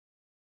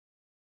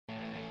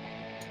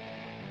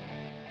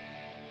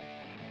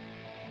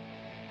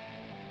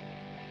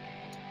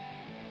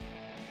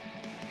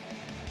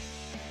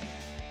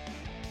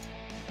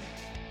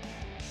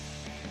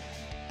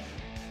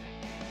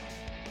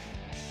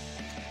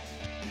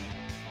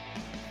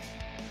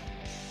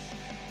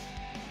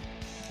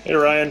Hey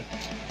Ryan,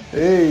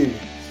 Hey,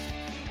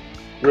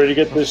 ready to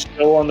get this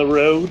show on the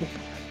road?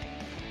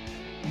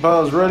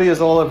 about as ready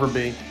as I'll ever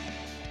be.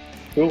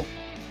 Cool.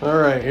 All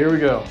right, here we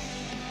go.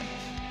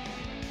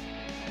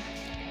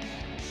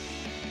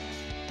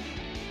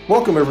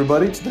 Welcome,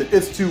 everybody, to the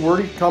It's Too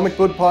Wordy comic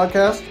book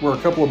podcast, where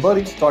a couple of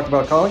buddies talk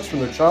about comics from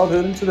their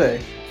childhood and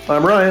today.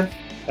 I'm Ryan,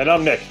 And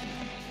I'm Nick.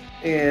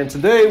 and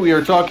today we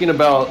are talking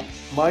about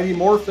Mighty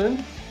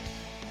Morphin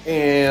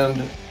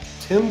and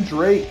Tim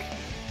Drake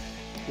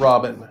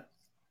Robin.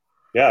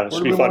 Yeah, it Where should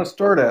do be we want fun. to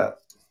start at?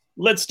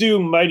 Let's do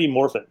Mighty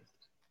Morphin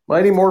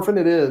Mighty Morphin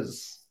it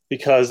is.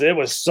 because it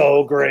was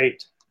so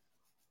great.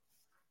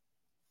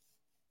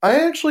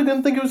 I actually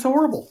didn't think it was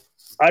horrible.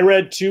 I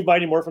read two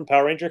Mighty Morphin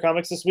Power Ranger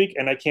comics this week,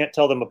 and I can't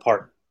tell them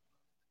apart.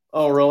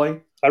 Oh,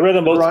 really? I read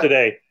them Did, both Ryan,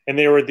 today, and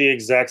they were the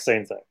exact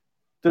same thing.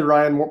 did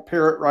Ryan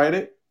Parrott write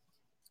it?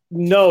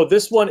 No,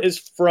 this one is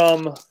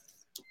from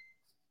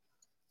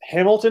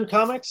Hamilton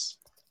Comics.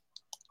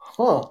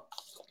 Huh.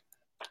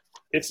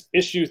 It's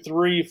issue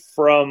 3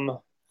 from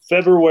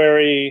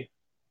February.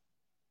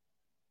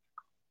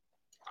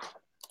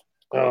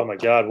 Oh my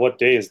God, what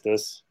day is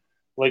this?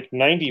 Like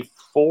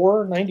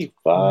 94,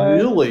 95?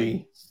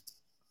 Really?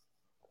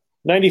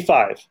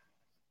 95.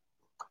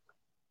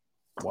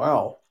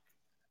 Wow.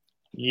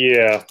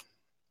 Yeah.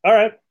 All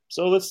right.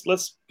 So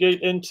let's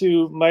get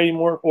into Mighty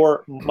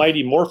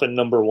Morphin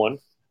number 1.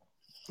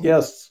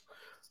 Yes,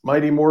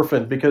 Mighty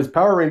Morphin, because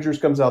Power Rangers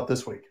comes out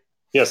this week.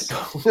 Yes.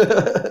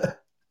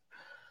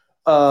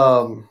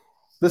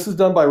 This is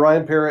done by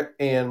Ryan Parrott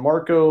and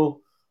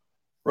Marco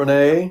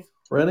Renia,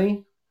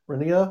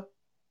 Marco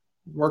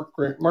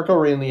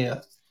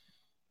Renia.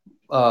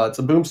 It's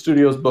a Boom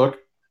Studios book.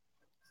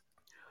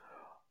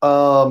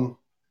 Now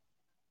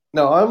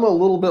I'm a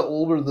little bit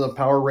older than the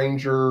Power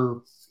Ranger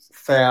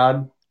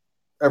fad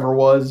ever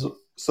was,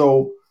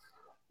 so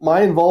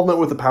my involvement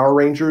with the Power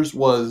Rangers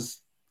was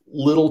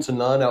little to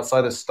none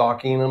outside of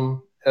stocking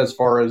them as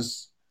far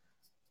as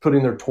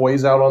putting their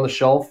toys out on the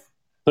shelf,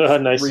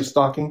 Nice.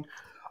 restocking.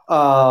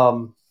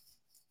 So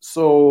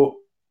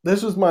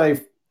this was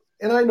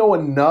and I know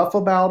enough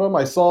about them.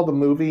 I saw the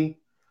movie,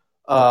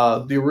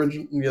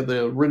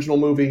 the original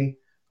movie,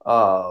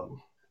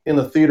 in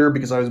the theater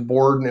because I was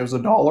bored and it was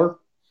 $1.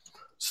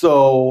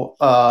 So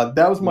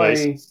that was my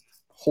Nice.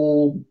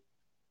 whole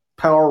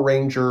Power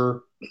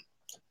Ranger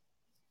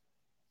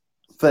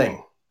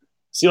thing.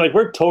 See, like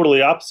we're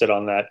totally opposite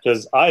on that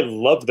because I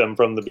loved them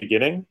from the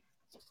beginning.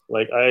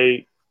 Like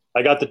I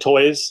got the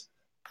toys.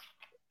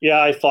 Yeah,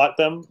 I fought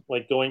them,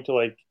 like going to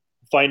like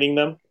finding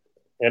them.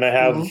 And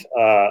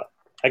Mm-hmm.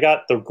 I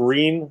got the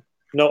green,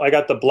 no, I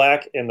got the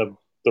black and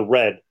the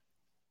red.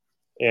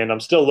 And I'm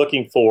still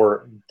looking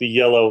for the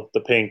yellow,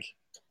 the pink,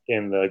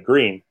 and the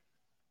green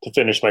to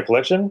finish my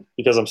collection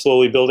because I'm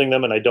slowly building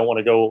them and I don't want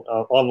to go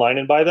online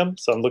and buy them.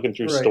 So I'm looking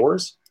through Right.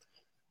 stores.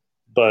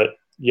 But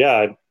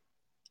yeah,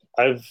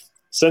 I've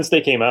since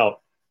they came out,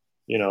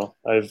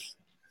 I've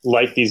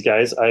liked these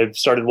guys. I've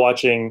started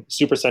watching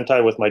Super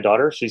Sentai with my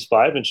daughter. She's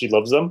 5 and she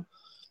loves them.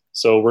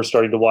 So we're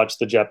starting to watch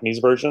the Japanese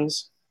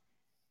versions.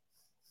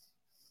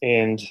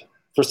 And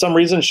for some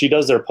reason, she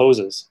does their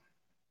poses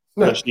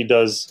when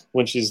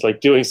she's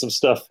like doing some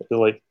stuff. They're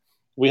like,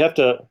 we have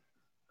to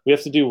we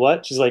have to do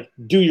what? She's like,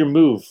 do your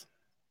move.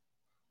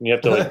 And you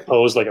have to like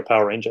pose like a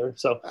Power Ranger.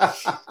 So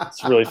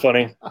it's really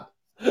funny.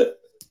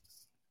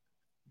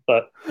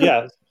 But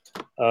yeah,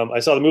 I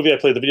saw the movie. I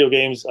played the video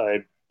games.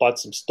 I bought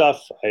some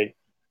stuff. I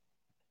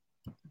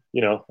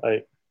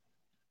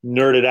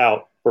nerded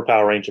out for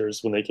Power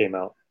Rangers when they came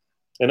out.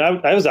 And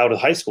I was out of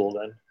high school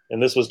then,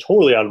 and this was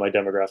totally out of my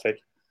demographic.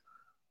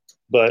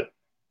 But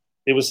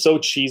it was so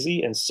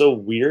cheesy and so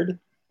weird.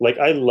 Like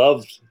I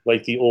loved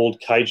like the old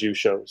kaiju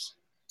shows,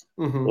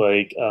 Mm-hmm.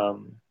 like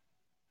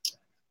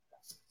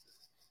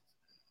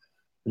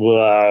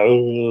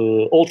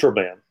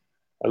Ultraman.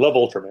 I love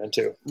Ultraman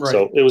too. Right.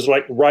 So it was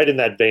like right in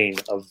that vein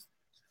of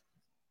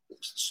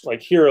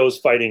like heroes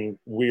fighting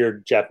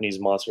weird Japanese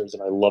monsters,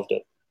 and I loved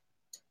it.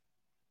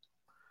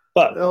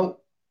 But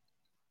Well,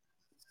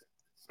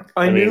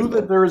 I I knew mean,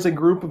 that there was a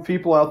group of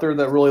people out there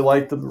that really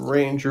liked the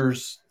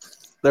Rangers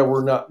that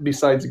were not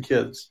besides the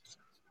kids.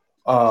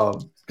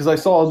 Because I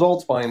saw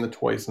adults buying the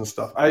toys and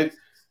stuff.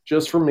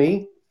 Just for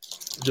me,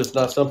 just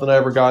not something I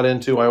ever got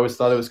into. I always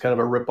thought it was kind of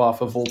a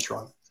ripoff of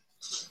Voltron.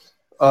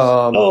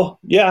 oh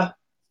yeah,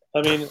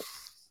 I mean,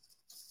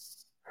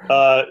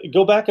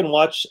 go back and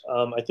watch.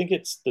 I think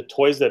it's the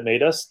Toys That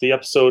Made Us, the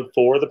episode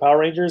for the Power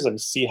Rangers,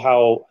 and see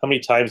how many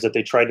times that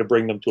they tried to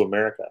bring them to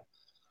America.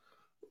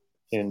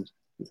 And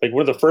like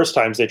one of the first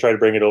times they tried to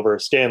bring it over,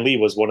 Stan Lee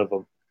was one of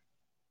them.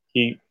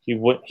 He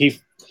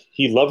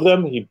loved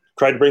them. He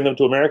tried to bring them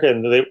to America,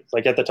 and they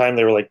like at the time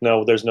they were like,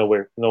 no, there's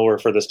nowhere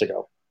for this to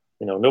go.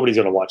 Nobody's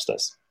going to watch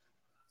this.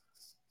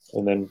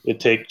 And then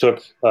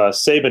took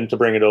Saban to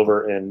bring it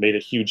over and made a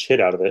huge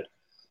hit out of it.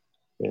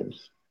 And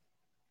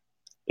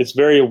it's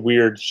very a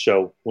weird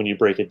show when you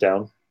break it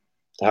down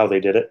to how they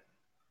did it.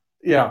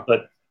 yeah.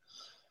 But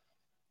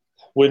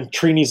when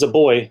Trini's a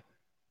boy,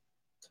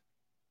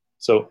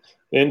 so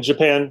In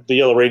Japan, the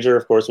Yellow Ranger,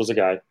 of course, was a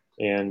guy,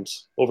 and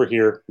over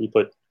here we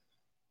put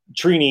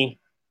Trini,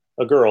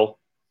 a girl,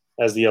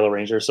 as the Yellow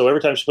Ranger. So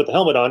every time she put the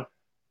helmet on,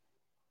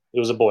 it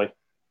was a boy.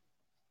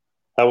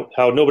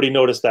 How nobody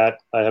noticed that,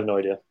 I have no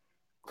idea.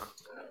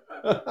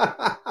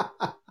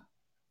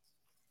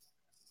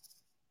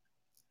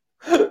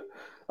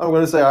 I'm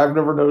going to say I've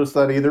never noticed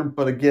that either,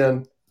 but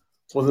again,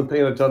 wasn't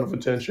paying a ton of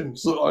attention.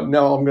 So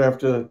now I'm going to have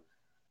to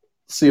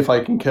see if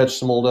I can catch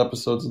some old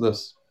episodes of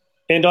this.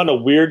 And on a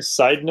weird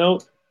side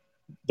note,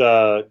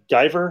 the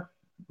Guyver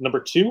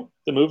 #2,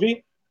 the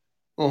movie,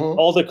 Mm-hmm.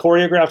 all the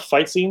choreographed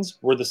fight scenes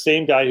were the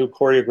same guy who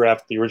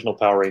choreographed the original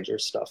Power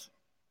Rangers stuff.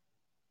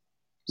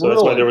 So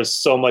that's why there Really? was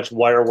so much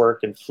wire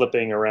work and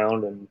flipping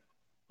around, and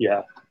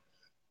yeah,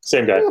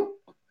 same guy.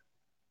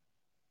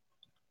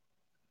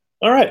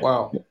 All right,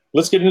 Wow.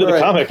 let's get into All the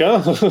right. comic,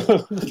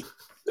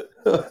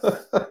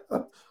 huh?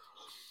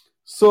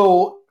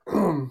 So,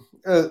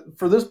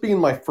 for this being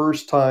my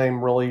first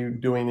time really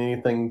doing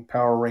anything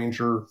Power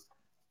Ranger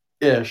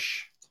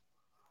ish,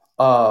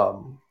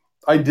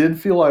 I did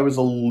feel I was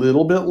a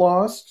little bit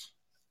lost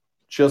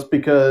just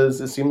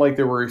because it seemed like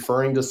they were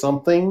referring to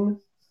something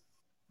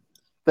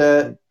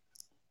that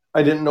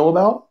I didn't know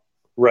about.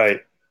 Right.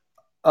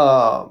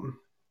 Um,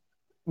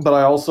 but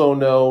I also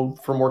know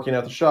from working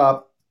at the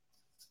shop,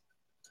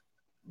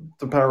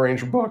 the Power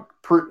Ranger book,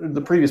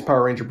 the previous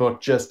Power Ranger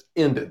book just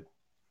ended.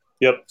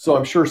 Yep. So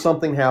I'm sure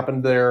something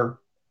happened there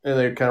and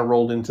they kind of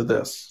rolled into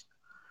this.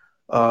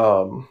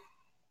 Um,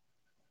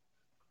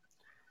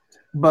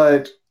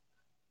 but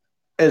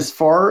as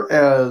far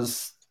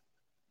as,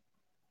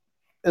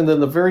 and then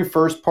the very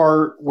first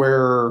part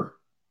where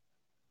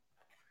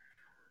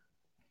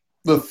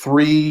the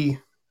three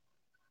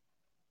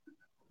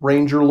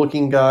ranger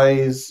looking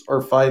guys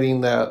are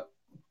fighting that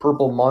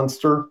purple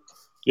monster,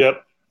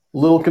 Yep. a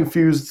little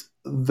confused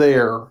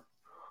there.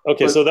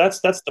 Okay, But so that's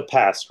the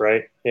past,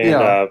 right? And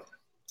yeah,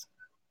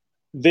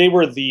 they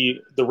were the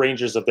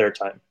Rangers of their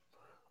time,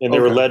 and they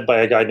were okay. led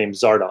by a guy named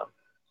Zardon.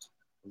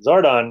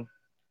 Zardon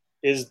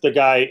is the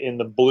guy in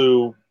the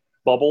blue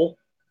bubble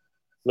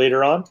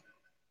later on,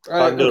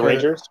 talking to the Okay.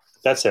 Rangers.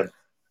 That's him.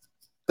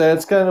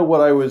 That's kind of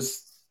what I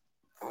was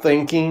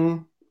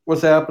thinking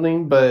was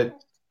happening, but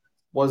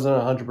wasn't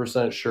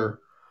 100% sure.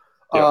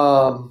 Yep.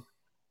 Um,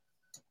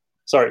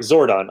 Sorry,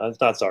 Zordon. It's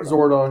not Zardon.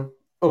 Zordon.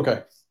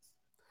 Okay.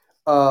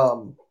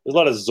 Um, There's a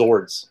lot of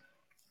Zords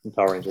in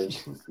Power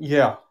Rangers.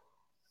 yeah.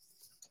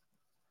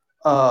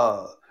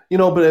 Uh,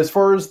 but as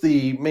far as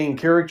the main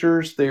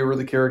characters, they were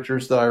the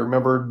characters that I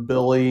remembered: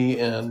 Billy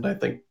and I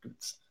think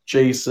it's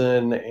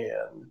Jason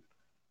and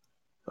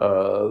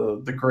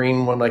the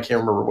green one. I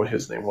can't remember what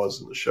his name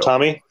was in the show.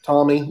 Tommy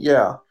Tommy.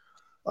 Yeah.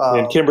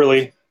 and Uh,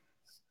 Kimberly.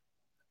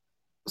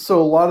 so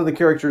a lot of the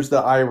characters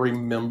that I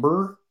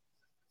remember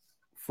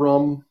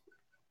from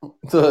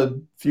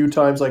the few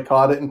times I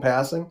caught it in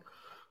passing.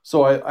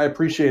 So I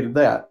appreciated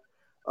that.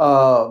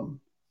 Um,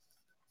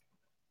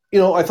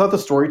 I thought the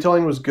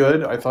storytelling was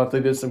good. I thought they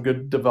did some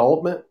good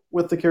development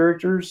with the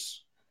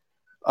characters.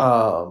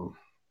 Um,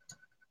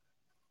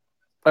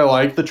 I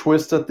like the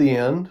twist at the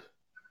end.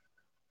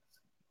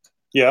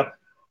 Yeah.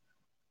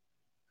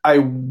 I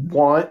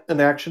want an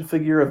action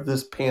figure of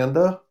this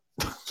panda.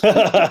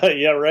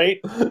 Yeah, right.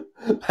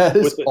 That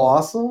is With the,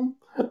 awesome.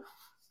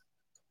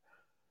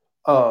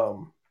 I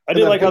And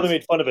did then like how they what's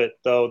made fun of it,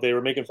 though. They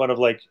were making fun of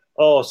like,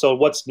 oh, so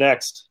what's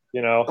next? oh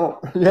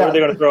What are they yeah,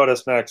 going to throw at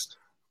us next?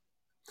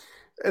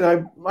 and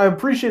I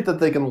appreciate that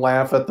they can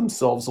laugh at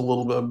themselves a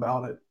little bit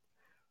about it.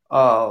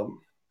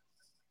 Um,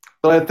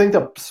 but I think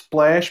the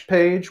splash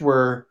page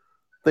where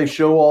they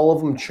show all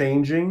of them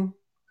changing,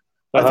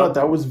 Uh I thought huh.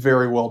 that was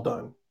very well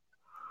done.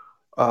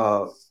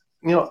 Uh,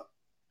 you know,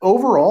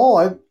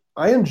 Overall,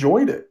 I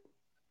enjoyed it.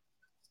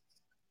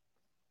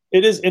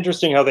 It is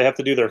interesting how they have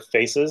to do their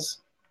faces,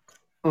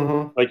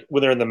 Mm-hmm. like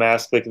when they're in the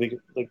mask. Like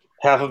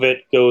half of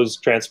it goes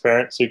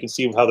transparent, so you can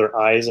see how their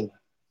eyes and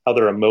how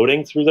they're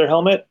emoting through their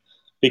helmet.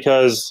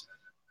 Because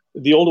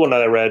the old one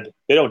that I read,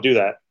 they don't do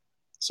that.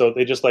 So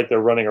they just like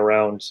they're running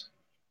around,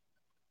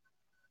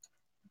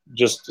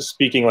 just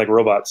speaking like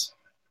robots.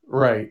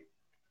 Right.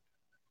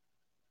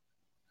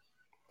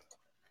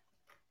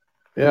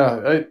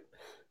 Yeah.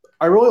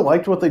 I really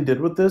liked what they did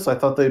with this. I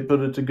thought they put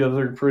it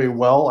together pretty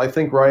well. I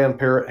think Ryan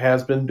Parrott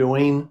has been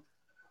doing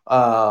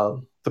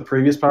the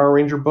previous Power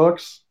Ranger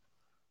books,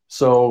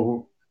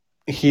 so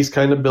he's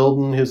kind of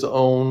building his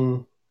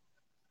own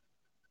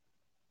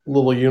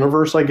little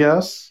universe, I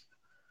guess.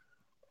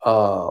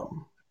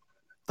 Um,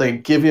 they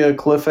give you a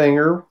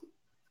cliffhanger.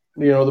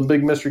 The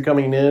big mystery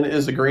coming in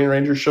is the Green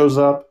Ranger shows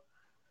up,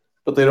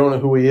 but they don't know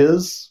who he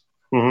is,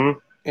 Mm-hmm.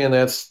 and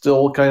that's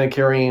still kind of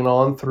carrying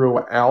on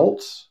throughout.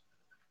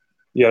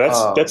 Yeah,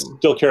 that's Um,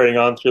 still carrying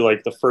on through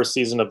like the first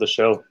season of the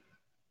show.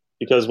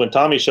 Because when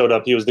Tommy showed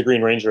up, he was the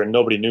Green Ranger, and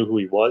nobody knew who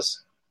he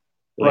was.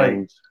 right.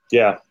 And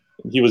yeah,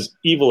 he was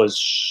evil as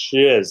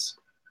shiz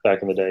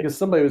back in the day. Because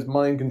somebody was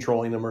mind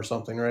controlling him or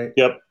something, right?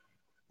 Yep.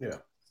 Yeah.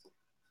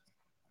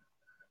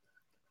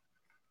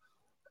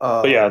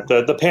 But yeah,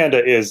 Um, the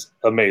panda is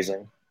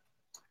amazing.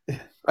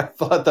 I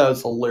thought that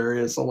was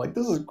hilarious. I'm like,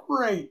 this is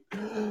great.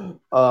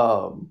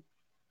 Um,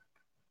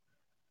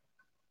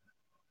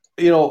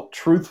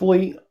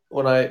 truthfully,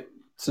 when I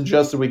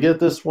suggested we get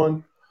this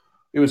one,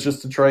 it was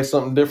just to try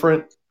something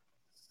different.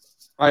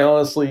 I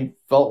honestly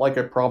felt like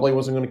I probably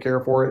wasn't going to care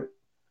for it,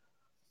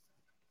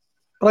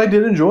 but I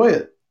did enjoy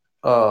it.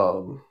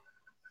 Um,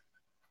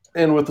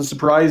 and with the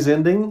surprise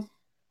ending,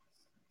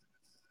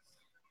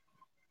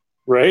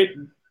 Right?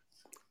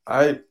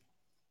 I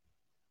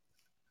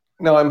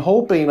now I'm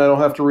hoping I don't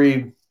have to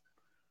read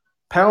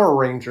Power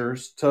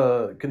Rangers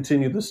to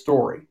continue the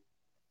story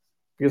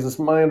because it's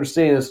my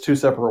understanding it's two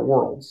separate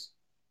worlds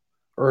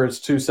or it's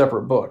two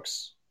separate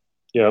books.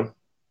 Yeah.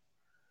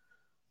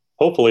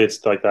 Hopefully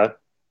it's like that.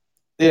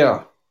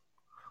 Yeah,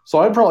 so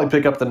I'd probably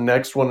pick up the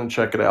next one and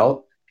check it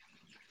out.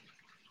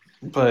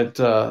 But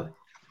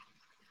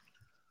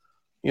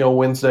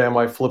Wednesday I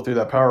might flip through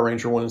that Power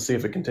Ranger one and see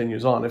if it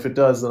continues on. If it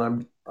does,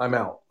 then I'm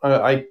out.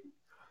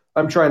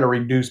 I'm trying to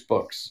reduce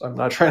books. I'm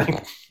not trying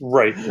to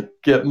Right.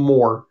 get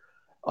more.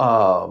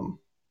 Um,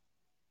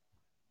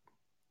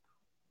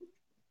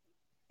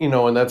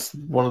 and that's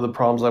one of the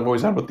problems I've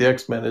always had with the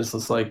X-Men is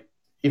it's like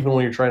even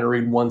when you're trying to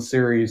read one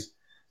series,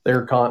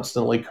 they're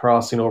constantly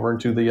crossing over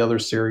into the other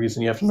series,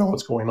 and you have to know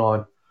what's going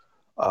on.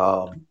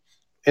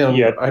 And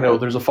Yeah. I know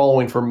there's a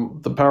following from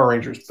the Power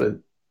Rangers, but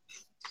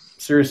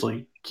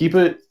seriously, keep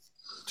it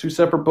two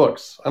separate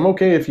books. I'm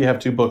okay if you have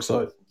two books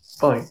on it.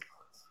 Fine.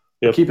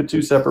 Yep. Keep it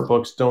two separate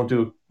books. Don't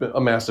do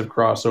a massive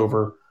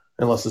crossover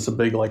unless it's a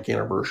big like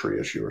anniversary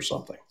issue or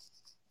something.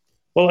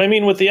 Well, I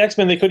mean, with the X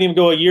Men, they couldn't even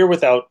go a year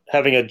without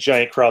having a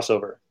giant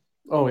crossover.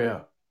 Oh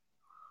yeah.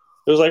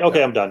 It was like, okay,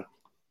 Yeah. I'm done.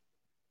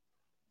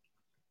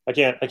 I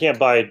can't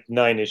buy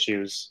 9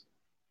 issues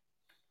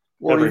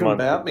Or every even month.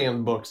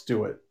 Batman books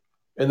do it.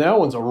 And that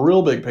one's a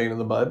real big pain in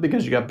the butt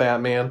because you got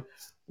Batman,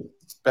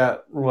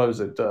 what was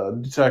it,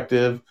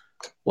 Detective,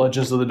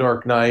 Legends of the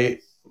Dark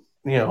Knight,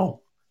 you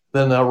know,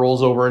 then that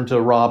rolls over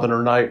into Robin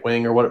or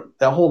Nightwing or what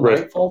that whole Right.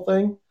 Nightfall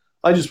thing.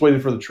 I just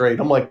waited for the trade.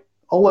 I'm like,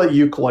 I'll let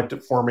you collect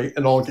it for me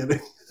and I'll get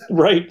it.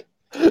 Right.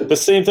 The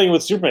same thing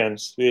with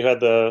Superman's. You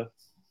had the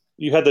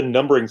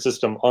numbering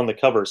system on the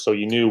cover, so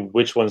you knew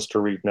which ones to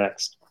read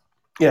next.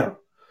 Yeah.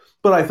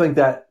 But I think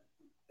that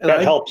and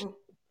That helped.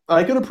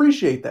 I can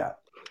appreciate that.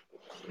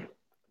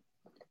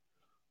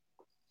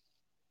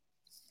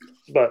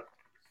 But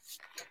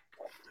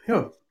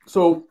Yeah.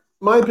 So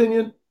my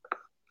opinion,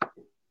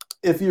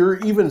 if you're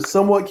even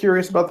somewhat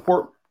curious about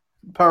the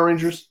Power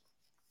Rangers,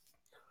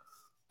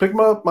 pick them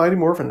up, Mighty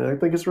Morphin. I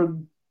think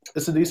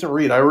it's a decent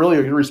read. I really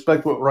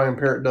respect what Ryan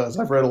Parrott does.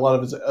 I've read a lot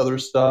of his other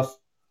stuff.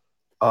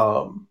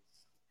 Um,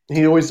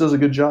 he always does a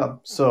good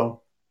job.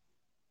 So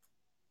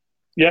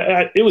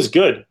yeah, it was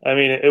good. I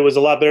mean, it was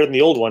a lot better than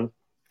the old one.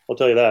 I'll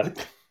tell you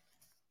that.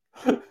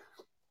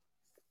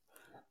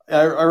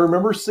 I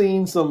remember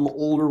seeing some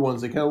older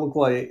ones. They kind of look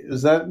like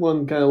is that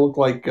one kind of look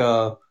like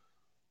an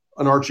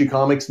Archie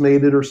Comics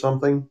made it or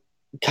something?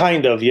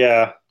 Kind of,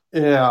 yeah.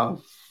 Yeah,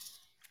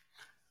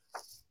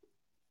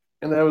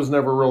 and that was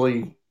never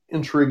really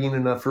intriguing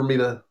enough for me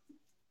to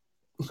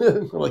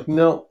like.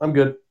 No, I'm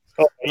good.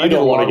 Oh, I you get a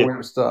don't want lot to of get.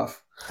 weird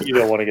stuff. You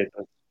don't want to get.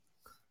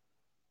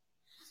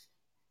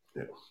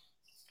 Yeah.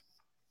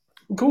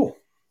 Cool.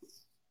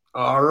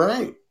 All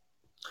right.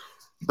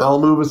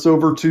 That'll move us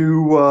over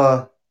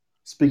to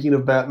speaking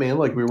of Batman,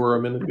 like we were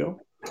a minute ago,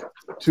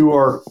 to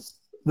our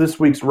this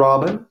week's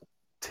Robin,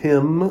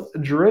 Tim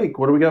Drake.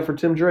 What do we got for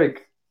Tim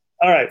Drake?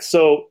 All right.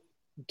 So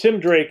Tim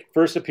Drake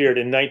first appeared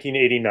in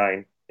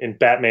 1989 in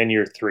Batman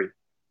Year Three.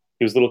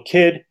 He was a little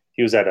kid.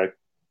 He was at a.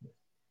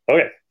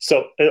 Okay,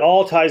 so it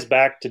all ties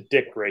back to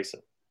Dick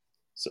Grayson.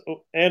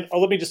 So, and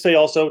let me just say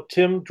also,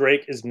 Tim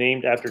Drake is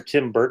named after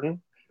Tim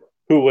Burton,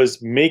 who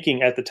was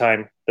making at the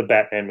time the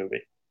Batman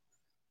movie.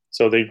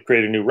 So they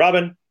created a new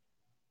Robin.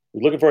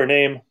 We're looking for a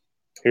name.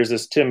 Here's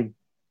this Tim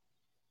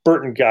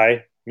Burton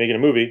guy making a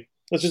movie.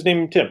 Let's just name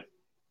him Tim.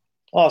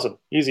 Awesome,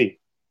 easy.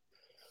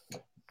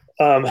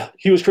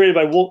 He was created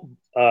by who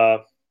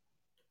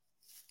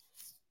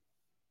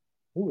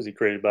was he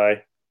created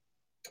by?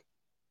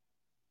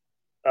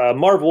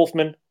 Marv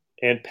Wolfman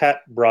and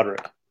Pat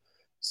Broderick.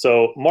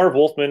 So Marv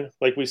Wolfman,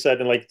 like we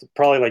said, in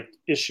probably like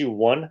issue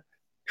 1,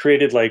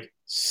 created like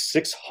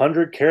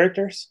 600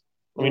 characters.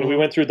 I mean, we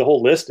went through the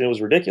whole list and it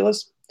was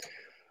ridiculous.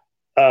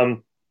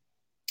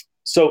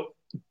 So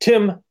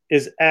Tim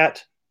is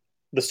at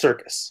the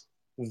circus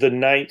the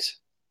night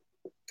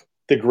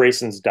the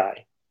Graysons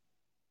die.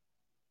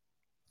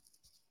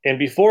 And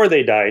before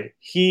they died,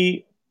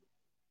 he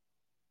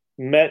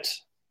met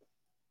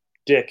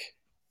Dick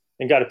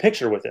and got a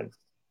picture with him.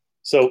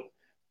 So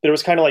there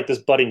was kind of like this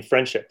budding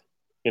friendship.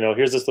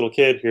 Here's this little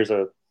kid, here's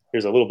a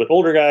little bit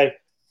older guy.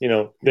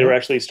 They were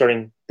actually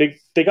starting.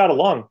 They got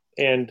along,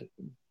 and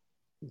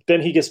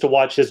then he gets to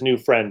watch his new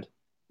friend,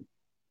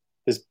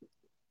 his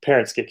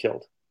parents get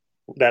killed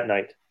that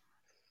night.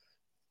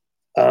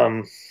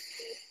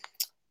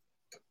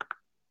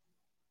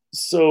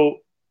 So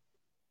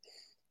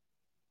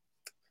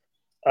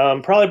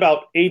probably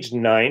about age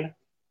 9,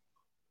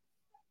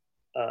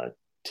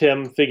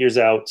 Tim figures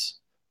out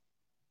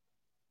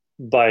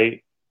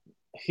by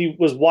he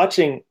was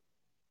watching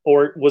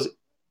or was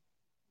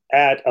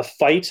at a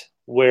fight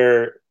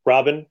where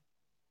Robin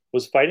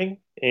was fighting,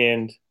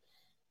 and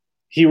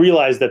he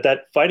realized that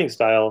that fighting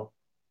style,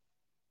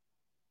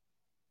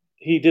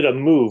 he did a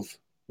move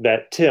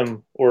that Dick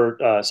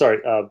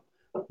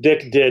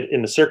did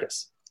in the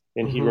circus,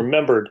 and he Hmm.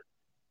 remembered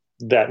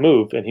that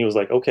move, and he was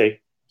like,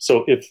 okay,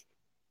 so if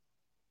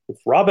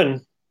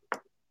Robin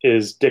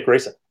is Dick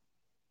Grayson,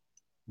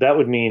 that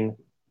would mean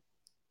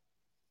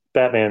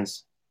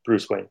Batman's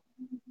Bruce Wayne,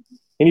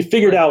 and he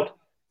figured Right. out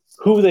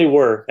who they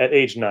were at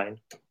age 9,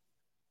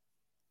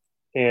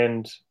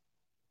 and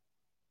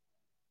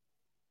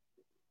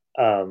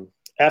um,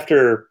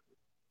 after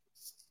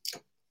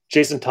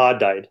Jason Todd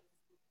died,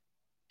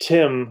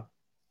 Tim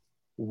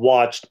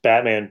watched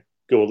Batman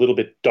go a little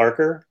bit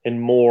darker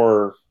and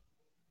more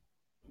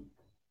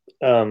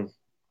um,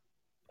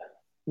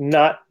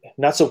 not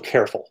so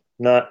careful.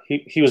 Not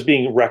he was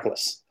being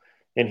reckless,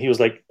 and he was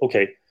like,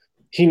 okay,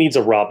 he needs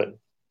a Robin,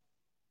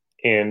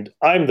 and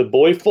I'm the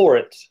boy for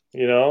it,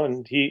 you know.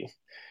 And he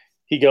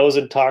goes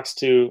and talks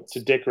to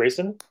Dick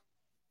Grayson,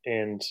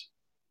 and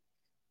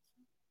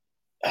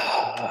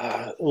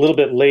a little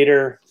bit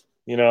later,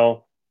 you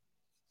know,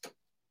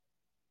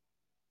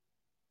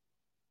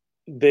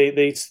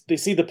 they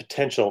see the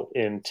potential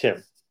in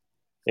Tim,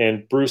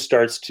 and Bruce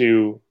starts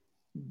to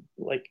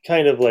like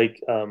kind of like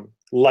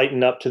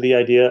lighten up to the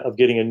idea of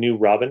getting a new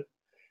Robin,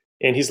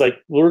 and he's like,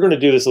 well, we're going to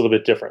do this a little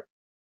bit different.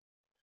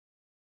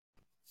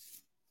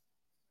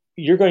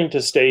 You're going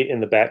to stay in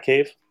the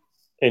Batcave,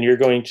 and you're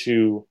going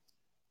to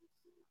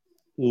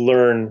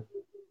learn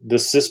the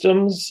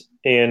systems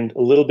and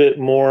a little bit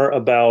more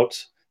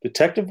about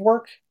detective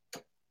work.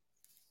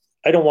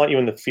 I don't want you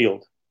in the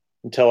field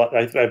until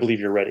I believe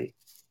you're ready.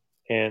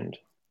 And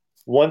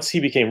once he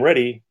became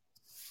ready,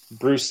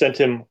 Bruce sent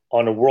him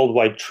on a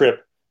worldwide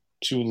trip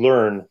to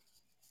learn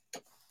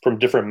from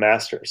different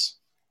masters.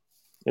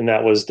 And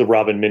that was the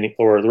Robin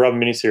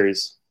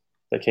miniseries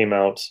that came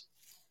out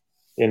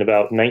in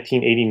about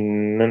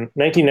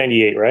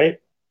 1998, right?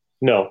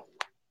 No,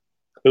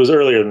 it was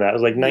earlier than that. It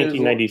was like It was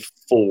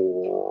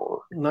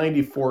 1994.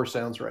 94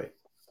 sounds right.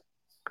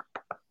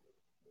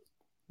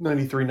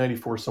 93,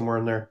 94, somewhere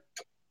in there.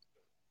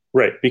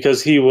 Right,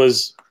 because he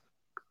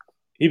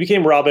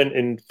became Robin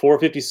in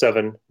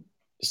 457,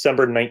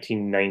 December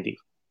 1990.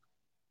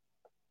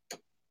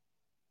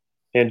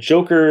 And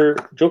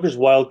Joker's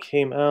Wild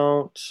came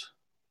out.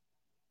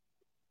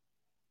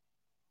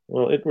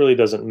 Well, it really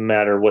doesn't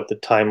matter what the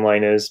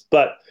timeline is,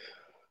 but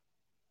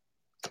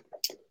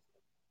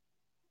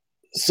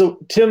so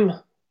Tim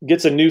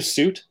gets a new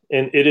suit,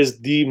 and it is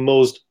the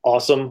most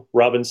awesome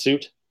Robin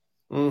suit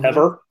Hmm.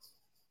 ever.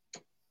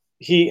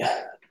 He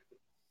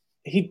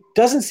he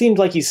doesn't seem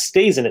like he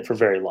stays in it for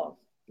very long.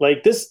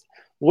 Like this,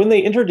 when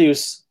they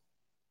introduce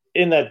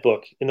in that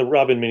book in the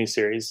Robin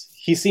miniseries,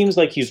 he seems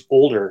like he's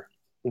older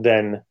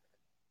than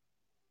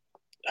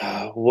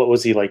what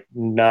was he, like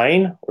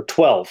 9 or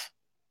 12,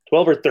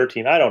 12 or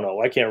 13? I don't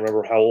know. I can't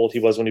remember how old he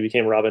was when he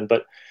became Robin,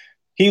 but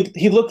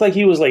he looked like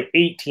he was like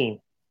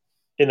 18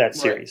 in that Right.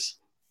 series,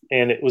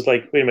 and it was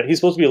like, wait a minute, he's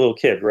supposed to be a little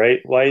kid, right?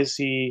 Why is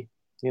he?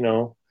 You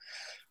know,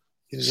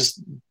 he's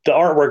just the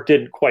artwork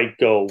didn't quite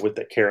go with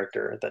the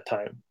character at that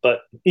time, but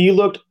he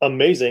looked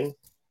amazing.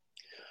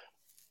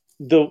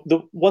 The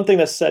one thing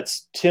that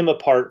sets Tim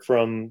apart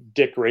from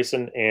Dick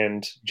Grayson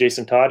and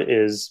Jason Todd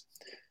is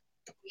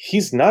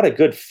he's not a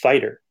good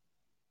fighter.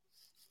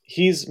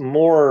 He's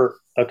more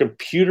a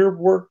computer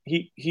work.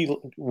 He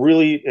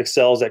really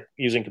excels at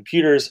using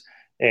computers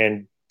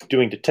and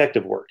doing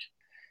detective work.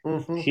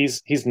 Hmm.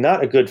 He's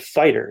not a good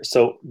fighter,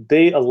 so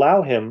they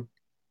allow him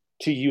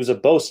to use a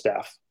bow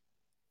staff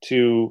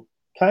to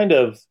kind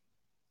of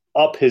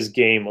up his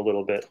game a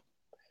little bit.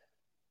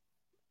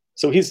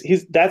 So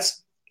he's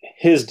that's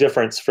his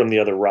difference from the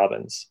other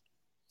Robins.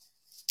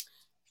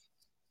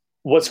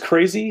 What's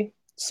crazy?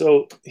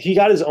 So he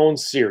got his own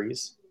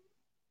series,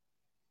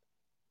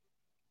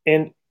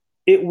 and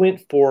it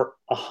went for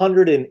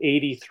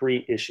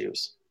 183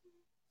 issues.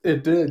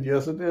 It did.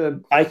 Yes, it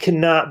did. I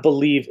cannot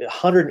believe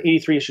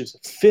 183 issues,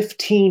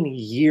 15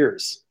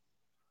 years.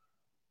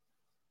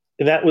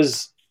 And that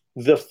was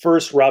the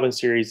first Robin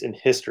series in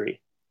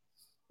history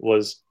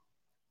was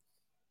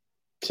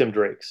Tim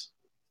Drake's.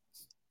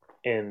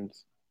 And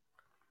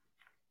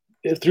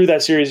through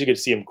that series, you get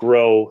to see him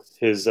grow,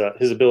 his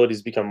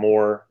abilities become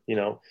more, you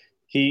know,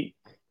 he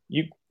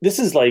you this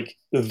is like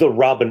the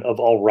Robin of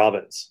all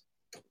Robins,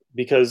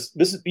 because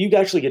this is, you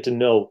actually get to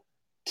know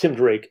Tim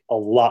Drake a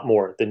lot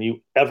more than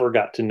you ever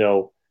got to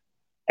know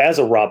as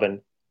a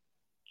Robin,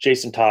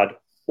 Jason Todd,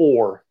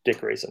 or Dick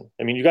Grayson.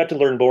 I mean, you got to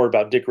learn more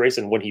about Dick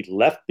Grayson when he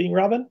left being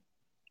Robin,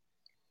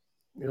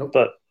 Yep.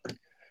 but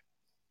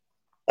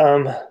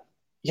um,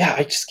 yeah,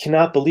 I just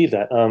cannot believe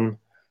that.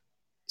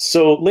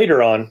 So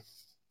later on,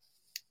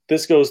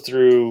 this goes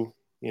through,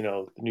 you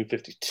know, the New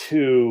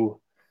 52.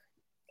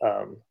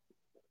 Um,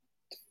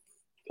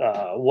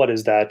 what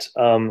is that?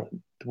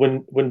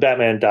 When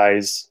Batman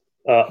dies,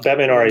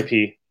 Batman Um,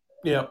 R.I.P.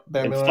 yeah. and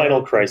Batman Final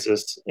RIP.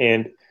 Crisis,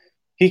 and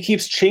he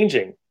keeps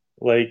changing.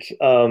 Like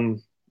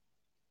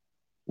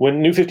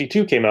when New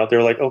 52 came out, they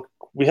were like, "Oh,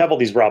 we have all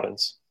these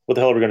Robins. What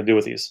the hell are we going to do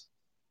with these?"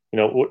 You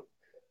know,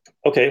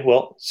 okay,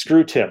 well,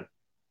 screw Tim.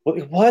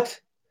 What?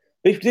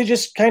 They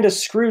just kind of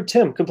screwed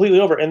Tim completely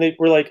over, and they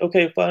were like,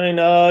 "Okay, fine,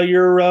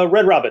 you're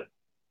Red Robin,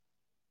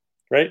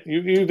 right?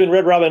 You've been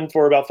Red Robin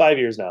for about 5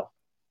 years now."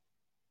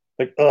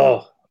 Like,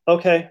 oh,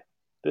 okay,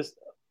 this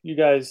you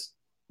guys,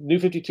 New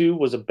 52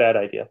 was a bad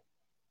idea.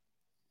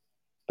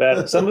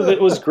 Bad. Some of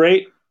it was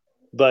great,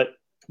 but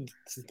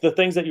the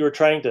things that you were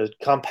trying to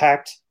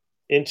compact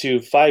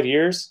into 5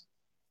 years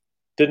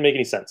didn't make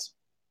any sense.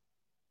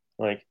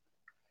 Like,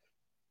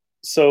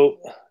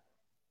 so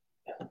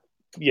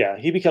yeah,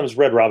 he becomes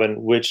Red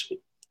Robin, which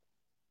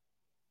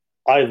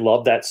I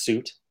love that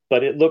suit,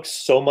 but it looks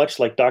so much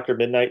like Dr.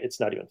 Midnight. It's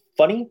not even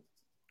funny,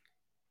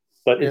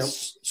 but Yeah.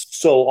 it's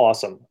so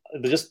awesome.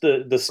 Just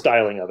the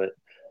styling of it.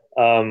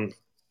 Um,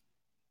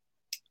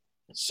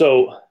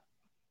 so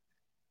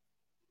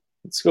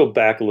let's go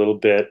back a little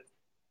bit.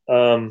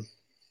 Um,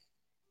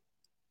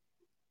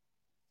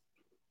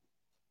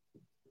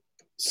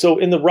 so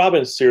in the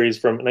Robin series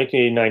from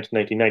 1989 to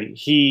 1990,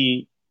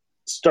 he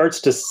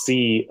starts to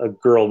see a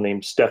girl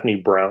named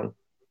Stephanie Brown.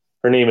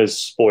 Her name is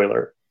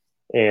Spoiler,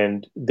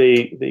 and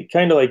they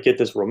kind of like get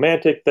this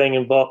romantic thing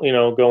involved,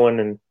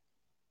 going,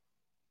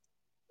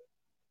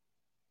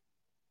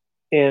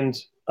 and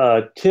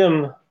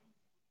Tim's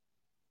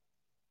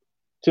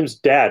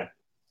dad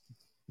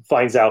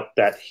finds out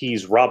that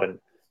he's Robin,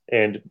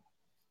 and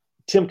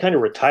Tim kind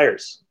of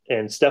retires,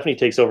 and Stephanie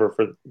takes over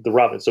for the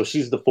Robin, so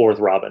she's the fourth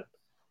Robin.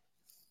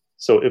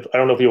 So if I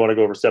don't know if you want to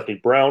go over Stephanie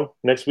Brown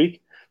next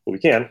week, but we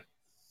can.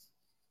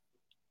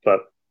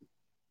 But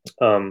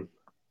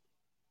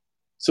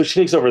so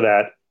she takes over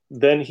that.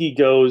 Then he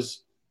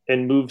goes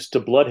and moves to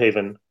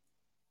Bloodhaven,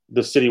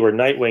 the city where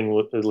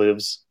Nightwing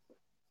lives,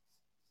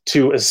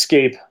 to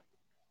escape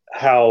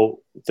how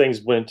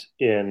things went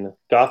in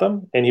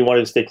Gotham, and he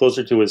wanted to stay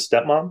closer to his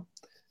stepmom,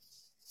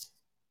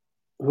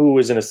 who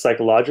is in a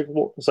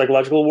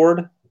psychological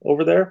ward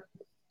over there,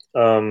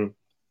 um,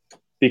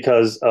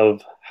 because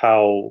of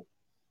how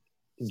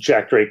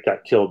Jack Drake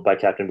got killed by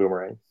Captain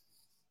Boomerang.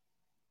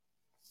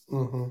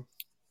 Mm-hmm.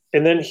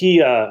 And then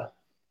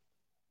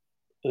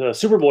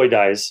Superboy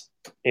dies,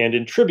 and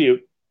in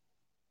tribute,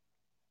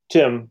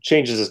 Tim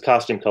changes his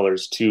costume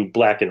colors to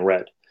black and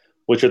red,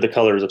 which are the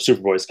colors of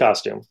Superboy's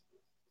costume.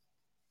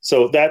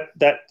 So that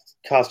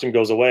costume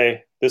goes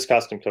away. This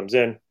costume comes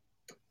in.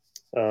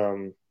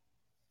 Um,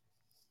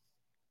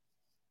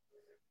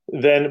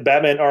 then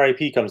Batman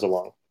R.I.P. comes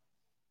along,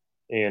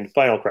 and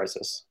Final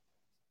Crisis.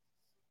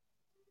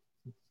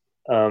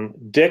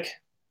 Dick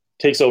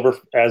takes over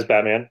as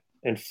Batman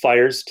and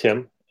fires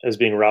Tim as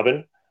being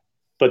Robin,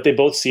 but they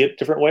both see it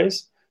different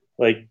ways.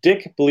 Like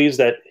Dick believes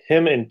that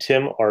him and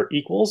Tim are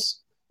equals,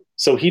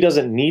 so he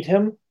doesn't need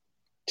him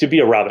to be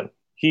a Robin.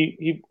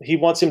 He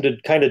wants him to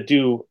kind of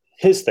do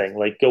his thing,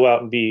 like go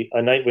out and be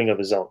a Nightwing of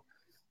his own.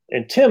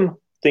 And Tim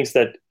thinks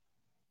that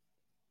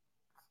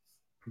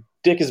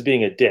Dick is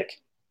being a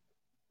dick,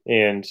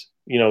 and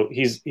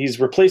he's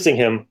replacing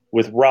him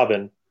with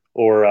Robin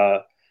or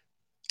I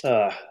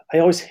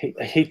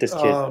hate this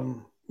kid,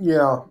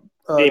 Yeah.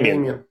 Damien.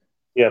 Damien.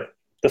 Yeah,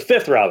 the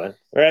fifth Robin,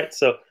 right?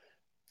 So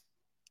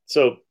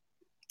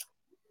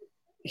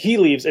he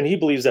leaves, and he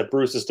believes that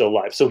Bruce is still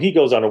alive. So he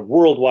goes on a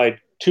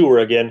worldwide tour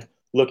again,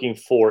 looking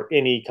for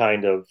any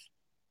kind of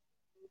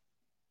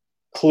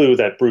clue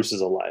that Bruce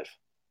is alive.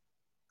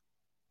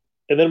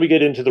 And then we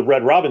get into the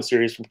Red Robin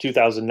series from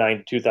 2009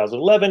 to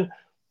 2011,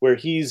 where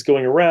he's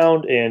going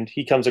around and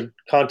he comes in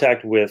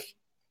contact with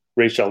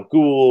Ra's al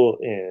Ghul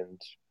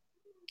and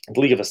the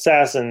League of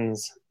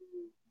Assassins.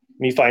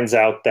 And he finds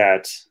out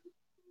that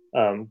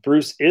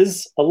Bruce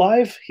is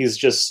alive. He's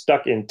just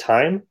stuck in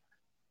time.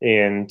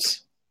 And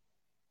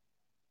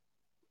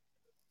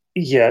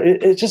yeah,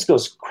 it just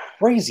goes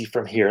crazy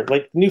from here.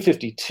 Like New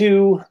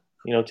 52,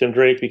 Tim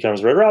Drake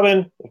becomes Red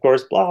Robin, of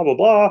course, blah,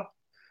 blah,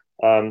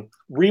 blah.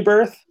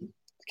 Rebirth,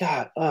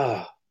 God,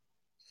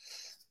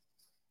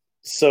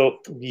 so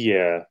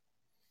yeah.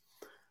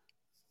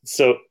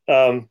 So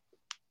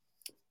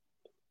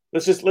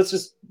let's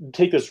just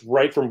take this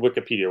right from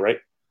Wikipedia, right?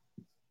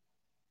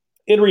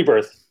 In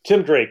Rebirth,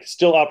 Tim Drake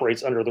still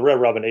operates under the Red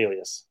Robin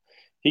alias.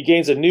 He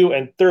gains a new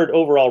and third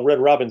overall Red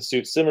Robin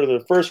suit similar to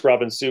the first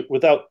Robin suit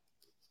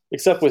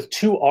except with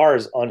two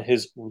R's on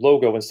his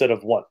logo instead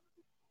of one.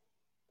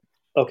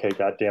 Okay,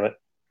 God damn it.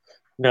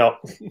 No,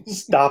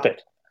 stop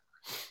it.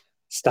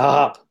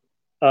 Stop.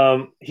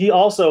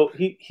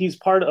 He's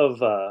part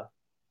of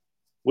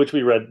which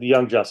we read, the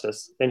Young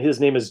Justice, and his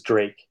name is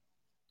Drake,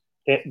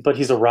 but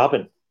he's a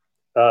Robin.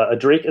 A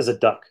Drake is a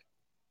duck.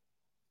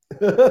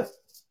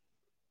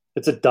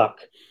 It's a duck.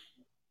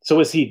 So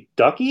is he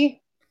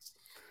Ducky?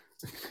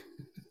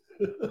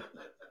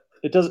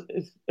 It does.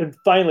 And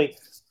finally,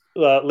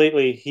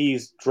 lately,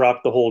 he's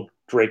dropped the whole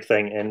Drake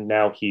thing, and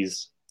now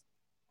he's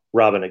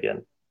Robin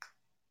again.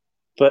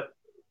 But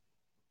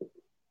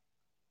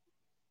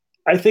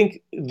I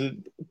think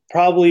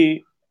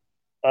probably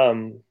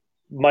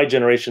my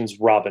generation's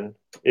Robin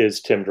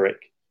is Tim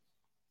Drake.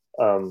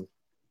 Um,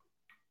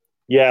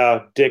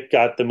 yeah, Dick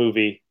got the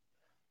movie,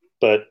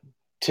 but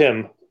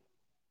Tim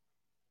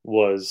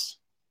was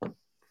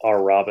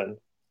our Robin.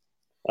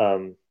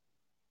 Um,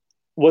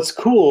 what's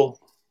cool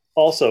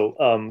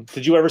also,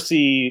 did you ever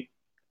see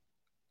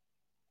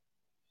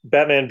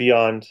Batman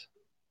Beyond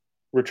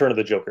Return of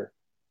the Joker?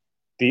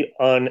 The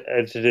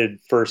unedited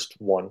first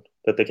one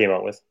that they came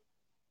out with.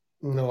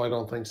 No, I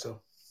don't think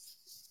so.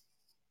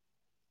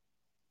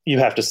 You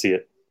have to see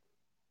it.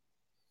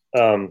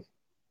 Um,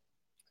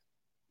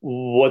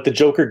 what the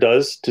Joker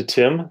does to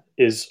Tim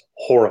is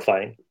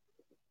horrifying.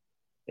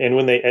 And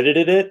when they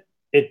edited it,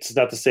 it's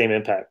not the same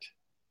impact.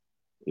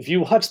 If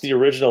you watch the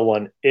original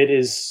one, it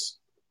is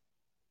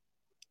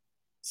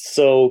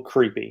so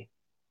creepy.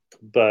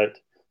 But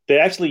they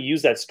actually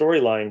use that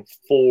storyline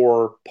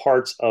for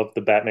parts of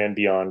the Batman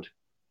Beyond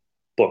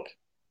book,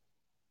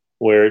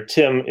 where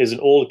Tim is an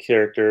old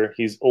character.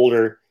 He's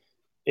older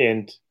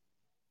and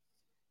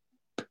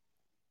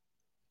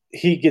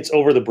he gets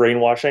over the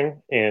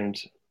brainwashing. And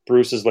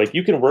Bruce is like,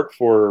 you can work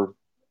for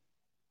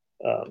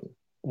um,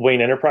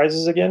 Wayne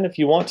Enterprises again if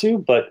you want to,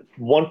 but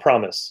one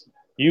promise: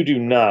 you do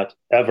not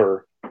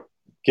ever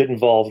get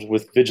involved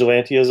with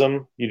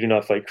vigilantism. You do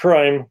not fight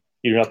crime.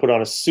 You do not put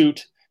on a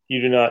suit.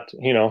 You do not,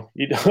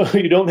 you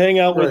don't hang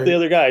out with the Right.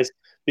 other guys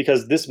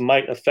because this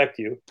might affect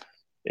you.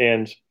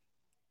 And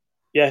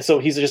yeah, so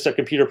he's just a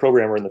computer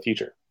programmer in the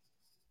future.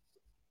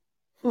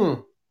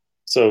 Hmm.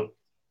 So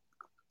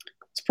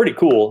it's pretty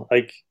cool.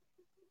 Like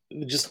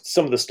just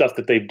some of the stuff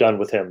that they've done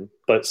with him,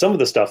 but some of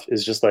the stuff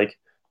is just like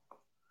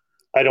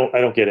I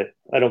don't get it.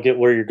 I don't get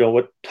where you're going,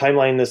 what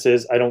timeline this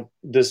is. I don't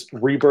this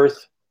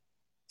rebirth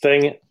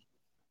thing,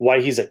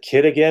 why he's a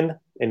kid again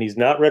and he's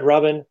not Red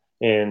Robin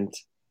and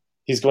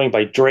he's going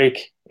by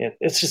Drake and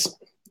it's just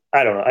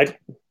I don't know. I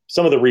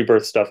some of the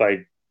rebirth stuff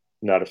I'm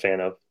not a fan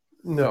of.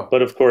 No.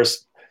 But of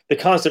course, the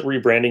constant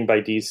rebranding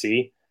by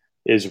DC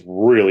is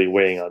really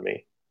weighing on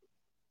me.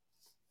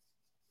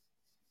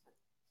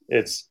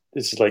 It's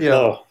like Yeah.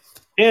 oh,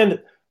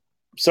 and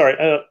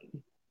sorry,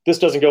 this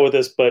doesn't go with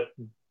this, but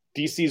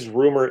DC's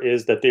rumor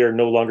is that they are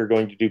no longer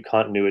going to do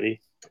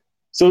continuity.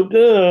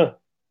 So,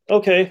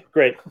 okay,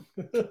 great.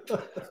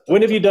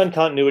 When have you done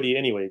continuity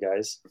anyway,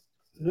 guys?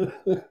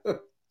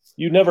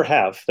 You never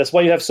have. That's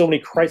why you have so many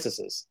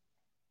crises.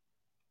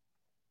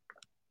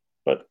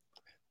 But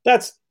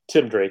that's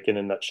Tim Drake in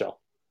a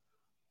nutshell.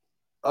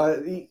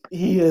 He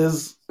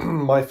is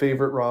my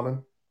favorite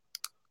Robin.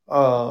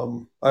 I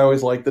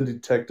always like the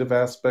detective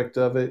aspect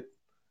of it.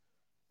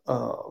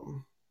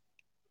 Um,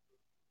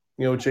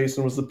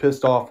 Jason was the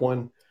pissed off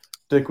one.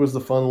 Dick was the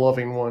fun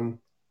loving one.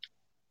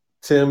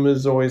 Tim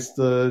is always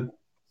the,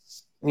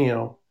 you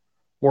know,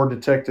 more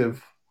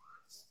detective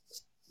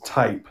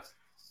type.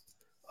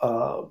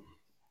 Um,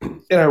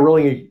 and I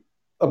really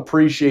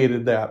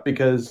appreciated that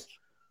because,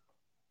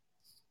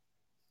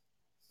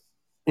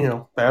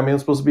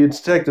 Batman's supposed to be a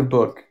detective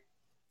book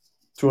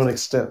to an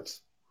extent.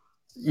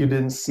 You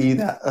didn't see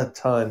that a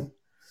ton.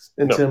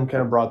 And No. Tim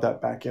kind of brought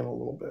that back in a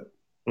little bit.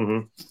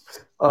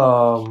 Mm-hmm.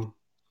 Um,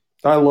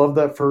 I love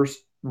that first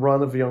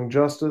run of Young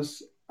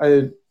Justice.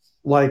 I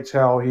liked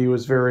how he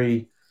was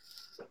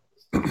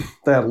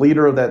that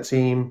leader of that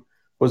team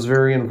was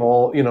very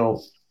involved,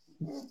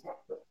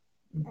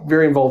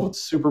 very involved with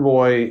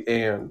Superboy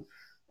and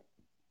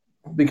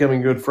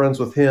becoming good friends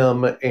with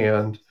him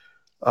and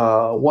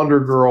Wonder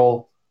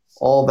Girl,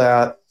 all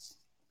that.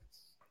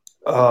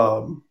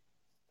 Um,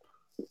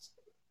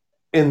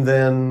 and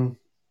then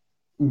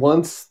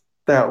once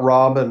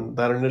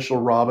that initial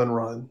Robin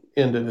run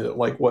ended at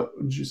like what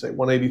did you say,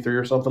 183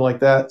 or something like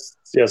that?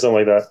 Yeah,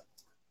 something like that.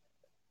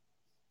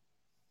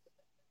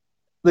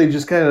 They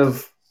just kind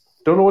of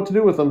don't know what to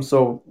do with them.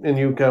 So, and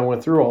you kind of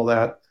went through all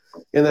that,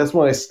 and that's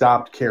when I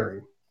stopped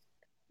caring,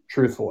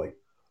 truthfully.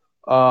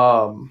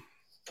 Um,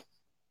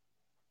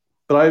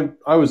 but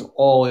I was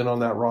all in on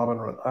that Robin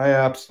run. I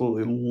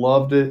absolutely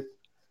loved it.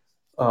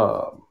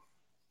 Um,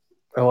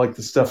 I like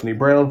the Stephanie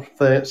Brown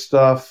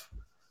stuff.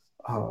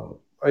 Uh,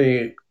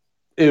 I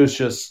it was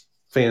just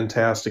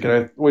fantastic, and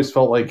I always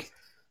felt like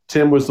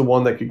Tim was the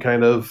one that could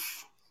kind of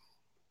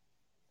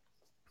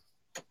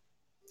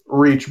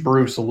reach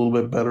Bruce a little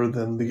bit better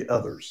than the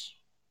others.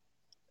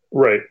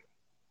 Right.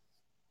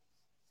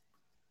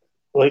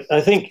 Like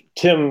I think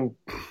Tim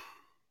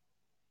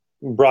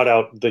brought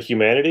out the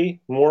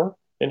humanity more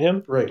in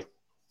him, Right.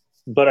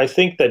 but I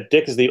think that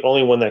Dick is the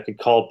only one that could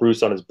call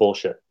Bruce on his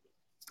bullshit.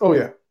 Oh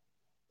yeah.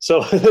 So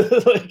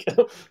like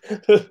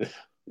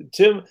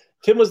Tim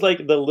Tim was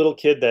like the little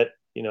kid that,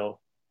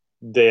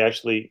 they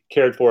actually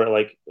cared for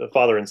like a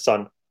father and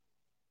son.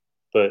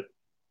 But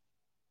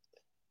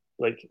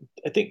like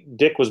I think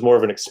Dick was more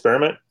of an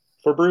experiment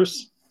for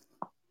Bruce.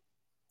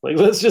 Like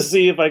let's just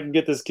see if I can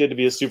get this kid to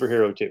be a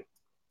superhero too.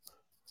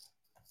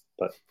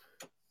 But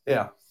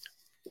Yeah.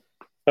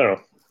 I don't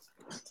know.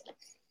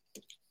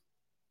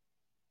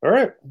 All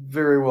right.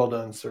 Very well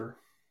done, sir.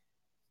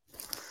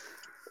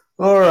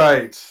 All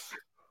right.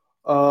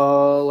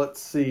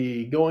 Let's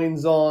see.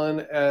 Goings on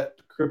at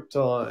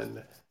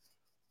Krypton.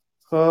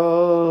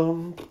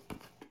 Um,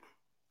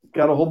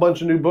 got a whole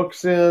bunch of new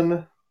books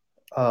in.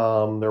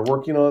 They're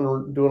working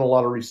on doing a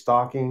lot of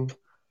restocking.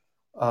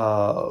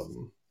 Got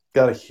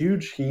a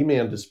huge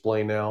He-Man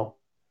display now.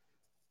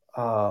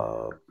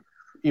 Uh,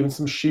 Even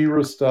some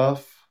She-Ra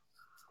stuff.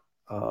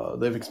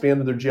 They've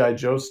expanded their GI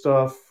Joe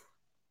stuff,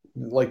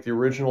 like the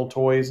original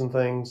toys and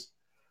things.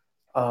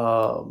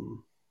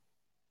 Um,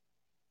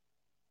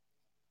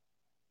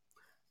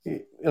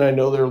 and I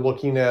know they're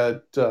looking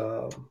at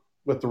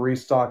with the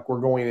restock. We're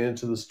going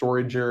into the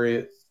storage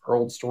area, our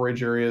old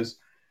storage areas,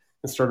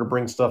 and start to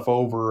bring stuff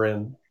over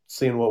and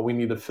seeing what we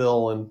need to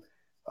fill and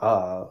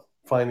uh,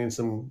 finding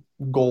some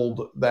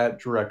gold that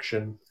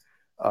direction.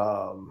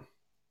 Um,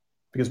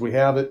 because we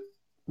have it,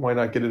 why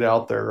not get it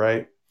out there,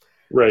 right?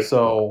 Right.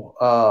 So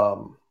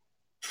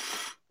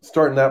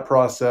starting that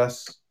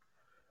process.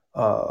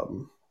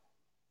 Um,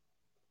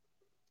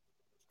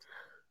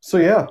 so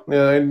yeah,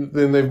 and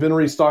then they've been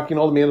restocking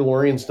all the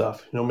Mandalorian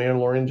stuff.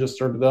 Mandalorian just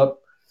started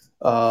up,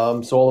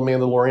 so all the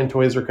Mandalorian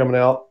toys are coming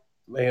out,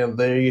 and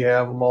they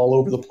have them all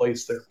over the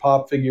place. They're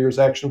pop figures,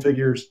 action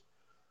figures,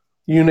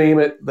 you name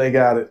it, they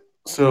got it.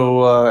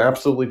 So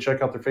absolutely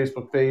check out their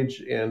Facebook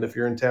page, and if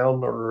you're in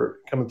town or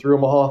coming through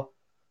Omaha,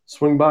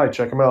 swing by,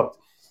 check them out.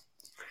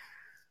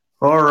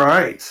 All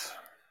right,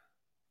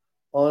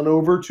 on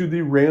over to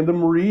the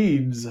random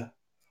reads.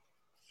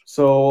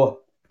 So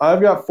I've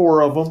got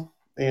four of them,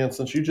 and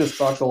since you just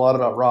talked a lot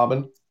about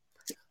Robin,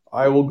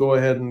 I will go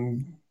ahead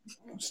and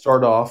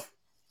start off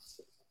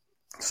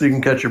so you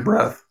can catch your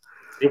breath.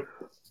 Yep.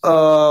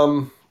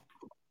 Um,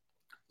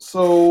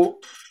 so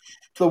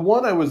the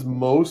one I was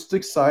most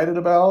excited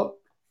about,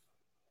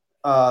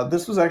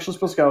 this was actually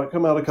supposed to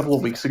come out a couple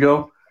of weeks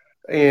ago,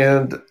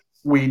 and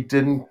we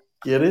didn't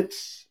get it.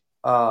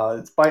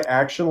 It's by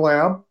Action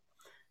Lab.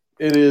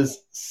 It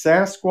is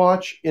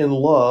Sasquatch in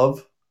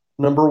Love,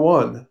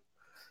 #1,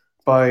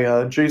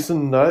 by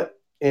Jason Nutt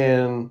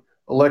and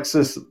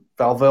Alexis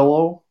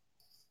Valvello.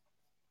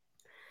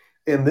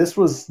 And this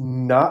was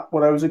not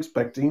what I was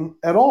expecting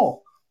at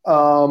all.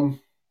 I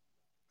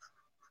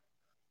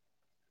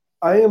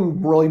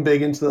am really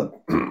big into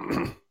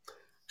the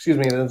excuse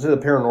me, into the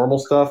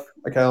paranormal stuff.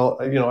 I kind of,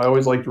 I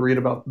always like to read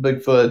about the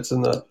Bigfoots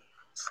and the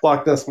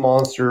Loch Ness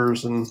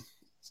monsters and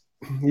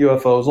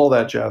UFOs, all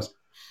that jazz.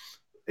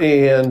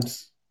 And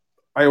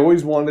I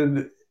always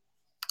wanted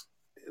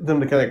them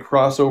to kind of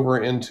cross over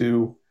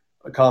into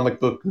a comic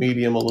book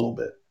medium a little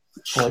bit.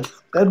 Like,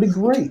 that'd be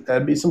great.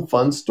 That'd be some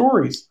fun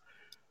stories.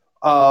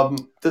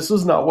 This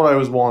is not what I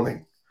was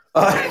wanting.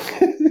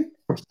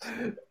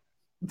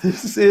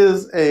 This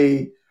is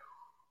a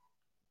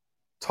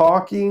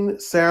talking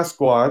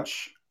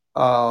Sasquatch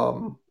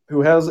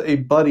who has a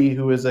buddy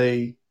who is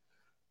a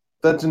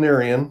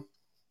veterinarian.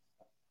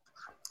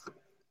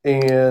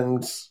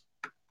 And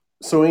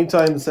so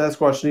anytime the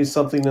Sasquatch needs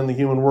something in the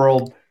human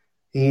world,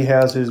 he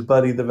has his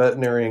buddy, the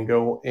veterinarian,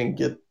 go and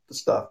get the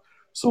stuff.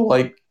 So,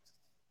 like,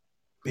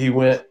 he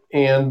went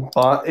and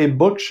bought a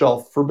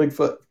bookshelf for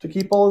Bigfoot to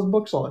keep all his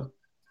books on.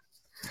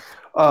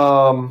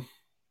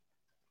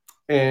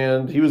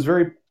 And he was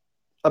very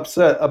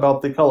upset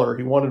about the color.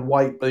 He wanted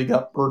white, but he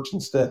got birch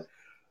instead.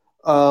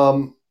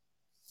 And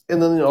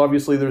then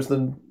obviously there's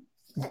the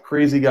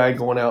crazy guy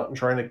going out and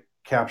trying to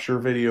capture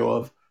video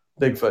of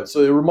Bigfoot.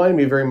 So it reminded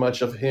me very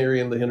much of Harry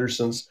and the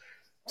Hendersons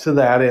to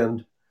that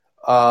end.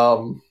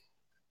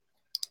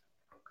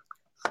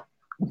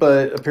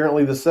 But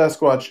apparently the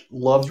Sasquatch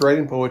loves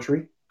writing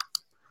poetry.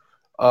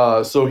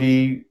 So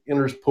he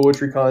enters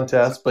poetry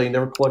contests, but he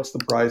never collects the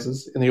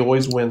prizes, and he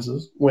always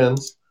wins.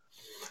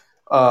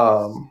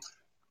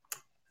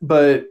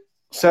 But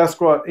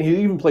Sasquatch,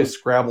 he even plays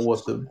Scrabble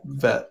with the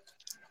vet.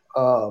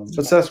 But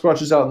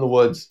Sasquatch is out in the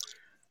woods,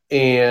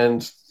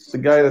 and the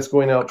guy that's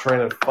going out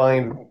trying to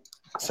find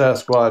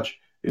Sasquatch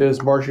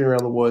is marching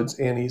around the woods,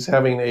 and he's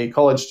having a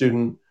college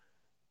student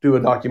do a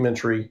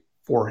documentary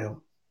for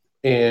him.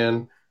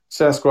 And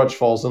Sasquatch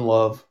falls in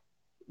love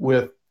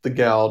with the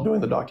gal doing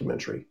the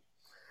documentary.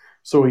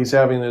 So he's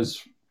having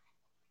his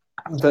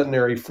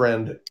veterinary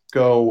friend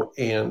go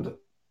and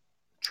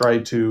try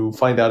to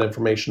find out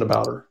information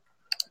about her.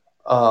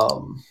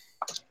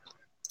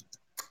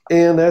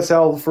 And that's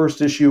how the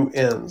first issue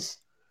ends.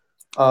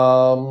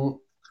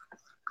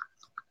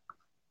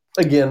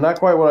 Again, not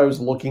quite what I was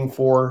looking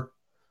for.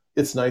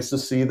 It's nice to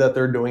see that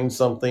they're doing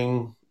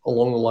something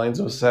along the lines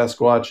of a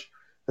Sasquatch.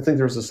 I think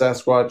there was a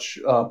Sasquatch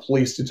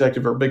police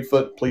detective or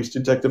Bigfoot police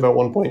detective at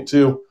one point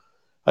too.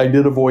 I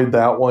did avoid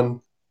that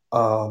one.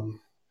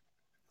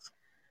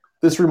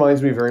 This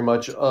reminds me very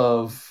much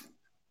of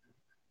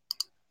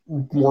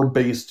more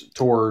based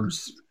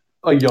towards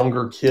a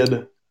younger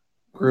kid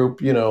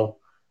group, 8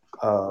 to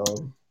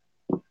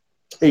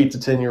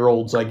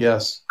 10-year-olds, I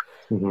guess.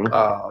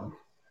 Mm-hmm.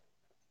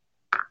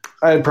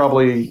 I'd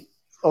probably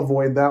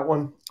avoid that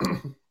one.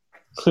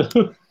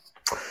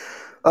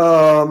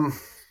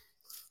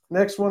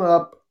 Next one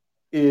up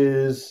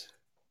is,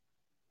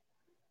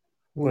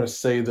 I'm going to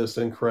say this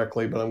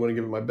incorrectly, but I'm going to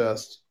give it my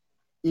best.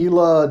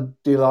 Isla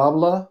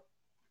Diabla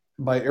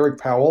by Eric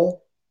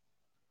Powell.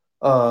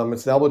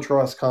 It's an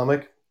Albatross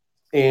comic.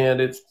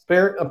 and it's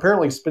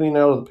apparently spinning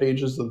out of the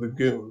pages of the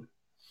Goon.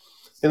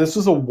 And this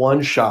is a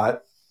one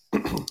shot.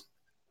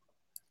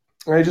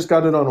 I just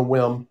got it on a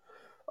whim.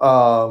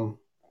 Um,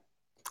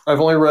 I've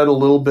only read a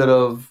little bit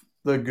of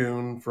the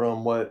Goon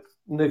from what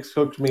Nick's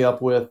hooked me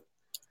up with.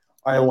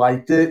 I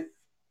liked it.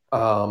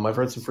 I've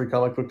read some free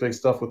comic book day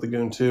stuff with the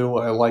Goon too.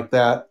 I like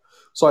that,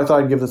 so I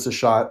thought I'd give this a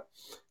shot.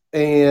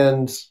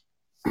 And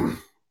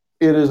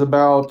it is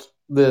about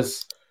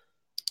this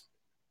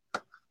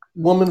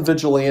woman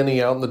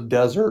vigilante out in the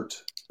desert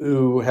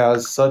who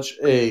has such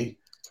a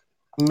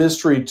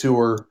mystery to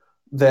her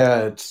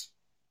that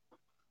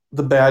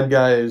the bad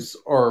guys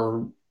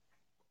are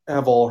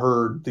have all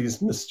heard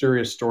these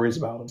mysterious stories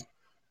about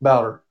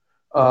her.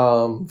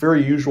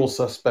 Very usual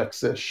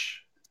suspects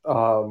ish,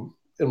 in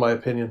my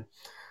opinion.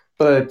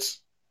 But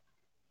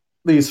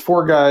these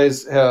four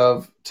guys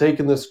have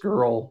taken this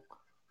girl.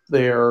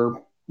 They're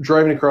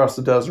driving across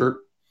the desert,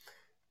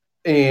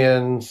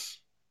 and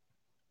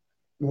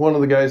one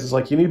of the guys is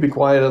like, "You need to be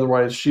quiet,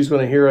 otherwise she's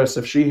going to hear us.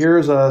 If she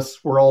hears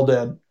us, we're all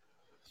dead."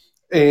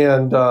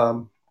 And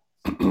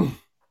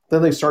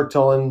then they start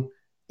telling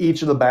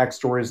each of the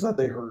backstories that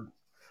they heard.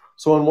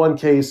 So in one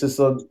case, it's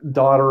the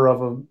daughter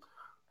of a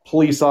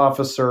police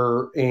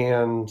officer,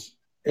 and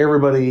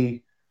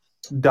everybody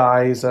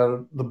dies at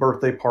the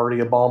birthday party.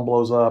 A bomb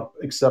blows up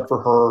except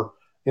for her,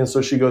 and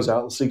so she goes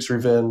out and seeks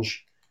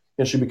revenge,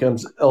 and she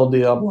becomes El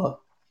Diablo.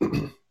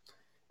 In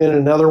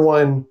another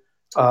one,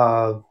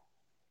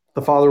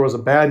 the father was a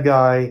bad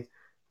guy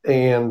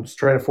and was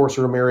trying to force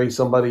her to marry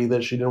somebody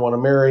that she didn't want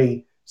to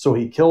marry, so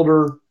he killed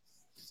her,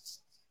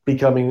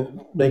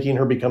 making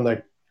her become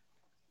that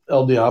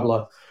El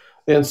Diablo,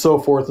 and so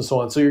forth and so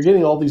on. So you're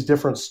getting all these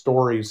different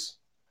stories,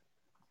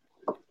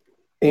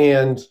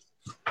 and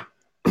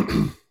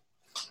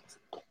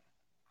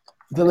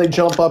then they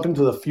jump up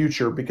into the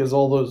future because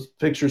all those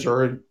pictures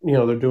are,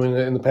 they're doing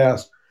it in the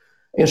past,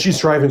 and she's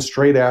driving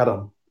straight at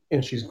them,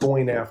 and she's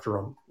going after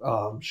them.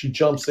 She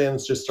jumps in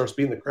and just starts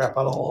beating the crap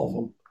out of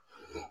all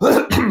of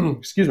them.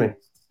 Excuse me.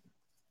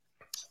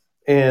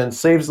 And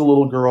saves the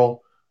little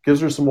girl,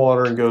 gives her some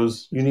water, and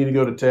goes, "You need to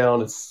go to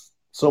town. It's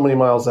so many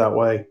miles that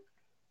way."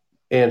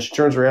 And she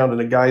turns around,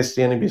 and a guy's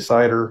standing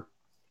beside her,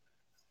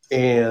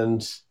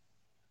 and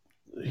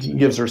he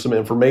gives her some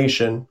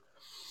information.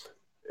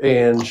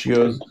 And she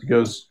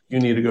goes, "You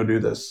need to go do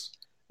this."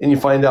 And you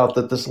find out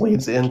that this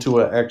leads into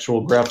an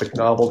actual graphic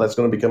novel that's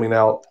going to be coming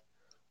out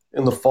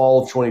in the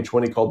fall of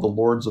 2020 called The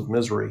Lords of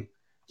Misery,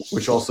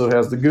 which also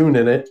has the Goon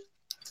in it.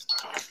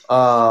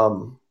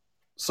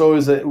 So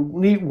it's a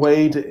neat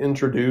way to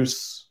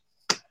introduce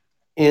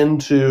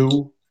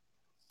into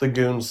the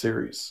Goon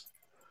series.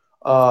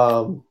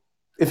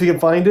 If you can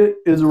find it,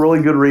 it is a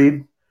really good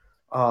read.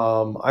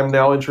 I'm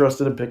now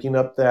interested in picking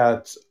up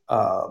that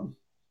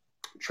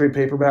trade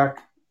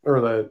paperback or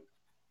the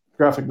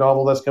graphic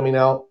novel that's coming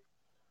out.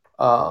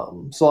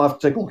 So I'll have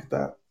to take a look at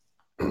that.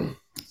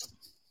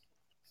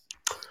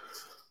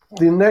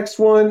 The next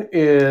one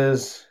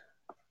is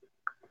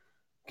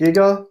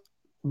Giga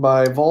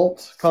by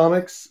Vault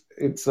Comics.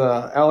 It's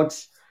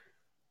Alex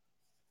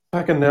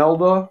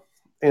Pacanelda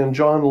and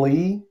John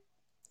Lee.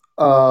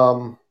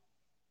 I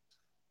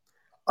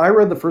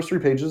read the first 3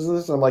 pages of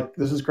this. I'm like,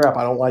 this is crap.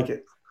 I don't like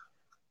it.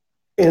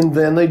 And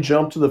then they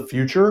jumped to the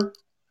future,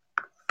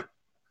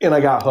 and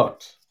I got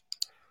hooked.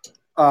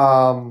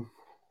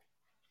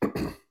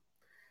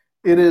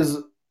 It is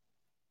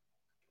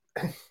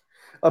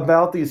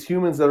about these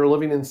humans that are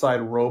living inside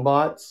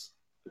robots,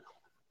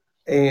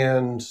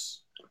 and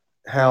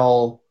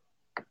how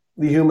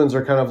the humans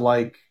are kind of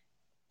like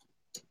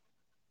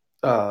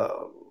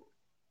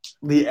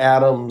the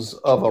atoms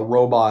of a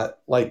robot.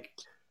 Like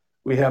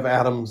we have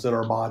atoms in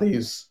our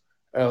bodies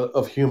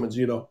of humans,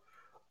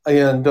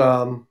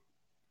 And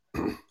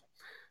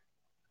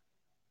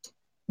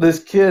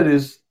this kid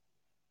is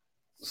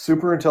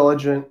super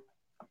intelligent.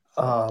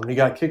 He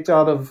got kicked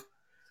out of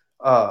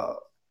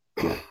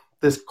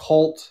this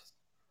cult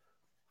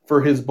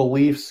for his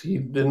beliefs. He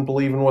didn't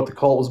believe in what the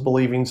cult was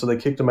believing, so they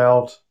kicked him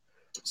out.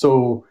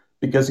 So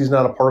because he's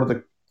not a part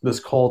of this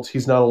cult,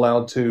 he's not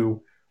allowed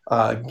to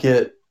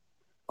get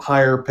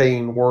higher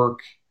paying work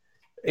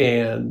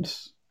and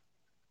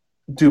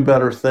do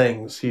better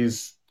things.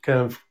 He's kind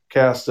of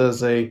cast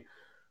as a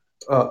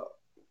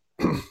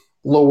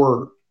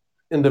lower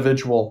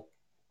individual,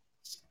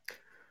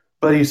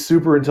 but he's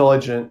super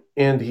intelligent,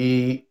 and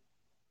he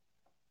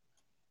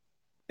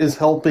is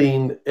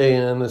helping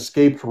an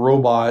escaped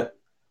robot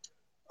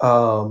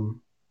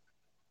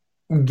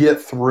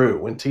get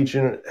through and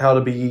teaching it how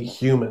to be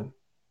human.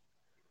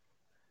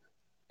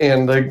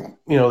 And they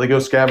go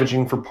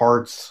scavenging for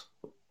parts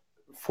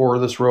for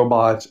this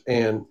robot,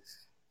 and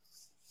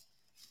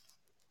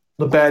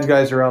the bad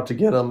guys are out to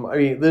get him. I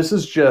mean, this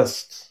is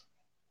just,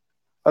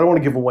 I don't want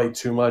to give away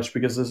too much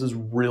because this is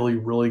really,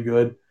 really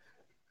good.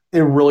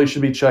 It really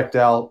should be checked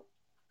out.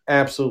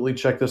 Absolutely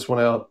check this one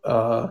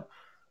out.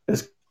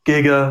 It's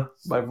Giga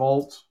by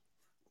Vault.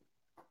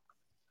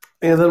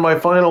 And then my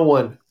final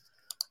one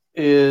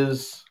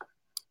is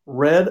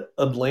Red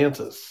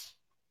Atlantis.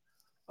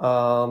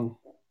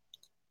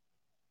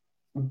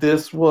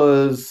 this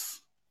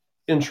was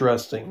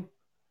interesting.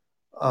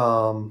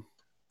 Um,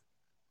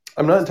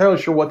 I'm not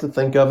entirely sure what to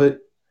think of it.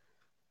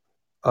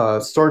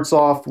 Starts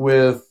off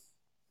with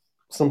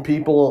some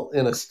people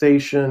in a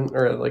station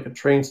or like a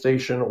train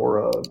station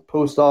or a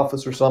post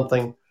office or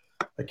something.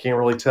 I can't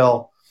really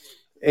tell.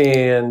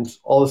 And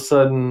all of a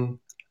sudden,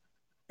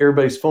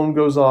 everybody's phone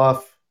goes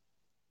off,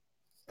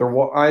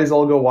 their eyes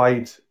all go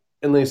white,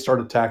 and they start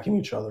attacking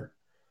each other.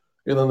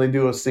 And then they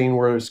do a scene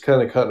where it's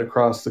kind of cutting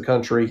across the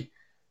country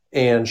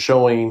and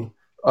showing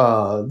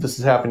this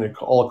is happening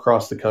all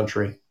across the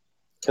country.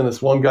 And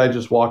this one guy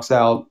just walks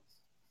out,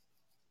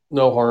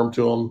 no harm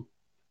to him,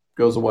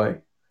 goes away.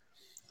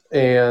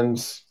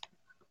 And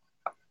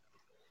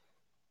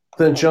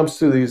then jumps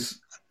to these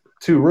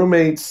two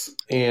roommates,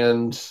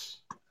 and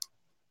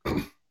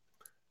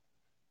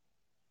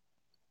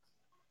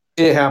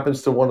it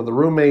happens to one of the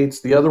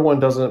roommates. The other one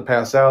doesn't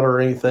pass out or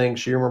anything.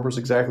 She remembers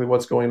exactly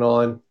what's going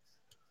on.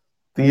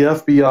 The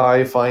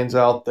FBI finds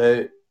out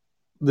that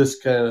this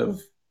kind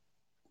of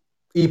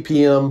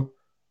EPM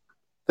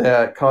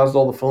that caused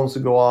all the phones to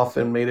go off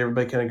and made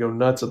everybody kind of go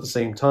nuts at the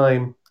same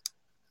time.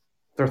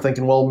 They're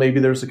thinking, well, maybe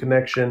there's a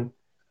connection.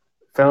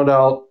 Found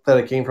out that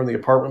it came from the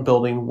apartment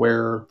building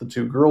where the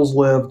two girls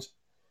lived.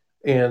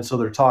 And so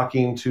they're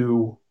talking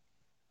to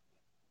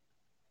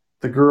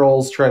the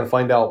girls, trying to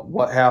find out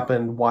what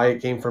happened, why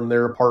it came from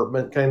their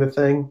apartment, kind of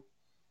thing.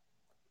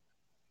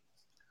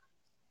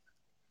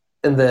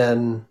 And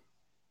then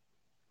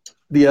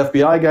the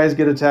FBI guys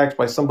get attacked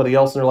by somebody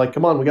else, and they're like,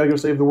 come on, we got to go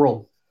save the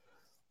world.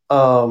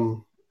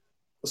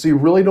 So you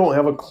really don't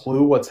have a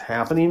clue what's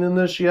happening in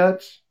this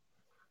yet.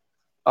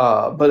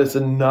 But it's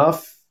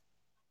enough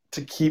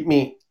to keep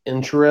me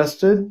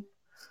interested.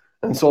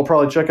 And so I'll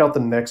probably check out the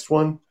next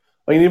one.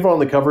 I mean, even on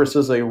the cover, it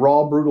says a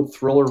raw, brutal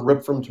thriller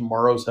ripped from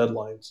tomorrow's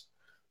headlines.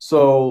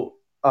 So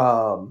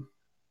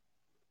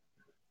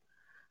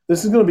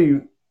this is going to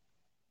be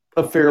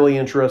a fairly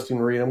interesting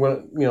read. I'm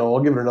going to,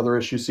 I'll give it another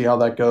issue, see how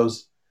that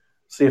goes,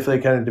 see if they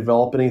kind of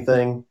develop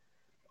anything.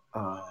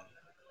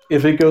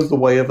 If it goes the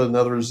way of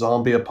another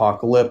zombie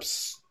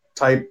apocalypse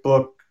type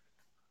book,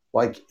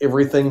 like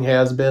everything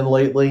has been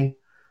lately,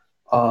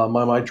 I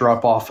might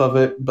drop off of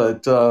it,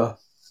 but we'll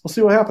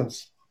see what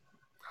happens.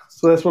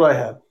 So that's what I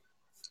had.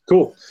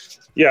 Cool.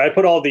 Yeah, I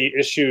put all the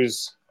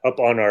issues up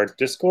on our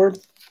Discord.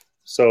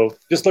 So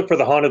just look for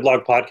the Haunted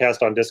Log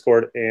podcast on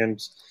Discord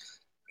and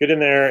get in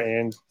there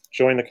and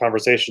join the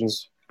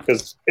conversations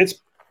because it's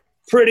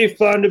pretty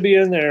fun to be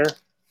in there.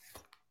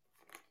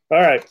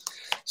 All right.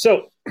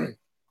 So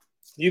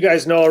you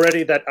guys know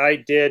already that I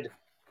did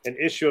an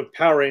issue of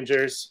Power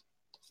Rangers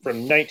from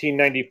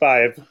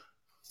 1995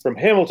 from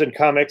Hamilton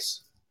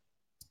Comics.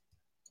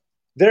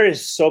 There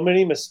is so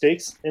many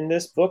mistakes in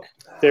this book.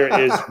 There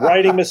is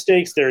writing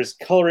mistakes. There's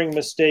coloring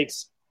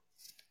mistakes.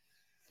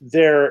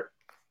 They're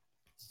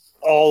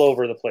all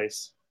over the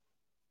place.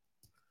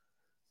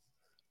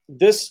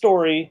 This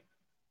story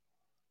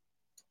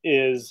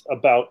is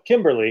about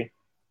Kimberly,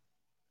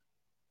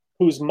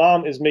 whose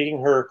mom is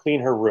making her clean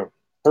her room.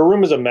 Her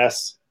room is a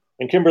mess,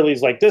 and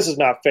Kimberly's like, this is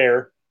not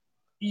fair.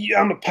 Yeah,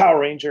 I'm a Power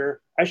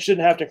Ranger. I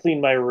shouldn't have to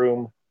clean my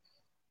room.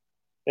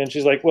 And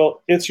she's like,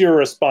 well, it's your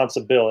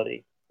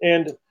responsibility.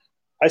 And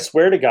I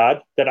swear to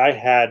God that I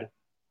had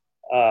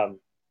a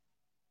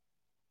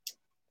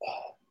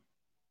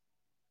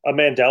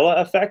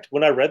Mandela effect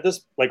when I read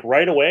this, like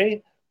right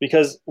away,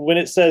 because when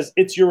it says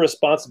it's your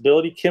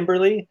responsibility,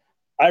 Kimberly,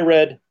 I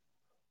read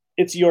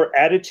it's your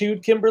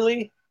attitude,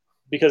 Kimberly,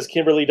 because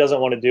Kimberly doesn't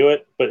want to do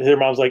it, but her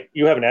mom's like,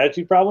 you have an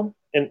attitude problem?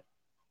 And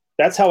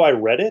that's how I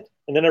read it.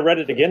 And then I read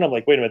it again. I'm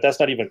like, wait a minute, that's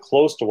not even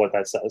close to what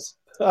that says.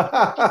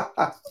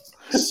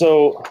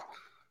 So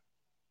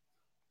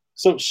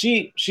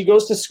she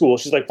goes to school.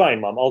 She's like, fine,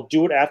 Mom, I'll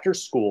do it after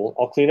school.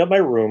 I'll clean up my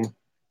room.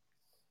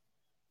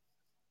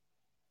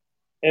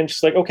 And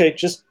she's like, okay,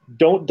 just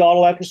don't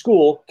dawdle after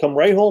school. Come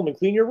right home and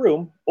clean your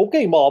room.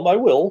 Okay, Mom, I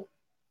will.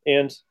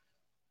 And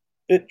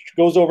it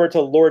goes over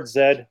to Lord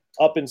Zed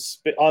up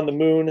on the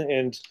moon,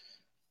 and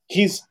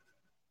he's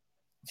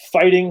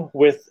fighting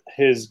with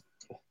his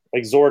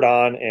like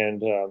Zordon,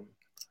 and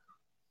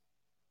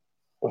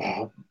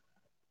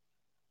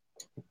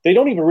they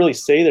don't even really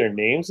say their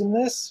names in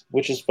this,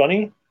 which is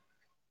funny.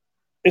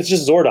 It's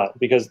just Zordon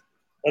because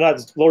not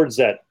Lord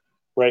Zed,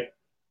 right?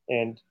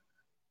 And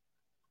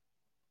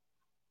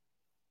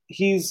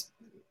he's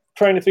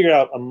trying to figure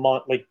out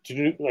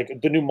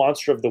the new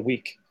monster of the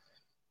week,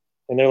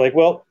 and they're like,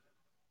 well,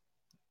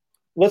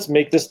 let's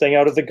make this thing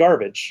out of the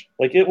garbage.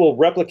 Like it will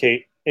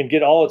replicate and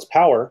get all its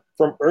power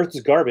from Earth's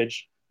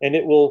garbage, and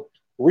it will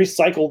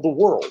recycle the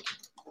world,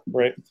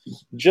 right?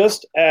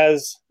 Just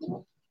as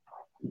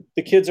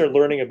the kids are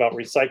learning about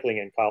recycling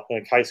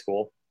in high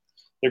school,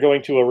 they're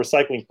going to a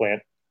recycling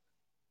plant,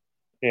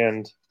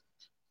 and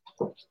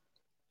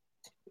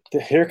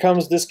here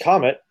comes this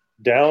comet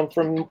down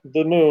from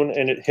the moon,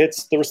 and it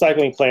hits the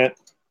recycling plant,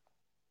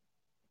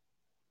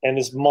 and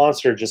this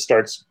monster just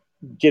starts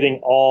getting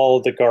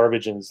all the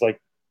garbage and is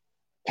like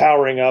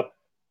powering up.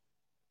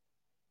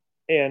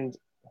 And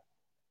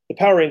the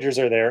Power Rangers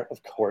are there,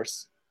 of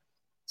course.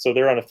 So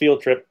they're on a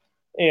field trip,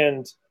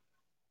 and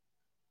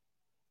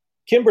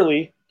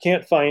Kimberly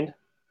can't find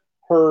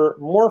her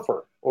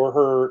morpher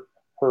or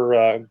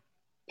her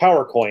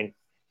power coin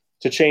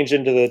to change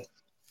into the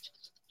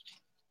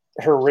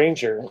her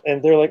ranger.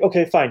 And they're like,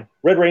 okay, fine,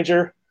 Red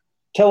Ranger,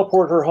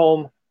 teleport her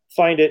home,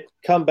 find it,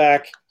 come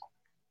back,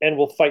 and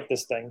we'll fight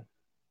this thing.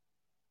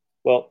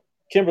 Well,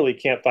 Kimberly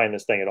can't find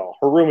this thing at all.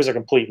 Her room is a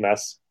complete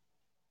mess.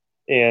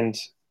 And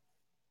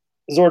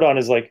Zordon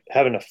is like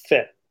having a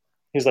fit.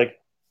 He's like,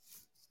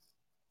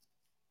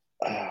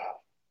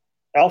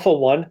 Alpha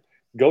 1,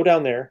 go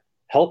down there,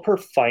 help her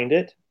find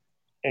it,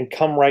 and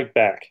come right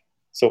back.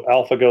 So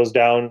Alpha goes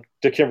down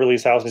to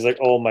Kimberly's house. And he's like,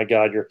 oh my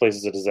God, your place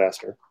is a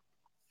disaster.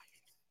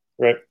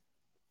 Right?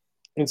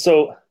 And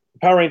so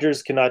Power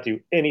Rangers cannot do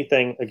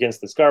anything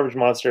against this garbage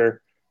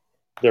monster.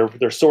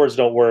 Their swords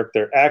don't work.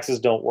 Their axes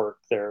don't work.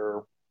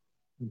 Their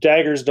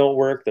daggers don't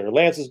work. Their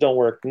lances don't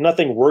work.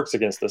 Nothing works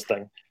against this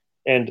thing.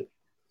 And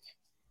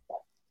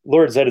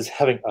Lord Zed is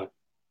having a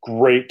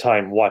great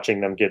time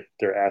watching them get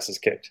their asses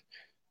kicked.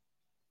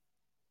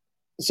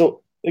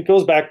 So it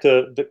goes back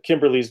to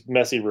Kimberly's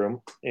messy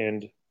room,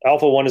 and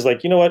Alpha 1 is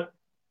like, you know what?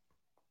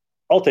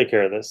 I'll take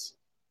care of this.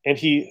 And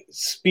he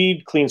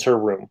speed cleans her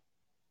room.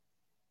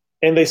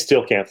 And they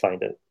still can't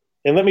find it.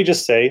 And let me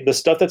just say, the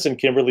stuff that's in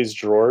Kimberly's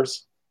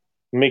drawers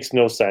makes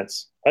no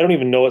sense. I don't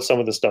even know what some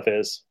of the stuff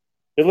is.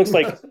 It looks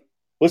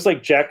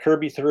like Jack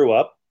Kirby threw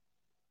up.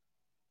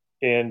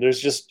 And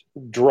there's just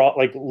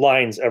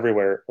lines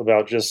everywhere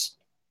about just.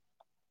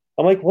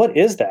 I'm like, what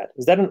is that?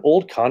 Is that an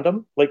old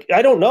condom? Like,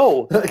 I don't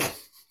know.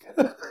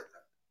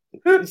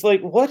 It's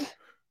like, what?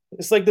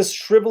 It's like this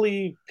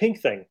shrivelly pink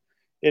thing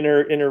in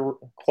her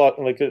cloth,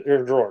 like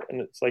her drawer,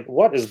 and it's like,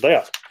 what is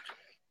that?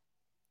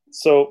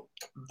 So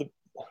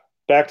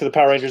back to the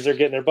Power Rangers, they're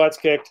getting their butts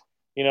kicked.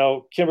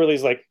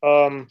 Kimberly's like,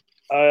 and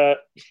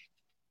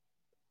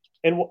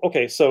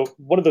okay, so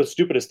one of the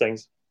stupidest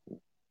things,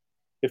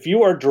 if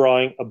you are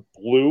drawing a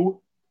blue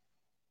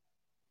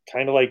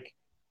kind of like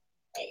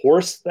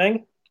horse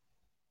thing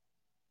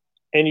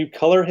and you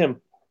color him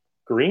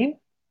green,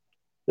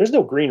 there's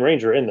no Green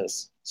Ranger in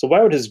this. So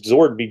why would his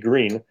Zord be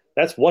green?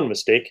 That's one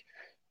mistake.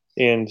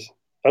 And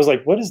I was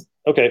like,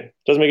 okay,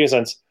 doesn't make any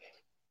sense.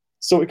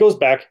 So it goes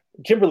back.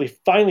 Kimberly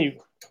finally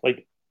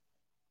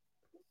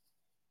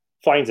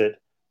finds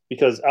it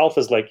because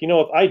Alpha's like,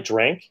 if I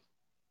drank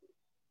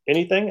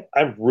anything,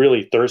 I'm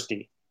really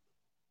thirsty.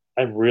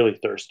 I'm really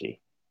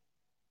thirsty.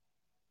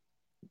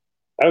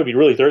 I would be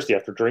really thirsty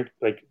after drink.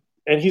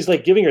 And he's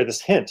like giving her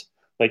this hint.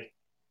 Like,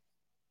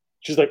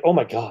 she's like, oh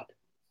my God,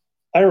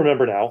 I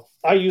remember now.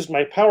 I used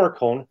my power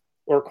coin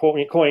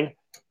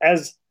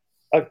as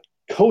a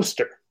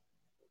coaster.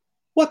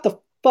 What the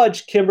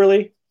fudge,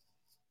 Kimberly?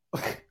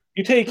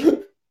 You take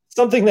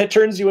something that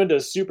turns you into a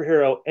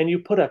superhero and you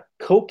put a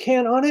Coke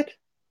can on it?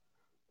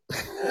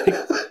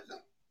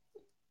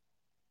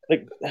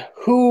 Like,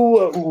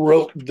 who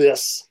wrote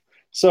this?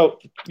 So,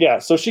 yeah,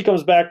 so she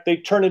comes back. They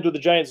turn into the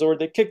giant Zord.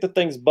 They kick the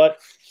thing's butt.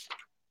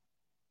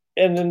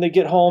 And then they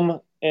get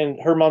home,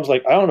 and her mom's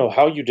like, I don't know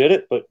how you did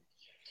it, but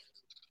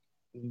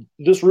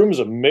this room is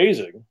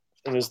amazing.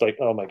 And it's like,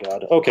 oh, my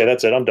God. Okay,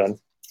 that's it. I'm done.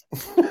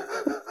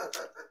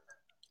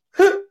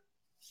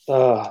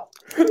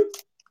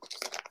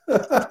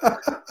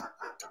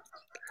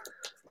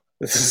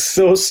 This is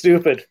so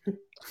stupid.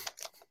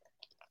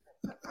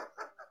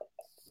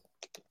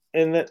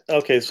 And then,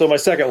 okay, so my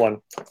second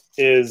one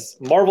is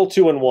Marvel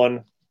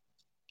 2-in-1,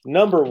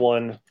 number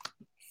 1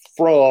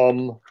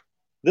 from,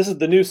 this is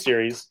the new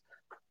series.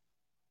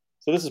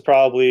 So this is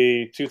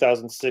probably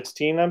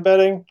 2016, I'm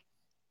betting.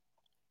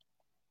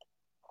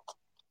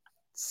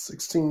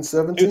 16,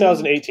 17?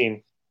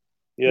 2018.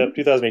 Yeah,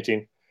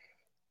 2018.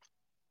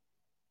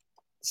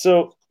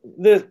 So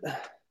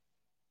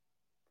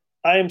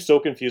I am so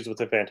confused with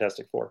the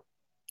Fantastic Four.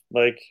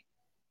 Like,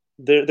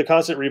 the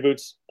constant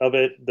reboots of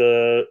it,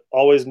 the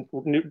always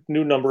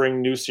new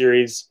numbering, new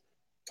series.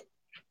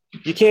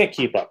 You can't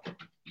keep up.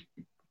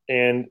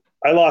 And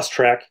I lost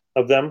track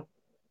of them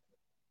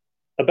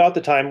about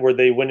the time where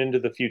they went into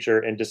the future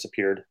and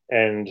disappeared,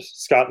 and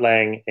Scott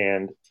Lang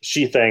and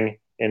She-Thing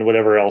and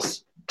whatever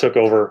else took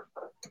over,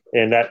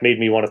 and that made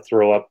me want to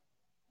throw up.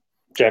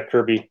 Jack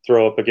Kirby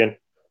throw up again.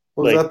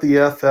 Was that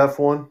the FF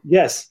one?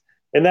 Yes.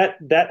 And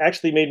that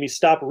actually made me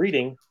stop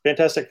reading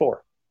Fantastic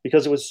Four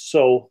because it was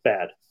so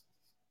bad.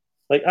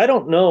 Like, I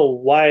don't know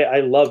why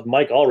I loved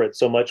Mike Allred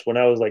so much when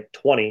I was like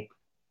 20,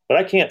 but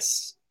I can't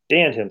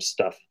stand him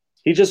stuff.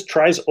 He just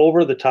tries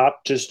over the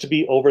top just to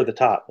be over the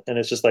top. And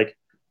it's just like,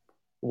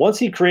 once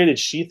he created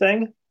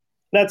She-Thing,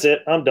 that's it.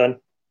 I'm done.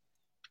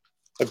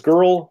 A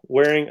girl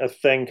wearing a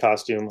Thing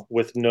costume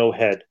with no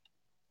head.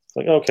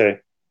 Like, okay,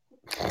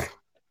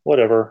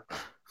 whatever.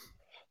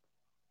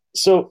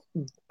 So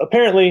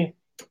apparently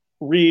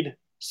Reed,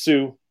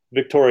 Sue,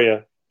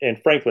 Victoria,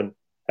 and Franklin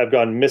have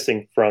gone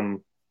missing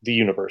from the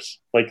universe,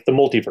 like the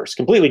multiverse,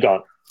 completely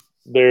gone.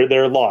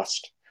 They're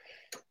lost.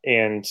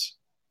 And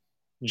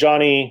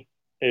Johnny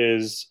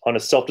is on a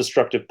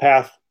self-destructive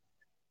path.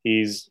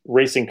 He's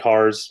racing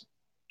cars,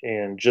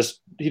 and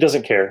just he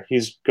doesn't care.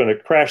 He's going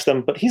to crash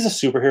them, but he's a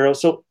superhero,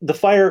 so the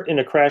fire in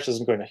a crash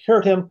isn't going to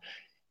hurt him.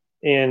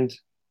 And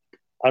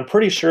I'm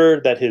pretty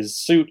sure that his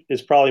suit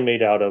is probably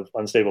made out of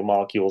unstable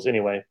molecules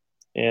anyway.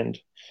 And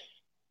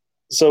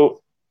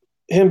so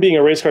him being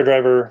a race car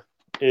driver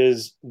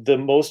is the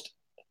most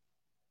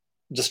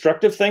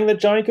destructive thing that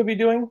Johnny could be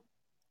doing.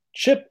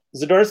 Chip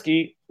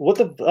Zdarsky, what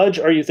the fudge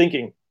are you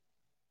thinking?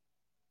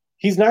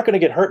 He's not going to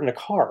get hurt in a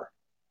car.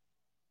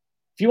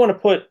 If you want to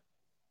put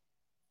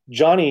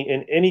Johnny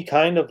in any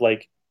kind of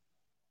like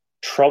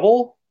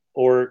trouble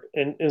or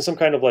in some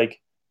kind of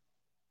like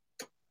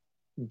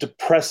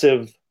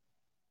depressive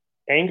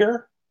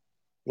anger,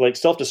 like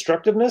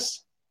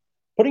self-destructiveness,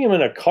 putting him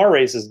in a car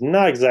race is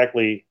not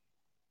exactly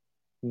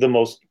the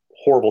most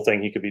horrible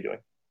thing he could be doing.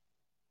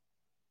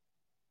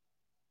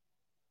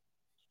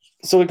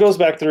 So it goes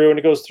back through and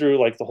it goes through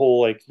like the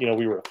whole, like, you know,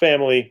 we were a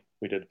family,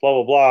 we did blah,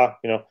 blah, blah,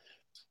 you know,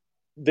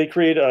 they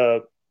create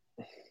a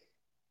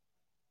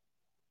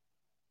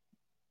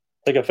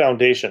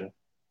foundation.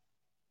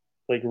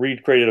 Like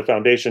Reed created a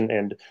foundation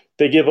and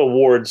they give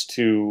awards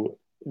to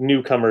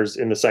newcomers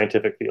in the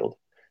scientific field.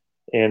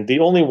 And the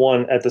only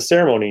one at the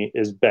ceremony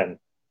is Ben.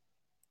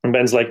 And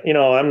Ben's like, you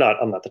know, I'm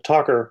not the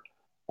talker.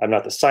 I'm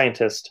not the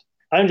scientist.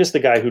 I'm just the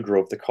guy who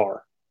drove the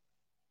car.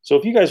 So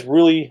if you guys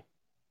really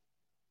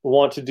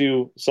want to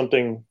do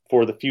something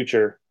for the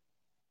future,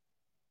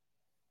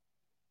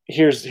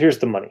 here's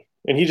the money.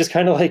 And he just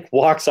kind of like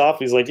walks off.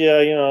 He's like, yeah,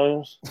 you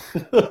know,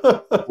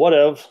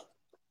 whatever.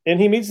 And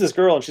he meets this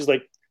girl and she's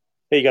like,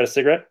 hey, you got a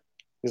cigarette?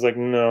 He's like,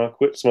 no,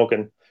 quit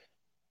smoking.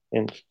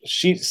 And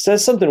she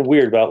says something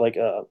weird about like,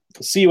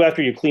 see you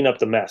after you clean up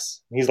the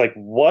mess. And he's like,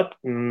 what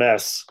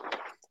mess?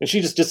 And she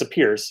just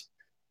disappears.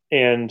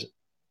 And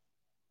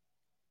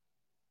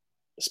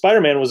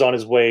Spider-Man was on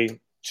his way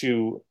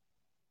to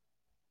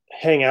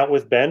hang out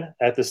with Ben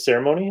at this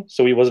ceremony,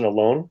 so he wasn't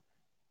alone.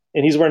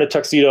 And he's wearing a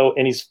tuxedo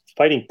and he's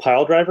fighting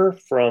Piledriver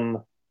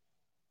from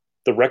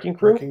the Wrecking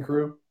Crew. Wrecking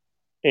Crew.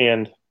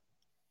 And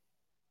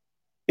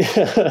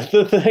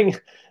the thing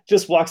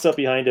just walks up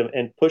behind him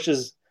and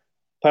pushes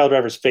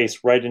Piledriver's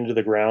face right into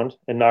the ground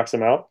and knocks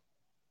him out.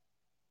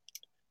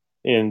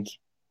 And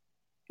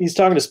he's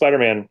talking to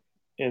Spider-Man,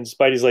 and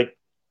Spidey's like,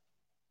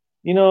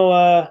 you know,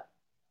 I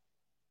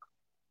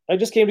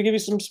just came to give you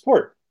some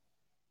support.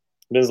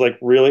 And Ben's like,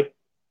 really?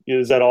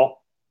 Is that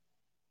all?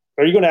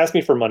 Are you going to ask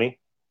me for money?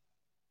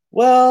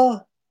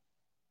 Well,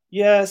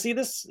 yeah, see,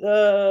 this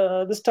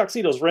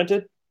tuxedo's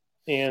rented,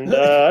 and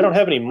I don't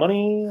have any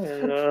money,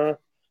 and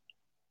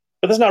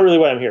but that's not really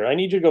why I'm here. I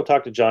need you to go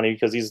talk to Johnny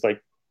because he's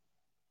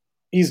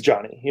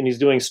Johnny and he's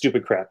doing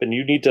stupid crap, and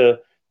you need to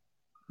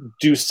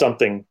do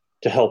something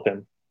to help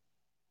him.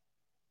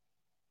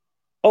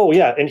 Oh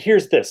yeah, and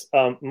here's this.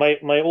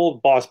 My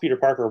old boss Peter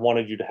Parker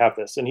wanted you to have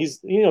this, and he's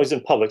he's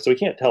in public, so he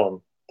can't tell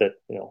him that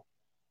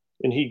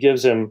And he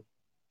gives him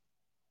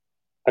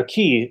a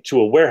key to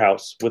a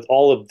warehouse with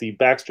all of the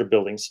Baxter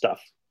Building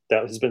stuff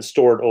that has been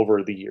stored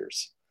over the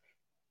years.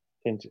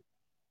 And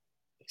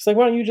he's like,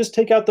 why don't you just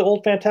take out the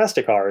old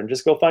Fantastic car and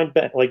just go find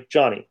Ben, like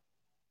Johnny?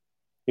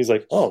 He's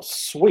like, oh,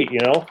 sweet,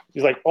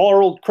 He's like, all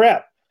our old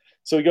crap.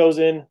 So he goes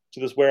in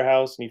to this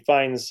warehouse and he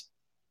finds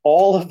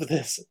all of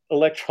this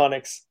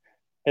electronics,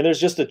 and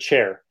there's just a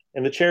chair,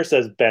 and the chair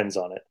says Ben's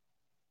on it.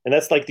 And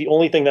that's like the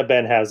only thing that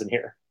Ben has in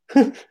here.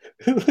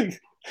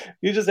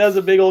 He just has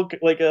a big old,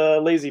 like a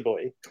lazy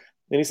boy.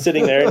 And he's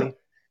sitting there and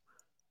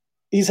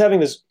he's having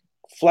this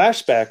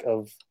flashback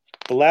of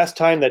the last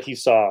time that he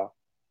saw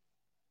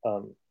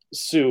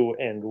Sue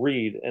and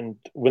Reed and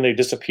when they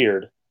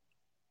disappeared.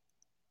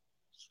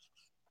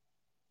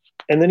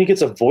 And then he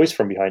gets a voice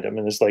from behind him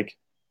and is like,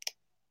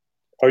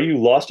 are you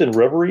lost in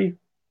reverie,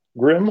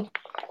 Grim? And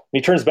he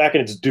turns back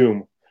and it's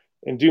Doom.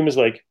 And Doom is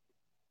like,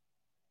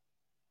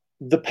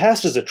 the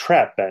past is a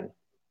trap, Ben.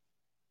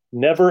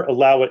 Never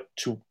allow it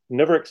to,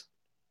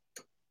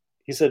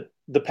 he said,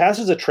 the past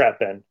is a trap,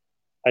 Ben.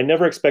 I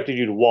never expected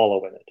you to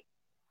wallow in it.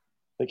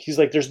 Like, he's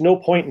like, there's no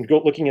point in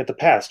looking at the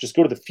past. Just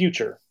go to the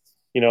future.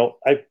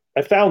 I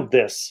found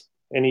this.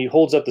 And he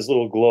holds up this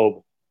little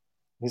globe.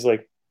 He's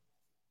like,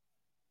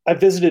 I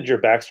visited your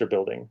Baxter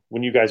Building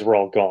when you guys were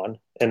all gone,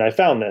 and I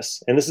found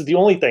this. And this is the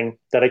only thing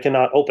that I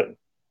cannot open.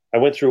 I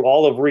went through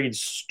all of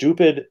Reed's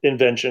stupid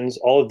inventions,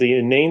 all of the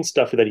inane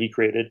stuff that he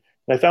created,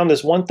 and I found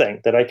this one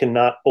thing that I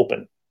cannot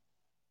open.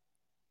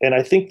 And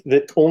I think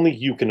that only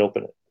you can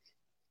open it.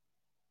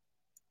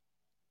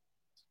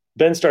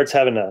 Ben starts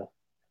having a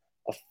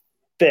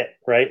fit,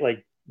 right?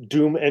 Like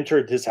Doom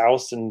entered his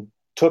house and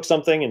took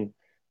something, and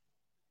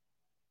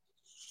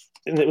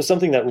it was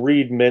something that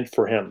Reed meant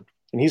for him.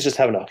 And he's just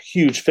having a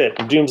huge fit.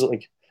 And Doom's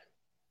like,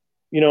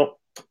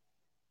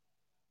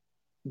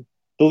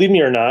 believe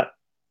me or not,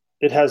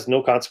 it has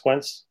no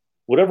consequence.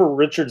 Whatever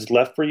Richards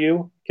left for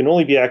you can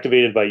only be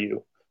activated by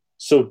you.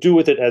 So do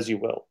with it as you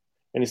will.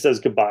 And he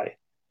says goodbye.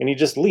 And he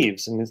just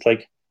leaves. And it's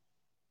like,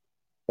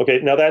 okay,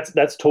 now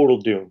that's total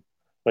Doom.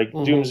 Like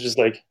Doom's just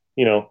like,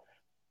 I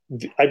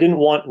didn't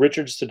want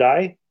Richards to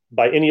die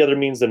by any other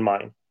means than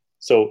mine.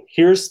 So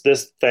here's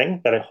this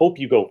thing that I hope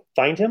you go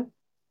find him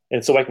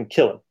and so I can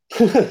kill him.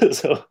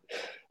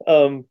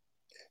 Um,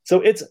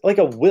 so it's like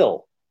a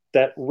will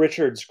that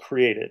Richards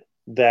created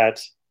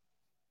that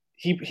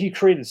he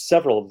created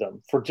several of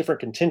them for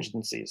different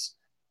contingencies.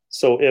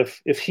 So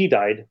if he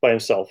died by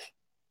himself,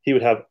 he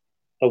would have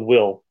a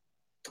will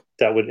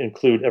that would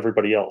include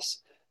everybody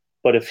else.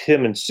 But if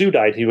him and Sue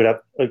died, he would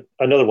have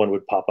another one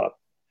would pop up,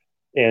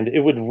 and it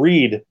would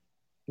read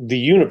the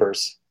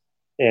universe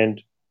and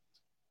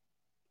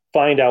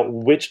find out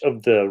which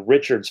of the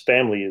Richards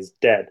family is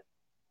dead,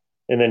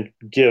 and then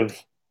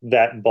give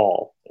that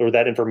ball or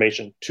that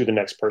information to the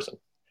next person.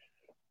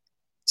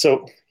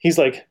 So he's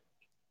like,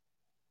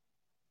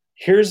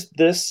 here's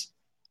this.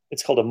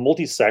 It's called a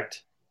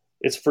multi-sect.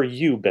 It's for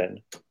you,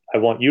 Ben. I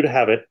want you to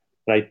have it.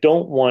 And I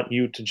don't want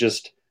you to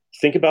just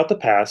think about the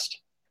past.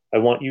 I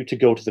want you to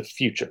go to the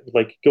future.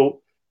 Like,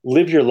 go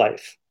live your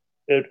life.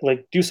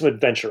 Like, do some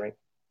adventuring.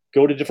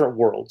 Go to different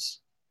worlds.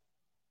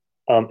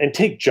 And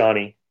take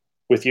Johnny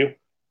with you,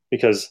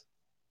 because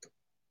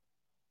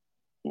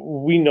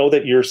we know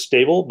that you're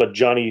stable, but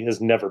Johnny has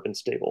never been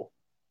stable.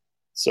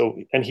 So,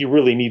 and he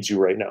really needs you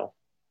right now.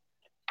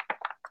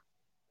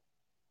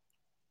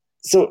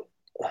 So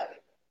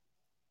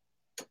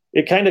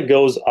it kind of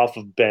goes off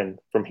of Ben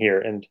from here.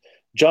 And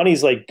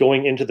Johnny's like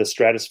going into the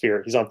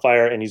stratosphere. He's on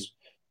fire and he's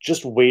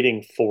just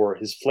waiting for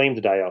his flame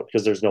to die out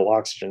because there's no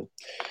oxygen.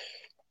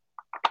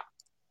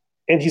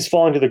 And he's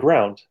falling to the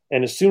ground.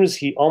 And as soon as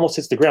he almost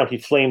hits the ground, he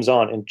flames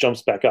on and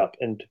jumps back up.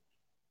 And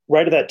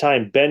right at that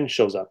time, Ben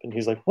shows up and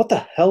he's like, "What the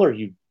hell are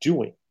you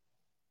doing?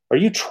 Are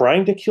you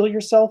trying to kill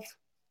yourself?"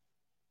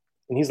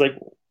 And he's like,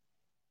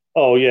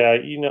 "Oh, yeah,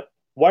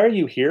 why are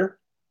you here?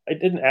 I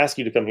didn't ask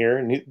you to come here."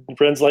 And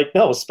Ben's like,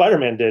 "No,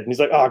 Spider-Man did." And he's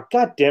like, "Oh,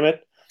 God damn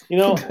it.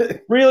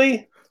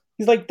 Really?"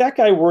 He's like, "That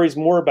guy worries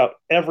more about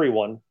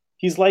everyone.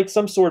 He's like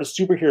some sort of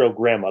superhero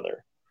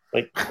grandmother."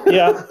 Like,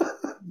 yeah,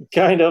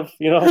 kind of,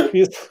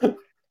 And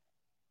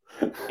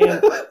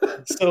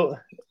so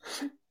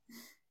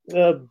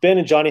Ben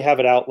and Johnny have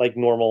it out like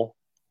normal.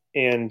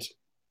 And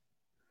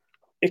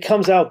it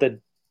comes out that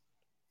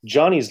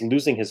Johnny's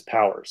losing his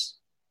powers.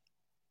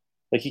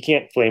 Like, he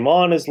can't flame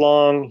on as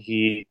long.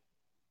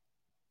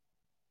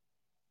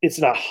 It's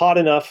not hot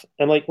enough.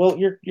 I'm like, well,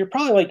 you're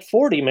probably like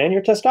 40, man.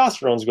 Your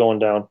testosterone's going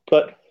down.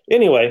 But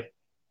anyway,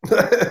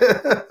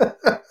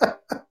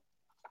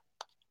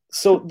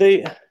 so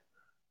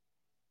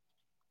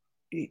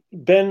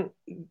Ben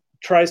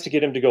tries to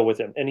get him to go with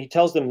him, and he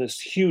tells them this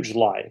huge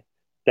lie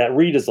that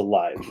Reed is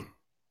alive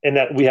and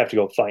that we have to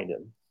go find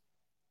him.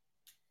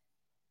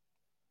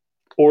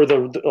 Or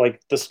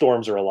the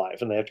Storms are alive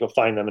and they have to go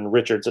find them, and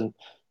Richards and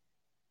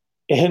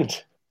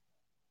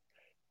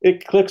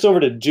it clicks over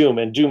to Doom,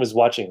 and Doom is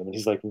watching him, and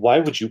he's like, "Why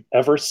would you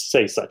ever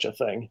say such a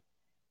thing?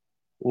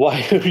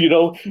 Why,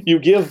 you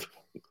give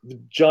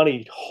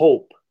Johnny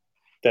hope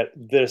that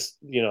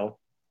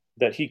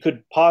that he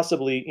could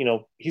possibly,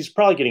 he's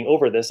probably getting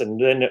over this, and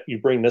then you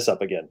bring this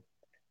up again."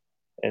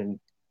 And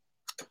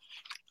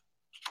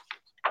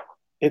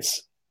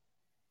it's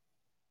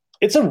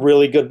a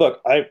really good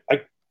book. I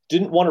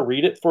didn't want to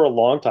read it for a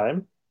long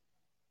time,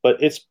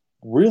 but it's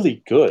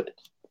really good.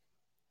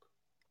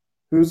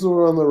 Who's the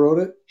one that wrote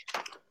it?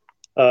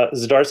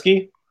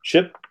 Zdarsky,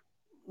 Chip.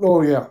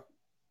 Oh, yeah.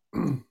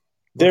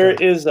 There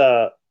is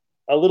a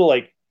little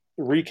like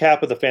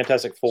recap of the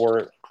Fantastic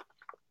Four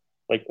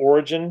like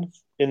origin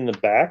in the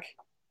back,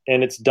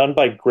 and it's done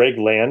by Greg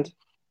Land.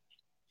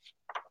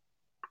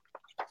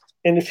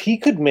 And if he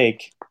could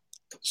make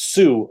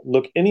Sue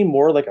look any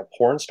more like a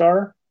porn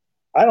star,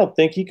 I don't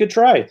think he could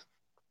try.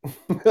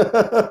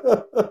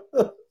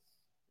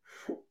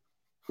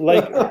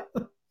 Like,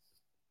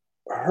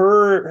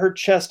 her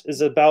chest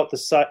is about the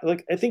size,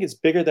 like, I think it's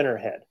bigger than her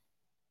head.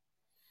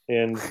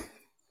 And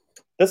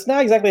that's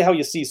not exactly how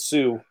you see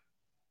Sue.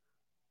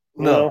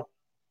 No.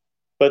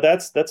 But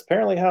that's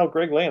apparently how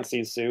Greg Land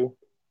sees Sue.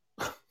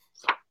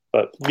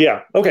 But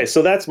yeah, okay,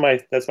 so that's my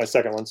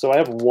second one. So I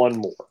have one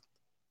more.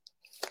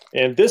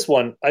 And this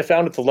one I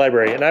found at the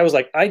library, and I was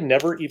like, I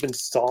never even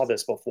saw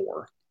this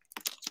before.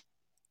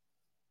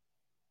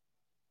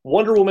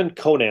 Wonder Woman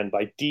Conan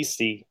by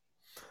DC,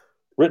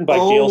 written by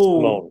Gail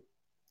Simone.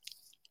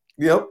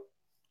 Yep.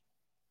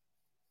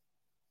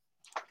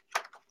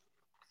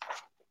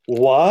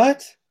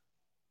 What?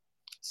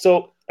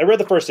 So I read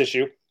the first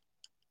issue,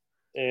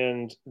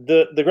 and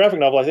the graphic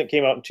novel I think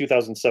came out in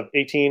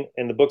 2018,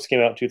 and the books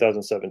came out in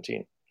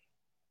 2017.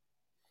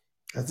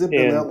 Has it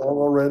been that long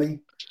already?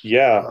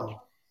 Yeah.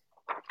 Wow.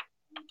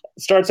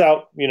 It starts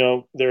out,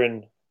 they're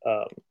in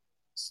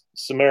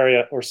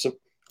Samaria, or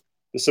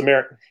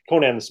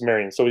Conan the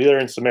Cimmerian. So they're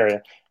in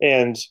Samaria,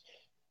 and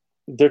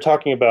they're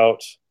talking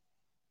about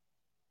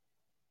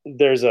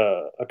there's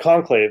a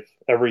conclave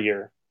every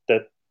year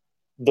that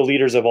the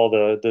leaders of all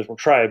the different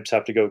tribes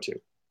have to go to.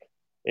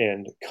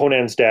 And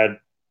Conan's dad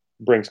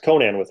brings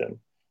Conan with him,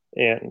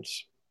 and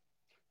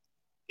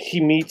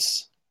he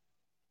meets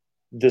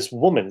this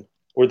woman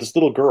or this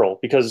little girl,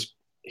 because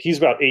he's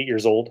about 8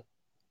 years old,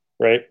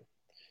 right?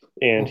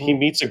 And he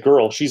meets a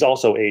girl, she's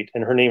also 8,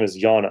 and her name is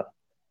Yana.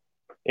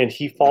 And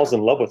he falls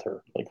in love with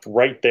her, like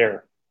right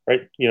there.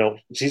 right?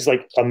 She's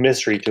like a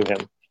mystery to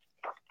him.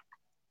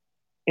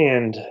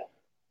 And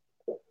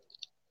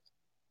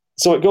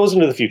so it goes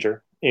into the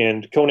future,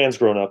 and Conan's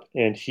grown up,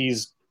 and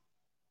he's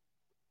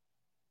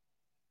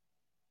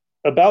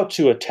about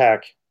to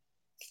attack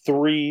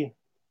three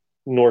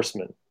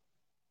Norsemen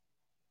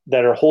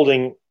that are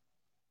holding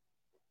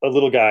a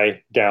little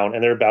guy down,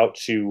 and they're about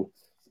to.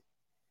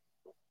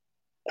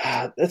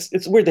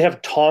 It's weird. They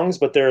have tongs,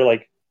 but they're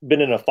like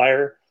been in a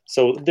fire,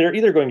 so they're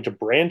either going to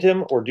brand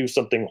him or do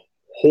something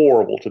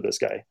horrible to this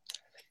guy.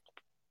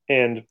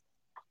 And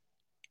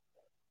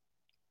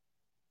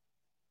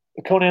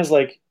Conan's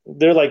like,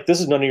 they're like, this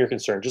is none of your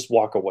concern. Just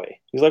walk away.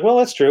 He's like, well,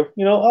 that's true.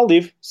 I'll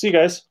leave. See you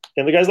guys.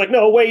 And the guy's like,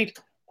 no, wait,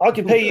 I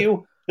can pay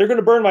you. They're going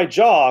to burn my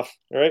jaw off.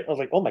 Right. I was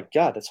like, oh my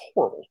God, that's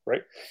horrible.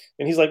 Right.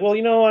 And he's like, well,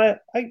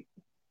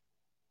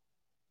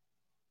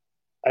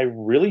 I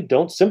really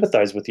don't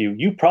sympathize with you.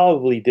 You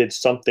probably did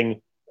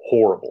something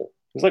horrible.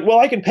 He's like, well,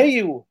 I can pay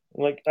you.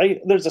 I'm like,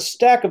 there's a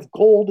stack of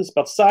gold. It's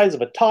about the size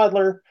of a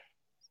toddler.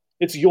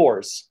 It's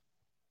yours.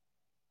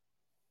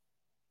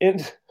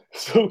 And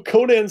so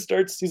Conan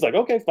starts, he's like,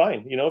 okay,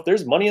 fine. If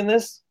there's money in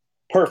this,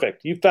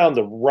 perfect. You found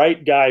the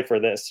right guy for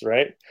this,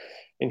 right?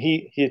 And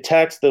he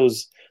attacks the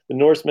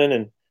Norsemen,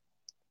 and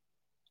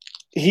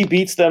he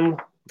beats them,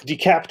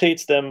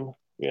 decapitates them,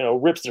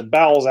 rips their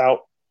bowels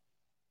out.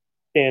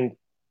 And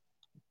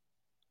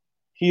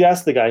he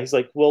asks the guy, he's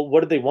like, well,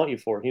 what did they want you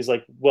for? He's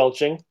like,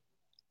 welching.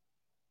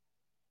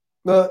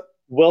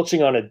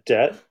 Welching on a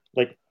debt.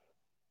 Like,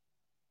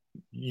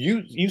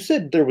 you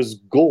said there was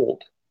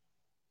gold.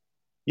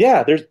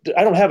 Yeah,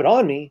 I don't have it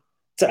on me.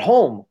 It's at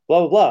home, blah,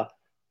 blah, blah.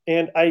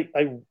 And I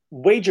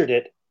wagered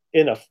it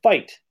in a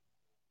fight.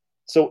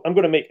 So I'm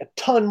going to make a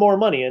ton more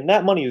money, and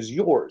that money is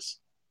yours.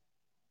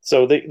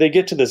 So they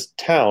get to this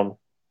town,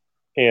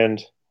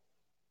 and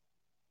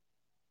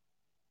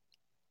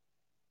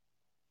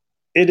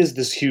it is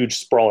this huge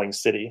sprawling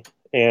city.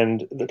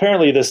 And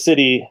apparently the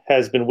city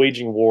has been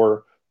waging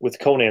war with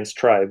Conan's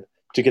tribe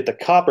to get the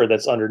copper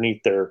that's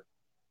underneath their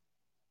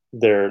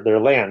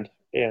land.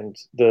 And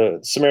the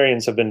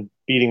Sumerians have been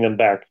beating them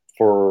back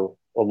for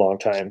a long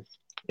time.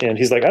 And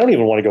he's like, I don't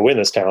even want to go in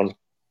this town.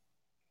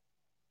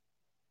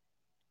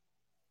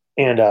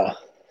 And the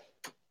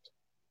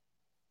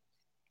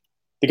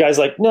guy's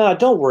like, nah,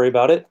 don't worry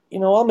about it.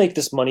 I'll make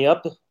this money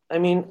up. I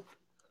mean,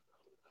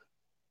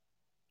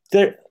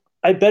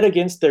 I bet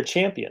against their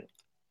champion.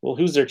 Well,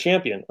 who's their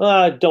champion?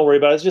 Don't worry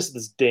about it. It's just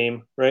this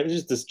dame, right? It's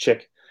just this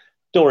chick.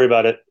 Don't worry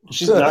about it.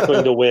 She's not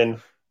going to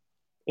win.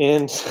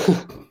 And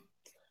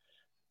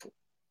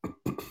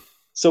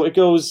so it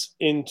goes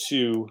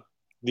into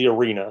the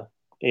arena,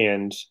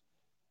 and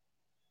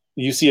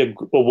you see a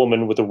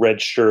woman with a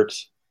red shirt,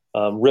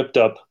 ripped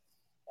up,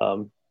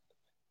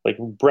 like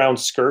brown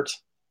skirt,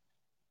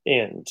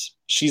 and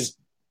she's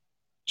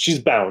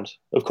bound,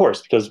 of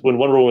course, because when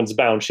Wonder Woman's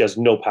bound, she has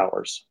no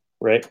powers,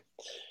 right?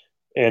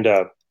 And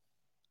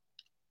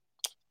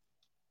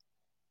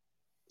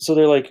so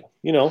they're like,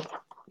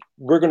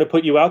 we're going to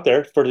put you out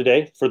there for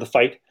today for the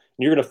fight, and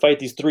you're going to fight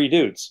these three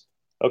dudes,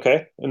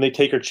 okay? And they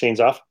take her chains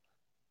off,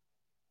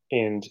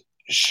 and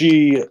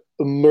she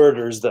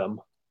murders them,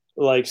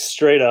 like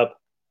straight up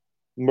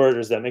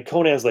murders them. And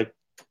Conan's like,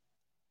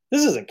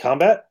 this isn't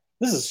combat,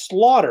 this is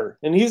slaughter.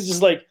 And he's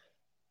just like,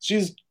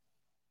 she's,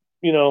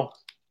 and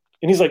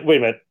he's like, wait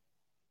a minute,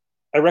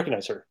 I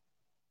recognize her.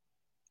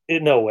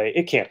 No way,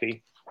 it can't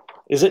be.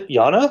 Is it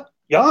Yana?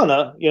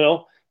 Yana,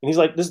 And he's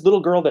like, this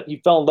little girl that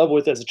he fell in love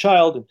with as a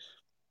child, and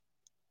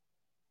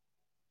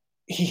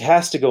he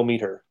has to go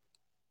meet her,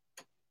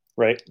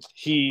 right?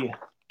 He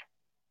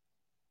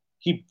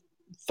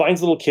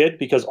finds a little kid,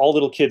 because all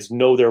little kids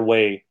know their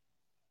way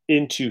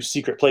into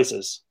secret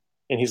places.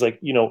 And he's like,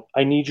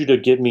 I need you to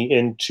get me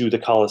into the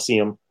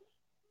Colosseum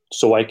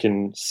so I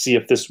can see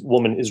if this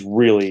woman is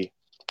really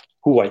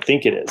who I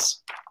think it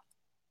is.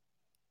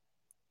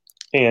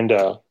 And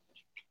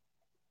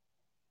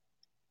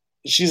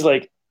she's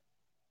like,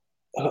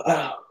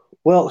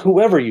 well,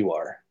 whoever you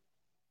are,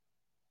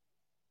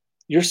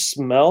 your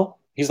smell.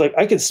 He's like,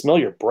 I can smell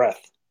your breath.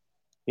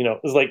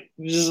 It's like,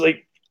 just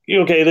like,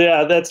 okay,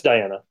 yeah, that's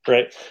Diana,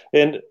 right?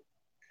 And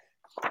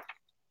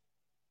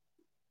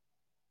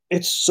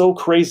it's so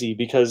crazy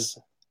because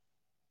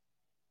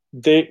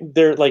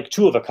they're like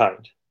two of a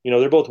kind.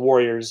 They're both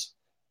warriors.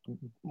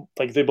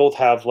 Like, they both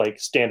have like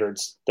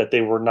standards that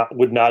they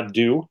would not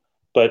do,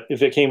 but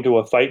if it came to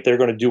a fight, they're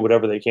going to do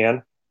whatever they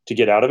can to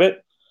get out of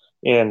it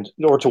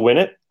or to win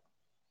it.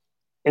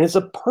 And it's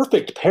a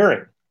perfect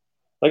pairing.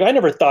 Like, I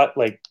never thought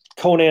like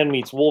Conan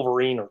meets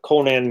Wolverine or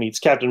Conan meets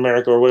Captain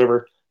America or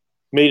whatever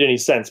made any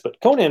sense, but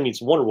Conan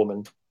meets Wonder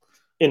Woman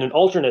in an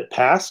alternate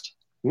past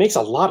makes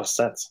a lot of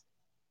sense.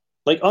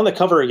 Like, on the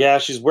cover, yeah,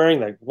 she's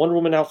wearing that Wonder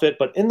Woman outfit,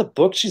 but in the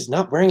book, she's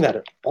not wearing that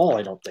at all,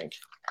 I don't think.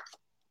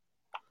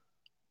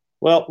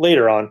 Well,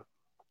 later on.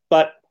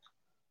 But,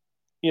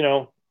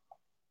 yeah,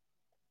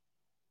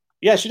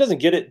 she doesn't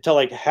get it until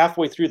like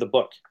halfway through the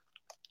book.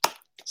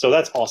 So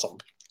that's awesome.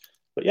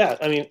 But yeah,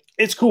 I mean,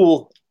 it's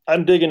cool.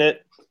 I'm digging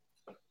it.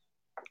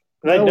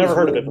 And I'd That never was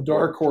heard of it when before.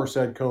 Dark Horse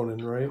had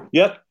Conan, right?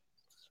 Yep.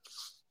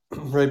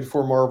 Right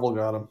before Marvel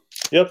got him.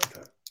 Yep.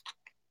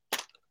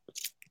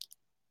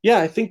 Yeah,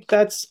 I think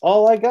that's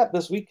all I got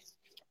this week.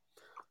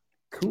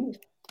 Cool.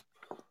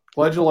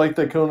 Glad you like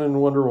that Conan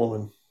and Wonder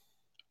Woman.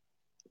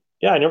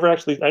 Yeah, I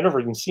never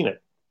even seen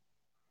it.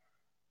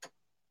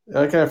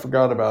 I kind of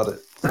forgot about it.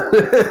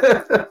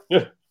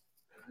 Yeah.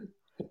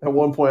 At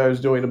one point, I was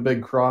doing a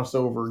big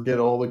crossover, get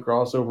all the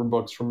crossover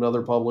books from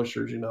other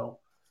publishers, and so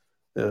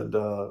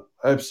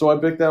I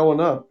picked that one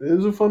up. It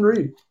was a fun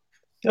read.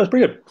 That was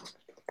pretty good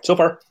so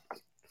far.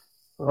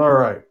 All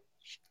right.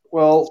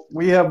 Well,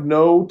 we have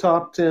no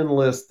top 10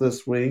 list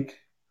this week.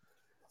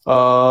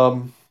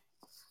 Um,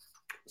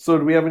 so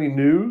do we have any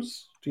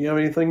news? Do you have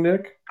anything,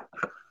 Nick?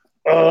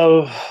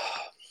 Uh,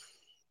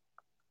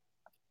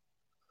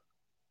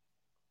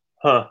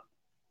 huh.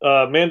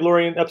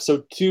 Mandalorian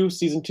episode 2,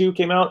 season 2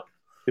 came out.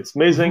 It's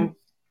amazing.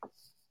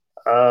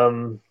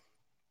 I'm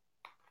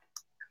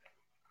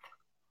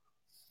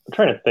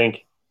trying to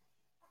think.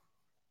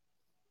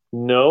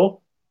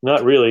 No,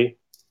 not really.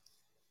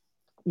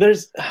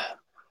 There's,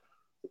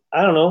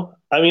 I don't know.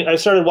 I mean, I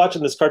started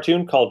watching this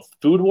cartoon called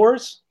Food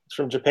Wars. It's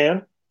from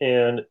Japan,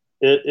 and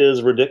it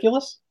is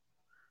ridiculous.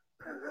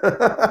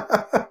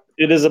 Mm-hmm.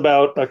 It is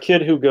about a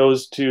kid who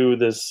goes to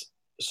this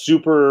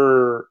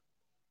super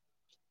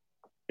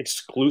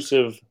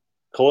exclusive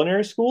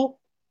culinary school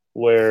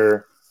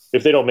where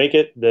if they don't make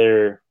it,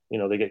 they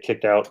get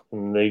kicked out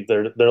and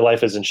their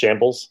life is in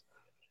shambles.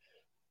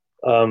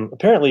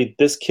 Apparently,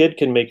 this kid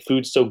can make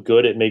food so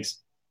good it makes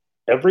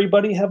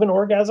everybody have an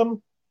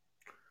orgasm,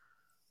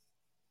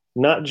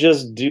 not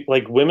just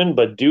like women,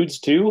 but dudes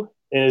too.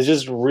 And it's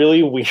just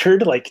really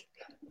weird. Like,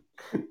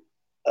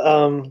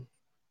 um,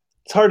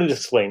 it's hard to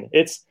explain.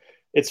 It's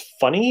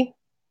funny,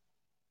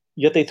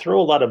 yet they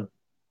throw a lot of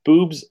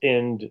boobs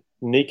and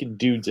naked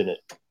dudes in it.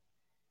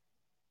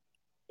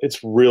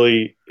 It's a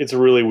really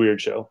weird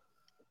show.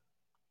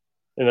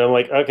 And I'm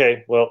like,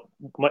 okay, well,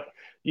 my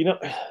you know,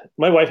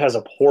 my wife has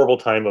a horrible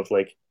time of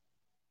like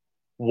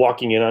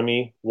walking in on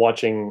me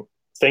watching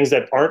things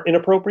that aren't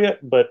inappropriate,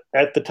 but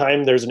at the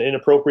time there's an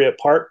inappropriate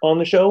part on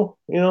the show,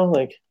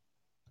 like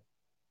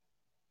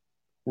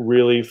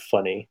really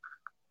funny.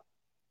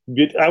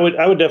 I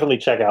would definitely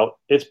check out.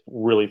 It's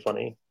really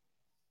funny.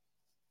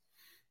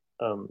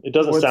 It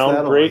doesn't What's sound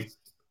that on? great.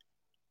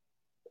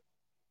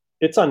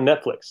 It's on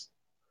Netflix.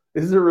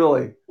 Is it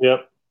really?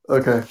 Yep.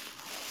 Okay.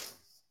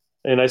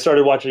 And I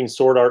started watching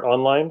Sword Art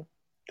Online.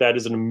 That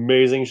is an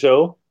amazing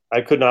show.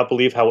 I could not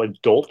believe how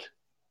adult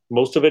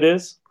most of it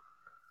is.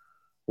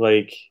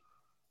 Like,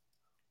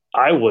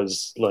 I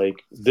was like,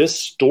 this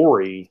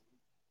story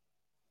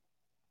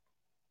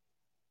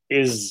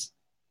is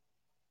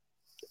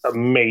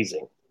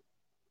amazing.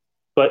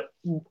 But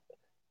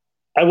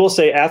I will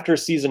say,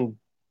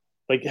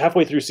 like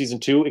halfway through season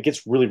 2, it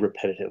gets really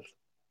repetitive.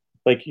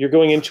 Like, you're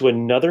going into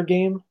another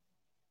game.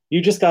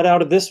 You just got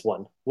out of this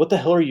one. What the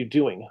hell are you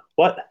doing?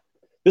 What?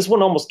 This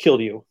one almost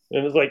killed you.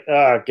 And it's like,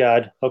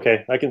 God,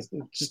 okay, I can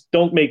just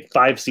don't make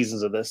 5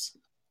 seasons of this.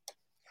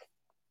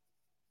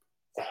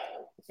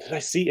 Did I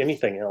see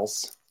anything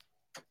else?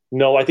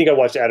 No, I think I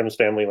watched Addams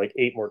Family like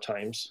 8 more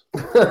times.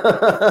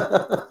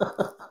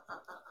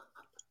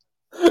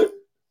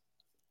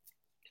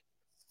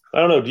 I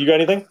don't know. Do you got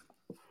anything?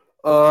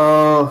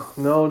 No,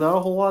 not a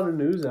whole lot of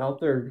news out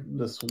there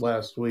this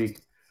last week.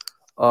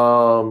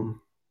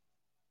 Um,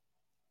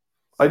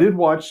 I did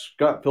watch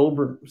Scott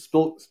Pilgrim.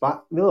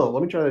 No,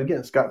 let me try that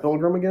again. Scott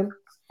Pilgrim again.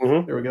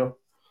 Mm-hmm. There we go.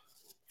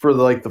 For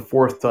the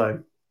fourth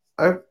time.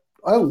 I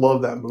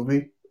love that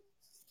movie,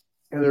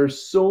 and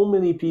there's so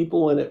many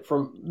people in it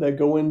from that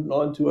go in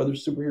onto other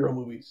superhero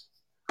movies.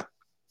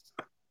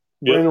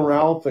 Yep. Brandon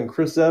Routh and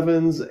Chris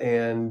Evans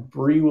and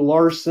Brie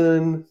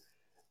Larson.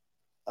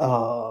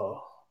 Uh,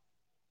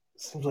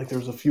 Seems like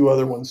there's a few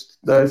other ones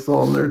that I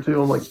saw in there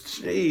too. I'm like,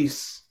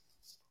 jeez,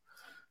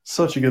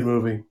 such a good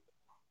movie.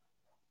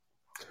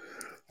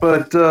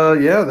 But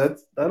yeah,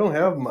 I don't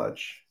have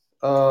much.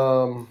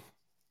 Um,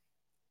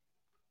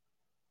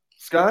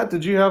 Scott,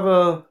 did you have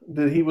a?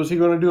 Did he was he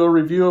going to do a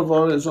review of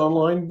on his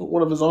online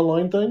one of his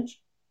online things?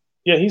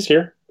 Yeah, he's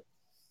here.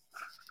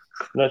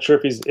 I'm not sure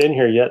if he's in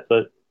here yet,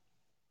 but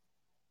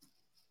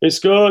it's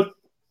good.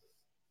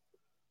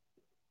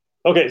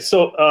 Okay,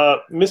 so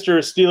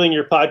Mr. Stealing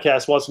Your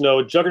Podcast wants to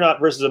know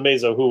Juggernaut versus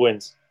Amazo, who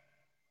wins?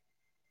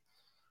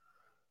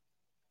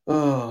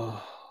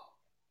 Oh,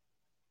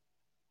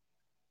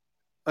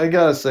 I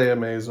gotta say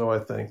Amazo.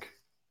 I think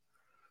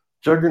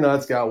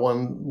Juggernaut's got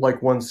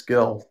one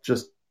skill,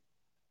 just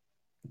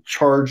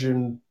charge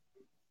and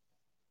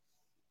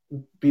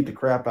beat the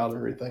crap out of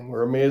everything.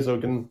 Where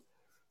Amazo can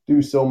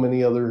do so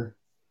many other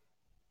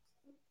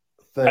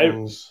I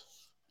things.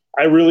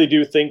 I really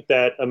do think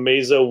that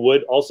Amazo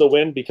would also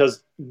win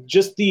because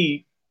just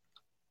the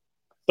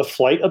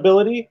flight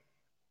ability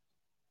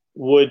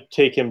would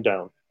take him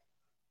down.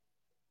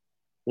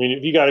 I mean,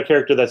 if you got a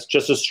character that's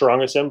just as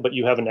strong as him, but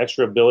you have an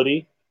extra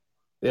ability,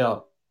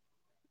 Yeah,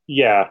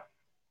 yeah,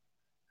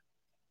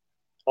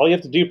 all you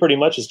have to do pretty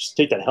much is just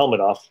take that helmet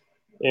off,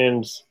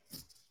 and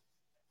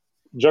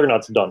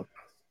Juggernaut's done.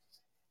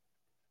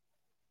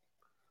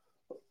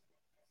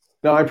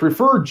 Now, I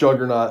prefer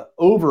Juggernaut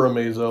over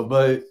Amazo,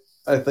 but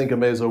I think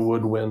Amazo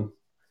would win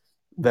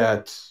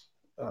that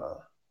uh,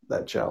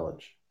 that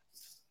challenge.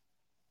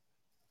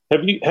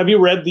 Have you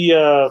read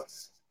uh,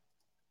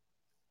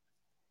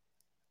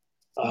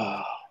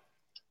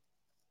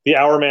 the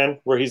Hour Man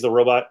where he's the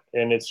robot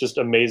and it's just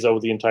Amazo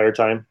the entire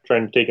time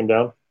trying to take him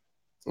down?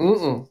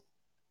 Mm-mm.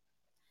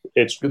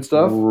 It's Good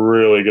stuff.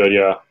 really good.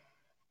 Yeah,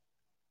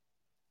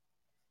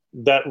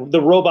 that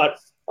the robot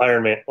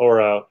Iron Man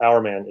or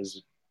Hour Man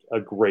is a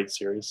great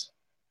series.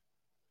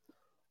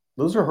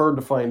 Those are hard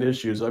to find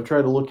issues. I've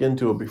tried to look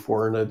into it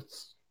before, and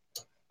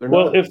they're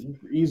Well, not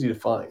easy to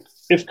find.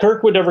 if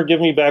Kirk would ever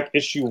give me back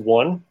issue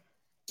one,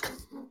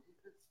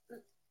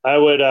 I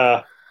would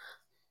I'd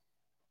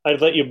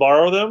let you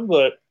borrow them,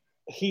 but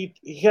he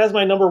has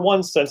my number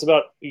one since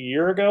about a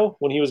year ago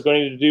when he was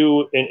going to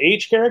do an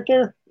H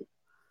character.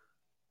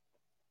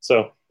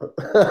 So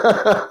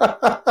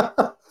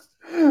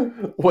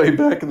Way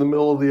back in the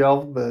middle of the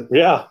alphabet.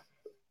 yeah,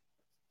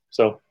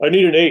 so I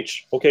need an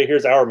H. Okay,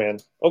 here's Our Man.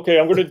 Okay,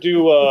 I'm going to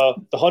do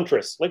the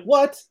Huntress. Like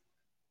what?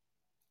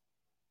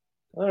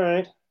 All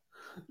right.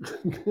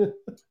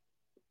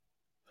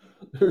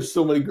 There's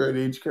so many great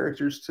age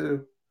characters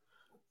too.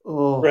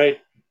 Oh. Right.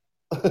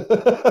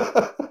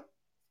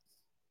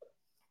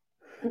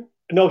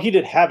 No, he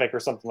did Havoc or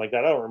something like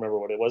that. I don't remember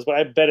what it was, but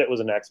I bet it was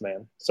an X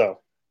Man. So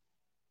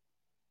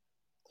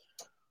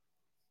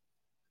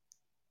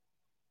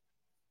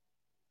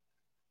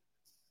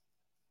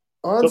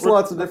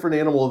Onslaught's a different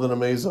animal than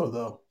Amazo,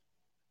 though.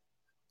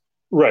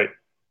 right,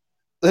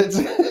 It's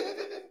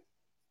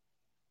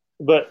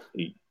but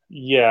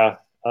yeah,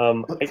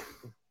 I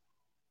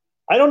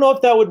don't know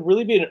if that would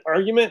really be an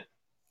argument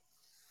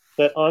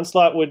that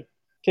Onslaught would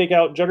take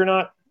out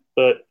Juggernaut,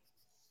 but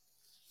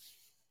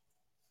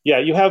yeah,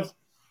 you have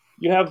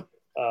the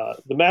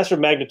Master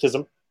of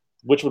Magnetism,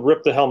 which would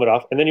rip the helmet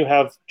off, and then you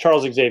have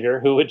Charles Xavier,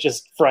 who would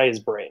just fry his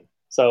brain.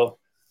 So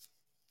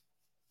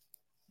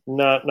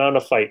not a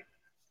fight.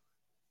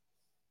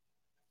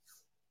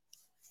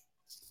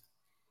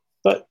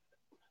 But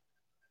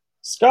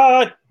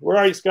Scott, where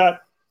are you,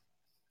 Scott?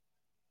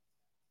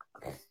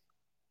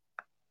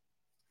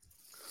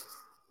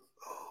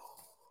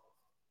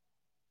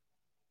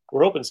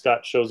 We're hoping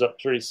Scott shows up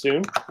pretty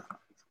soon.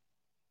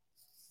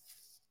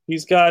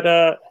 He's got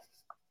all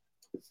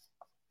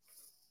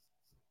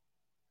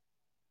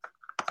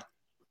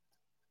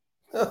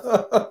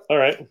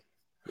right.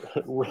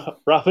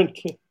 Robin.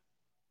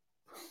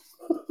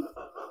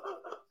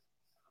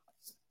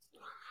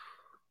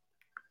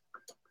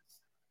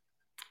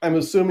 I'm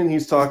assuming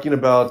he's talking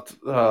about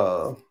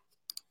the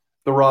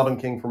Robin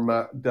King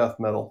from Death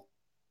Metal.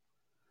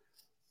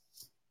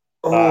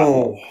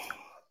 Oh,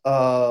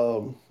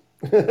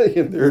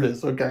 there it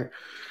is. Okay.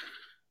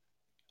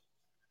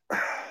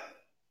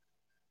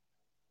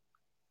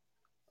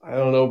 I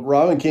don't know.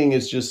 Robin King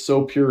is just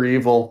so pure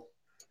evil.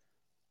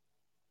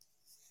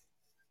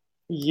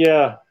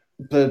 Yeah.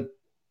 But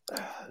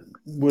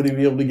would he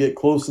be able to get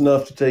close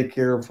enough to take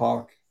care of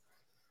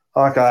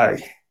Hawkeye,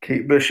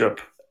 Kate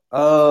Bishop?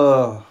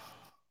 So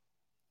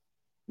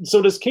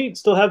does Kate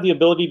still have the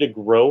ability to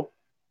grow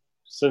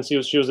since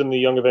she was in the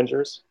Young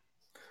Avengers?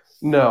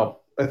 No,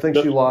 I think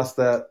No, she lost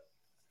that.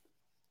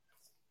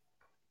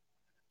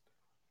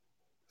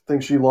 I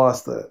think she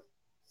lost that.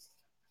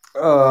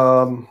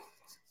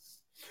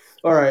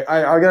 All right,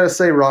 I gotta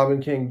say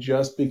Robin King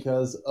just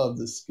because of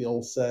the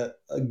skill set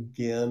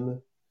again.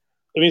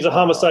 it means a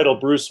homicidal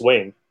Bruce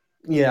Wayne.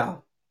 Yeah,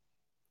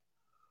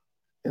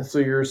 and so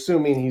you're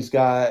assuming he's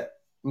got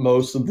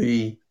most of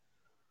the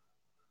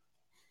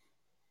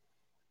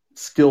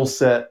skill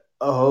set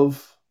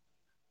of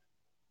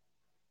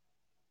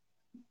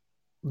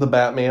the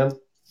Batman.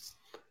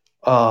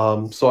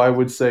 So I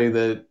would say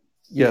that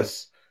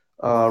yes,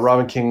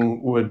 Robin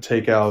King would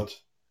take out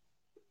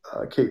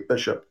Kate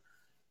Bishop.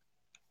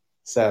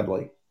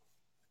 Sadly,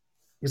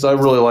 because I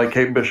really like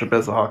Kate Bishop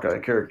as a Hawkeye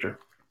character.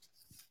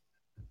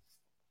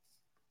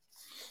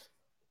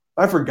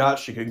 I forgot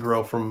she could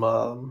grow from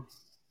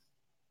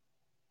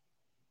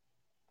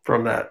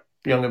that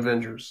Young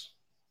Avengers.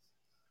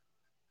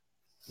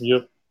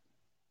 Yep.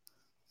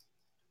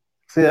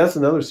 See, that's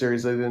another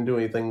series they didn't do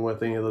anything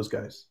with any of those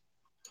guys.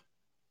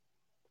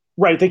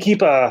 Right. They keep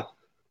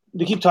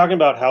talking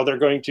about how they're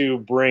going to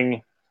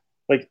bring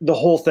like the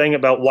whole thing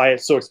about why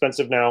it's so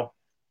expensive now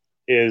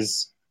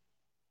is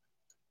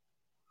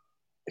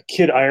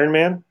Kid Iron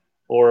Man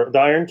or the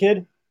Iron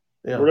Kid,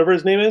 Yeah. whatever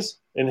his name is,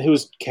 and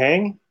who's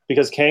Kang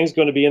because Kang's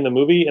going to be in the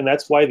movie, and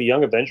that's why the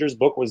Young Avengers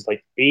book was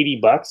like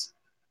 $80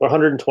 or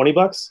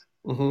 $120.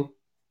 Mm-hmm.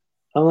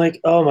 I'm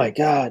like, oh my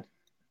god,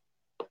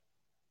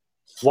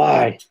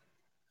 why?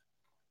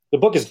 The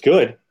book is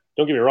good.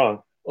 Don't get me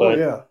wrong, Oh but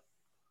yeah.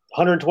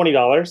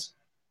 $120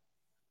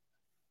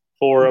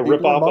 for a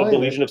People are ripoff of the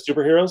buying Legion it. of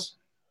Superheroes.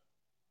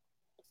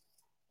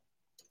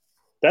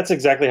 That's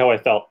exactly how I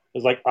felt. It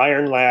was like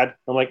Iron Lad.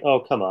 I'm like, oh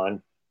come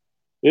on,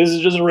 this is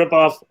just a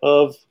ripoff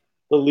of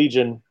the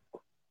Legion,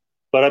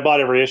 but I bought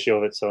every issue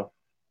of it, so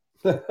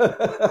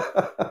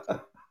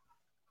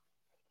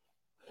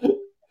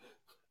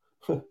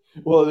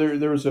Well,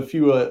 there was a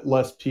few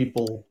less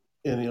people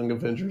in Young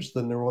Avengers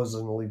than there was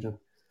in the Legion.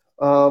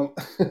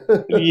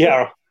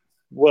 Yeah,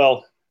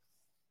 well,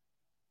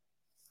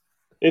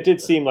 it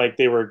did seem like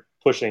they were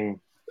pushing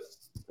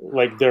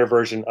like their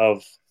version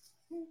of.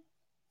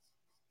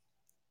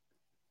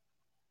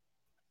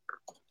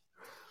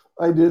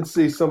 I did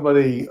see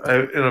somebody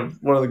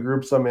one of the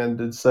groups I'm in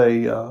did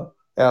say,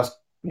 ask,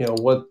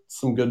 what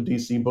some good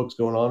DC books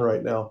going on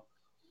right now.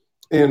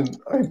 And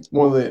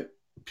one of the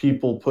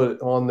people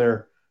put on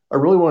there, I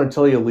really want to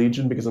tell you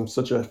Legion because I'm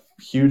such a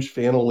huge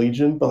fan of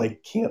Legion, but I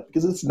can't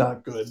because it's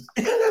not good.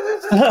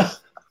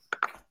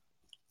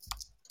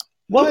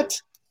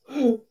 What?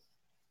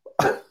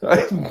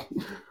 I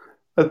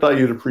thought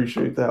you'd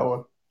appreciate that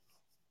one.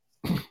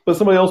 But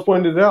somebody else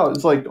pointed it out.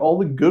 It's like all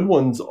the good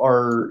ones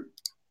are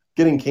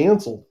getting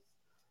canceled.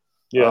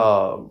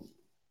 Yeah.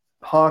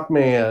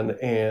 Hawkman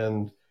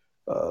and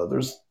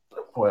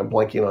I'm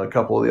blanking on a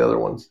couple of the other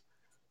ones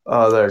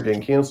that are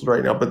getting canceled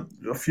right now. But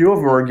a few of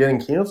them are getting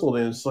canceled,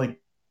 and it's like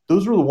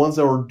those were the ones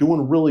that were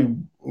doing really,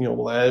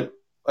 that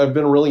I've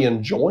been really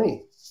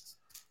enjoying.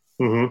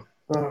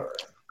 Mm-hmm.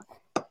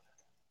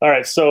 All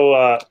right.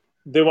 So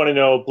they want to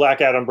know Black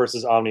Adam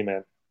versus Omni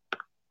Man.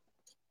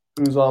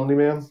 Who's Omni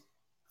Man?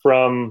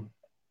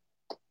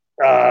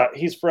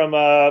 He's from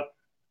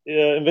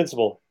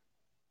Invincible.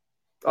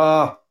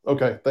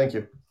 Okay, thank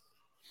you.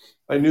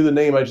 I knew the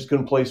name, I just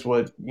couldn't place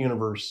what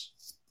universe.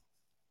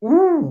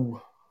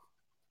 Ooh.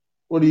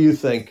 What do you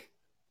think?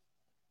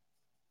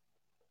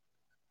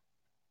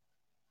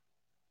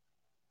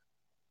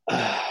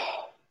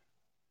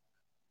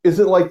 Is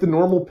it like the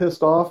normal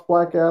pissed off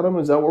Black Adam?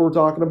 Is that what we're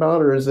talking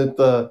about? Or is it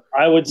the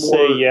I would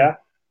say yeah.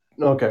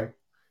 Okay.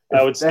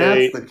 I would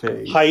say the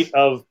case. Height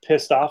of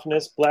pissed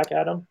offness Black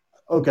Adam.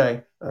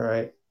 Okay. All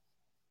right.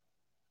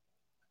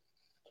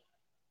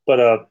 But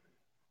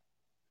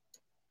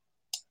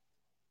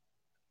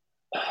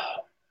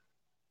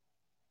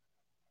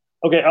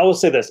okay, I will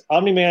say this.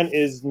 Omni-Man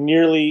is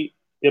nearly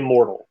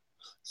immortal.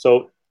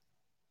 So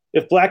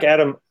if Black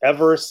Adam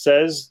ever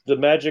says the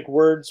magic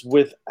words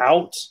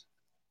without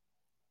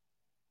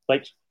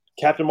like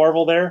Captain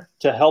Marvel there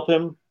to help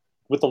him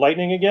with the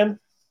lightning again,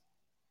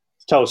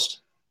 it's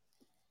toast.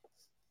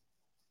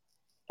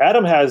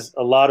 Adam has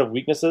a lot of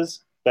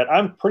weaknesses that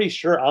I'm pretty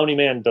sure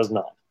Omni-Man does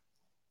not.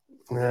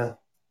 Yeah.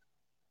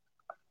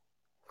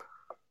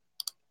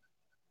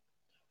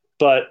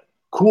 But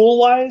cool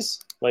wise,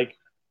 like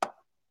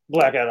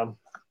Black Adam.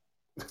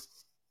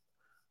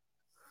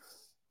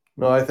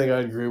 No, I think I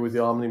agree with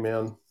the Omni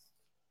Man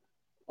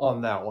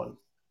on that one.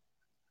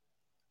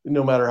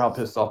 No matter how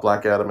pissed off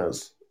Black Adam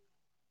is.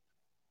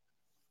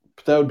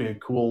 But that would be a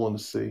cool one to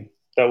see.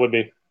 That would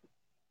be.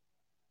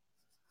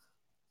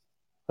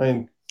 I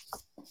mean,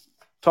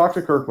 talk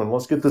to Kirkman.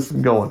 Let's get this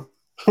going.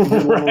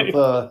 Right.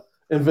 With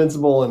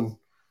Invincible and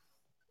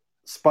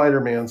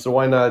Spider-Man, so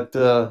why not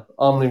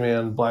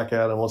Omni-Man, Black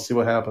Adam? Let's see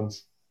what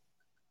happens.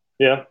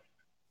 Yeah.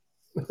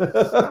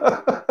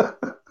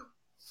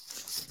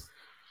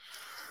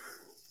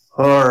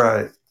 All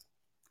right.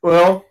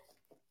 Well,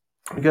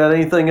 you got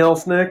anything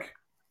else, Nick?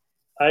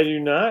 I do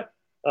not.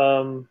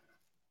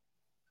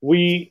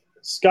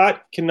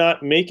 Scott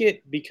cannot make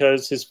it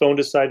because his phone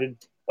decided.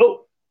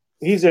 Oh,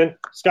 he's in.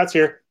 Scott's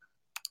here.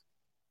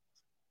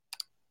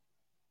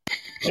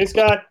 Hey,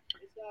 Scott.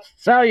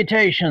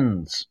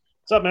 Salutations.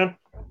 What's up, man?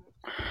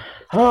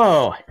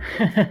 Oh,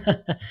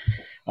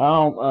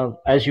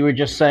 well, as you were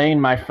just saying,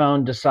 my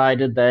phone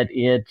decided that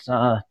it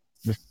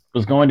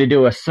was going to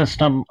do a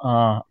system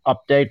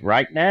update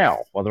right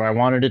now, whether I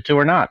wanted it to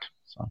or not.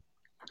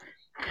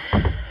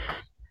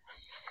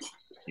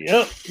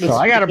 Yep. So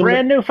I got a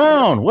brand new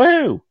phone.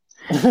 Woo!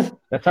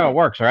 That's how it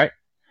works, right?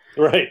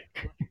 Right.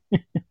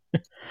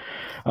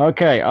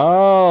 Okay.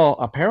 Oh,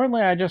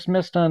 apparently I just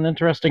missed an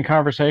interesting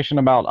conversation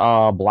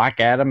about Black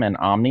Adam and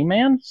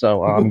Omni-Man.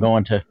 So I'm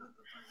going to.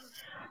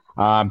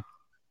 I'm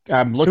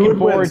looking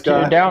forward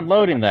to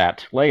downloading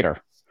that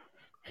later.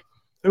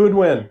 Who would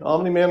win,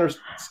 Omni-Man or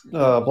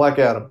Black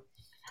Adam?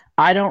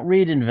 I don't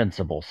read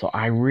Invincible, so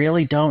I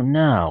really don't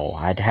know.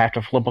 I'd have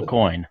to flip a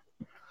coin.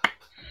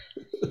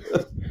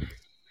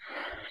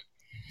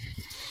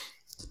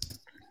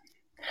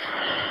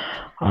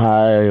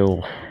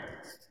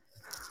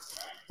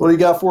 What do you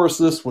got for us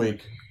this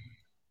week?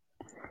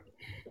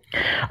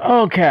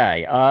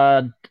 Okay.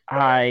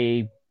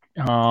 I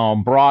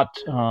brought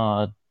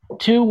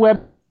two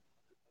web,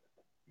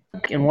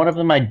 and one of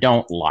them I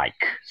don't like.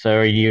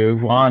 So you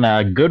want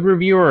a good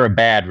review or a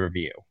bad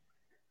review?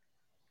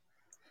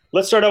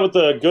 Let's start out with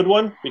the good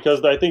one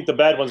because I think the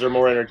bad ones are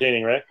more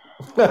entertaining, right?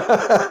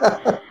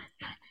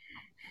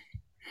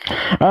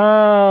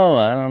 Oh,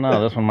 I don't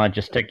know. This one might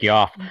just tick you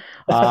off.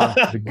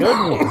 The good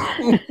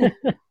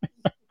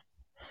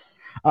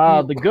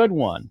one. The good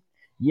one.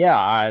 Yeah,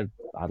 I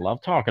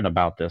love talking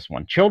about this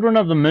one. Children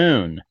of the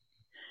Moon.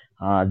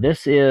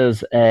 This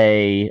is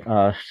a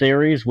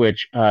series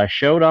which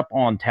showed up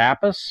on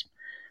Tapas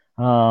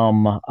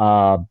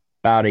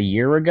about a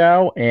year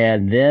ago,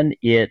 and then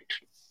it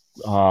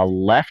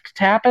left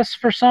Tapas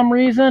for some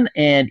reason,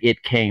 and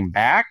it came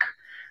back.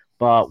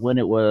 But when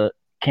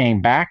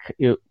came back,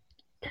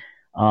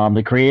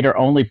 the creator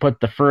only put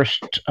the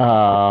first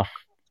 10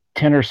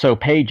 or so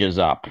pages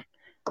up.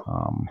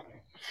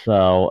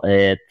 So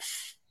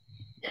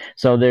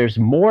there's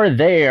more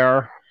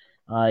there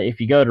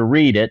if you go to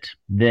read it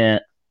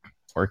there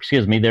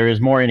is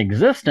more in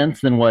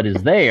existence than what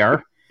is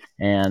there.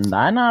 And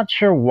I'm not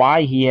sure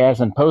why he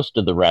hasn't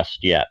posted the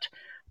rest yet,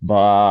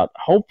 but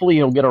hopefully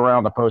he'll get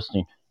around to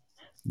posting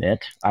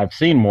it. I've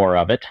seen more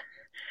of it.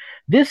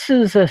 This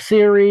is a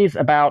series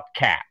about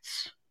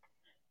cats,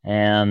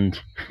 and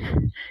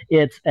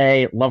it's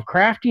a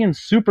Lovecraftian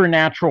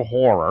supernatural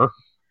horror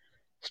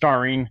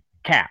starring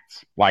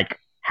cats, like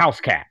house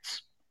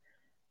cats.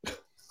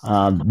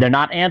 They're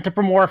not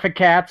anthropomorphic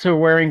cats who are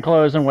wearing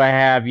clothes and what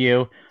have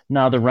you.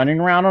 No, they're running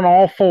around on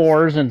all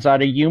fours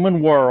inside a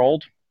human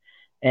world,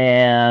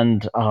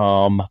 and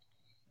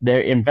they're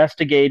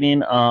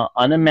investigating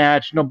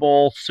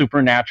unimaginable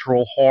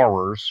supernatural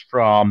horrors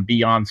from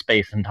beyond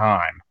space and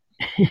time.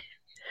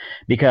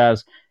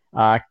 Because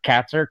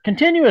cats are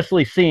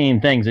continuously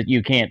seeing things that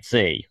you can't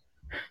see.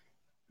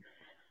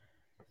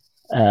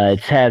 It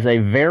has a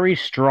very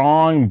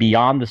strong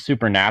beyond the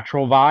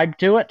supernatural vibe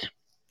to it,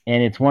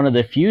 and it's one of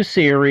the few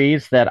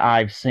series that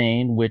I've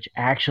seen which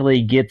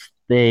actually gets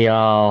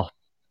the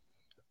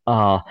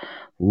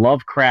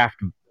Lovecraft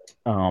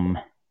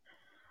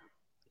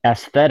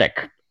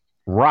aesthetic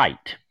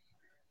right,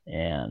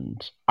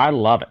 and I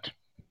love it.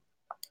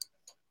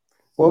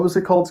 What was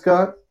it called,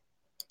 Scott?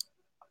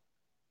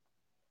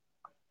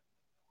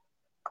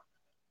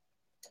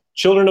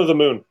 Children of the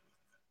Moon.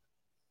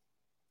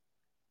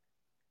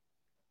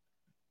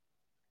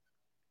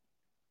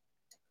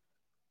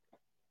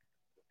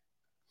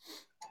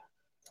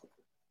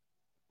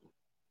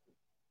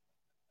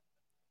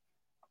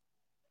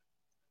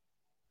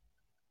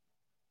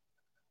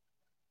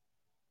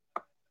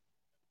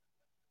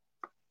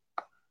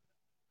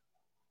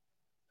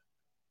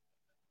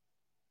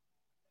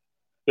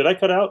 Did I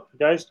cut out,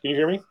 guys? Can you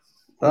hear me?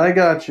 I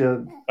got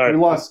you. All right. We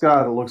lost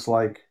Scott, it looks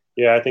like.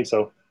 Yeah, I think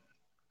so.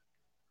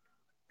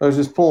 I was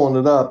just pulling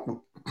it up.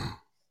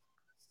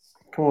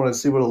 Come on and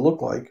see what it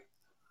looked like.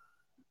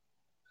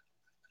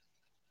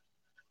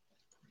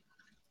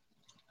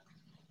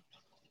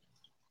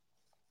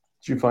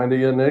 Did you find it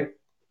yet, Nick?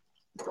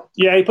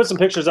 Yeah, he put some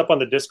pictures up on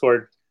the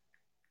Discord.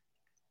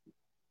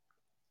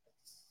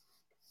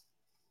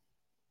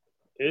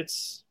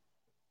 It's,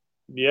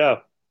 yeah,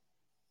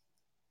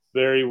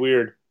 very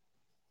weird.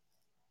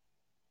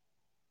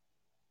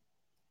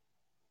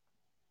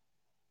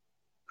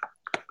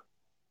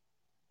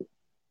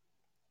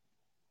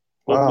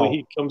 Hopefully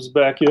he comes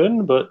back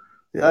in, but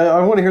yeah, I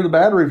want to hear the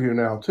bad review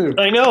now too.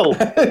 I know.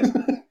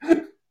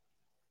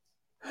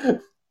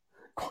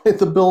 Quite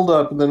the build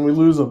up, and then we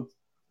lose him.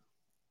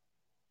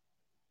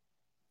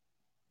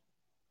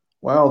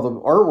 Wow, the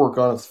artwork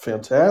on it's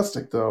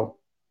fantastic, though.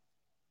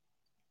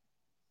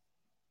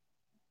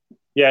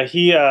 Yeah,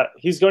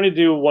 he's going to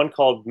do one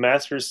called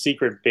Master's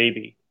Secret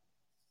Baby.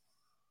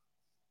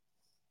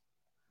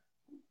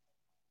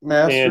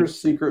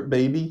 Master's Secret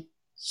Baby?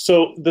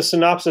 So the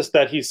synopsis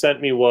that he sent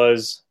me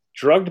was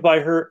drugged by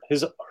her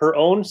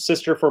own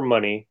sister for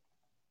money.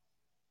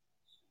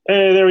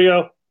 Hey, there we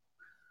go.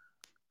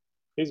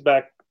 He's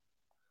back.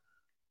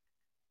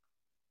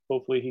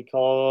 Hopefully he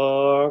come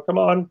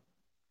on.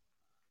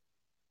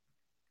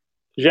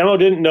 Jamo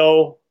didn't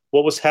know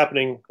what was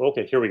happening.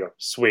 Okay, here we go.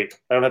 Sweet.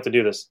 I don't have to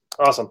do this.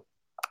 Awesome.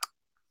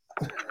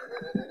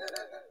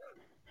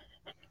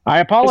 I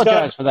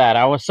apologize for that.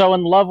 I was so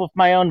in love with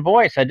my own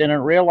voice, I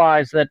didn't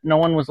realize that no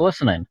one was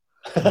listening.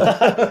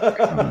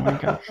 Oh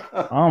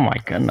my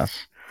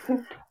goodness.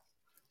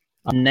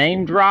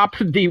 Name drop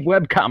the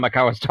webcomic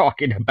I was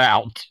talking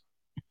about.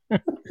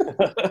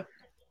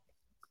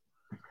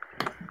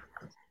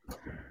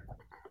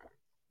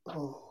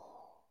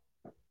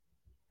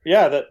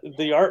 Yeah,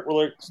 the art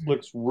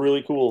looks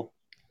really cool.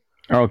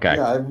 Okay.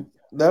 Yeah,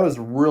 that was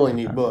a really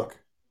neat book.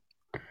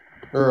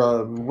 Or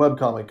a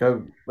webcomic.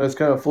 I was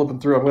kind of flipping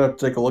through. I'm going to have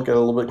to take a look at it a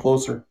little bit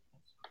closer.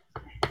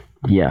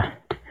 Yeah.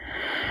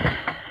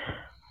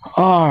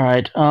 All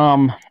right.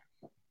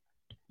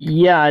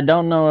 Yeah, I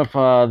don't know if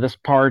this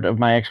part of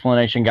my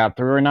explanation got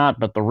through or not,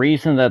 but the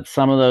reason that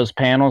some of those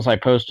panels I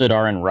posted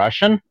are in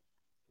Russian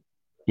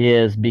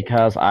is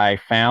because I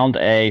found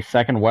a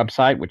second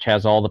website which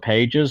has all the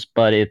pages,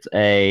 but it's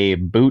a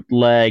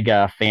bootleg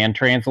fan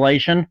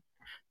translation.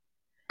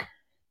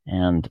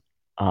 And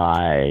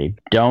I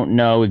don't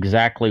know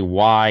exactly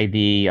why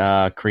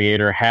the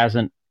creator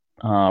hasn't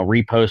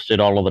reposted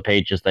all of the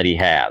pages that he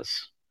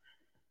has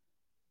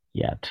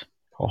yet.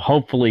 Well,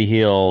 hopefully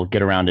he'll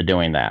get around to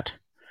doing that.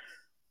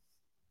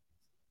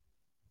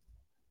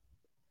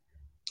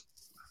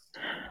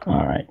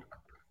 All right.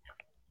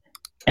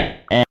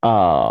 And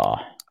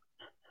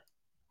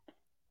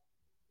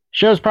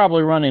show's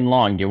probably running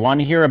long. Do you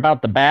want to hear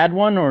about the bad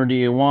one, or do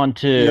you want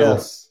to?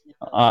 Yes.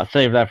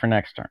 Save that for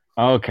next turn.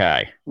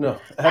 Okay. No,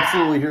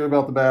 absolutely hear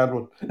about the bad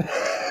one.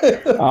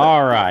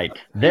 All right.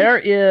 There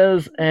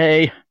is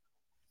a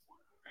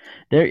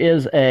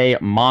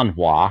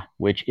manhwa,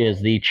 which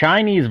is the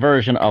Chinese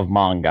version of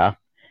manga,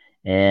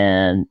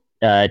 and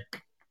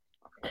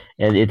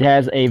it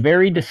has a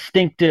very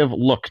distinctive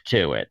look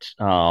to it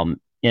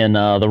in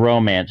the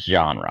romance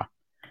genre.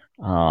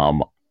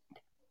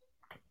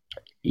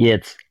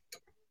 It's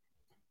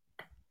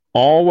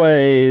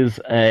always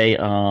a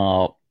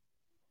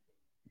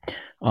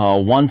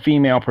one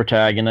female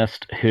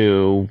protagonist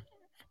who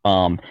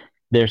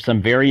there's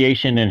some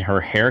variation in her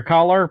hair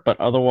color, but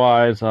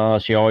otherwise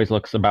she always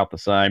looks about the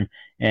same.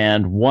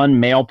 And one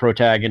male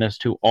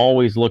protagonist who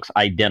always looks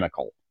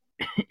identical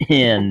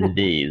in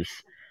these.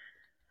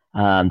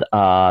 And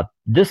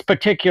this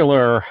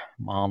particular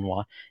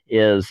manhwa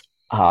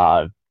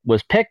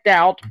was picked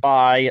out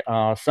by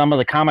some of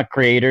the comic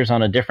creators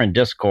on a different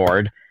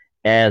Discord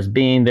as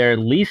being their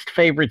least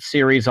favorite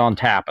series on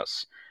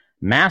Tapas.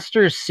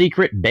 Master's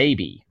Secret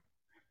Baby.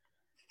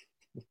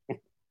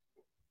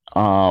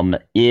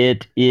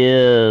 It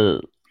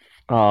is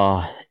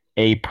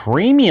a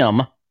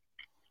premium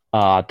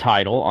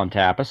title on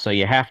Tapas, so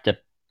you have to,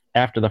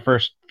 after the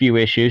first few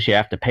issues, you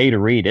have to pay to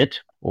read it,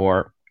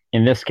 or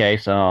in this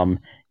case,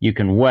 you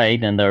can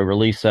wait, and they'll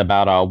release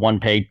about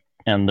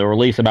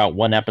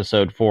one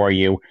episode for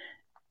you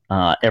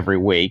every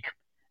week,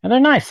 and they're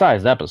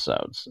nice-sized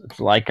episodes. It's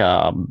like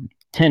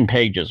 10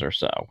 pages or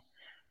so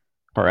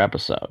per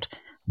episode,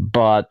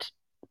 but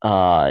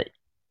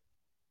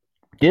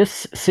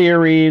this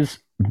series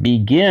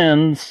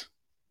begins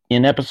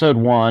in episode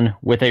 1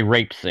 with a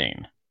rape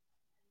scene.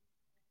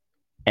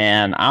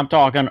 And I'm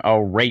talking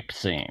a rape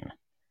scene.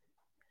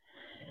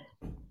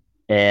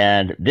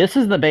 And this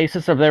is the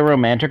basis of their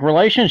romantic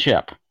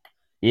relationship.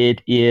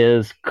 It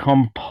is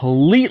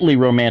completely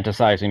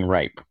romanticizing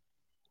rape.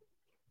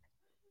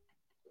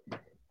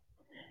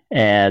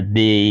 And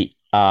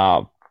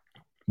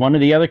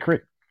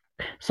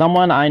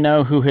someone I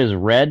know who has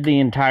read the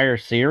entire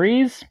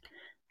series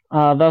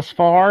thus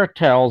far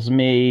tells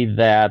me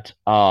that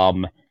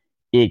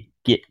it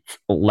gets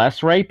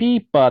less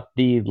rapey, but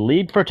the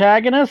lead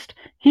protagonist,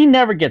 he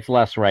never gets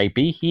less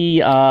rapey. He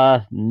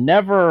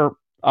never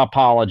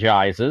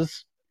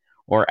apologizes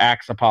or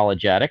acts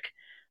apologetic.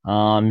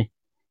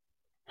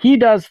 He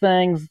does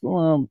things,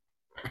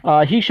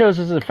 he shows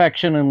his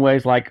affection in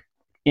ways like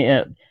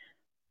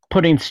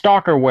putting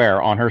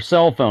stalkerware on her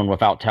cell phone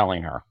without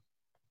telling her.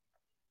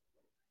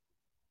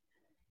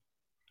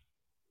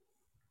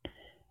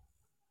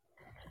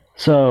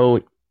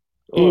 So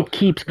it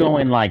keeps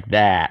going like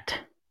that.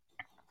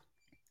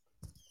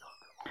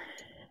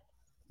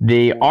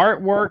 The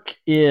artwork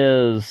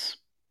is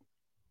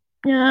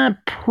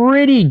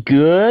pretty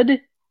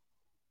good,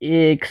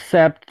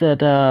 except that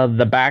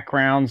the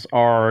backgrounds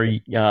are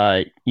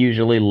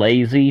usually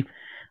lazy.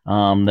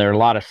 There are a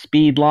lot of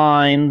speed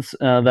lines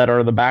that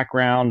are the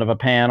background of a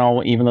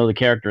panel, even though the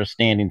character is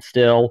standing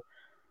still.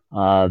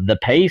 The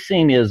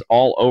pacing is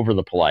all over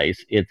the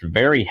place. It's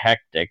very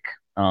hectic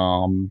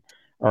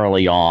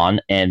early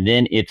on, and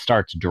then it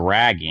starts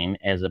dragging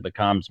as it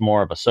becomes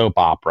more of a soap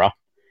opera.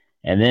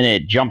 And then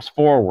it jumps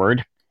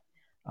forward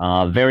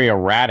very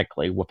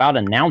erratically without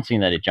announcing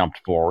that it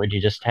jumped forward.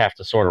 You just have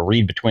to sort of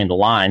read between the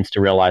lines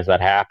to realize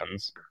that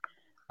happens.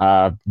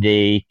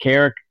 The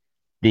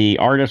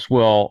artist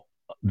will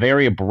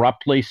very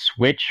abruptly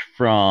switch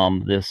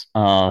from this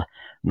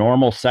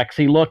normal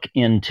sexy look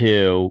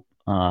into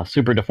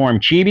super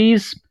deformed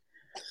chibis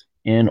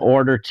in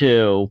order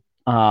to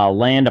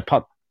land a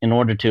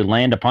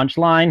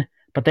punchline,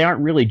 but they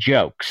aren't really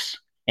jokes,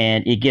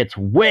 and it gets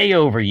way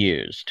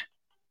overused.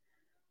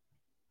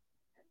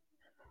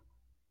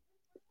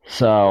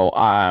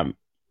 So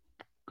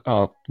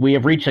we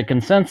have reached a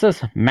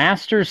consensus.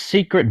 Master's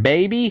Secret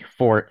Baby,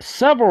 for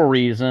several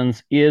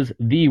reasons, is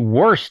the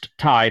worst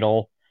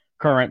title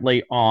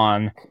currently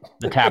on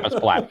the Tapas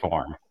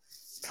platform.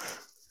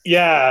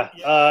 Yeah,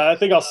 I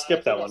think I'll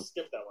skip that one.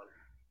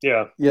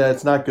 Yeah. Yeah,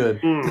 it's not good.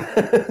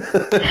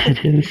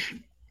 It is.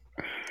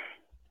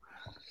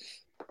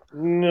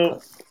 No.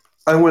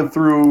 I went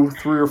through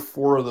 3 or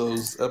 4 of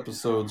those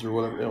episodes or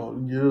whatever.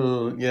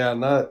 Yeah,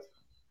 not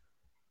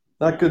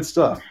good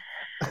stuff.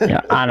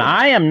 Yeah, and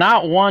I am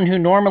not one who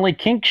normally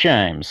kink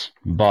shames,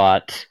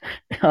 but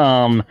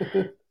when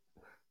you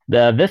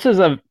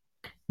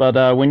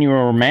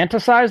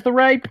romanticize the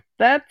rape,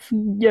 that's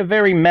a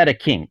very meta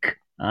kink.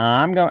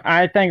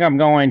 I think I'm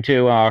going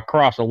to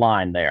cross a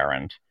line there,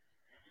 and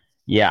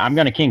yeah, I'm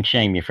going to kink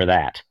shame you for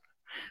that.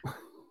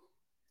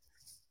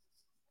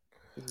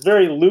 It's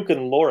very Luke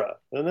and Laura,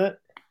 isn't it?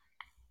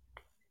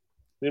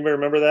 Anybody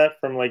remember that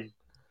from like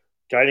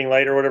Guiding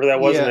Light or whatever that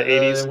was in the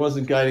 80s? It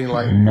wasn't Guiding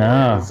Light.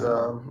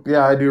 No.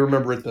 Yeah, I do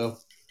remember it though.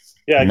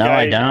 Yeah, no,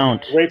 I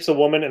don't. Rapes a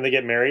woman and they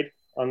get married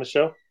on the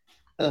show.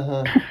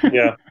 Uh-huh.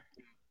 Yeah,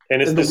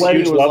 and it's And this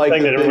huge love like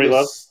thing that everybody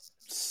loves.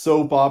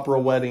 Soap opera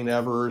wedding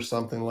ever or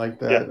something like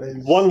that. Yeah.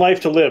 One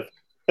life to live.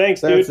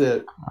 Thanks, dude. That's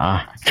it.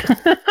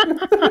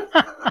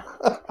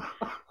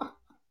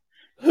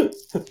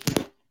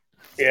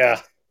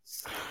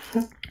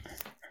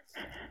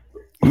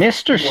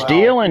 Mr.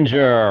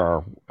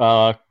 Steelinger,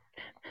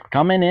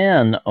 coming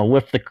in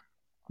with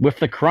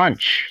the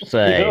crunch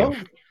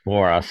save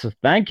for us.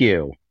 Thank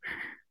you.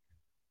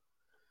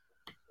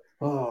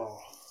 Oh.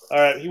 All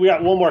right, we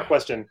got one more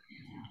question.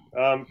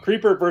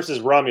 Creeper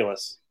versus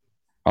Romulus.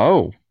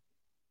 Oh.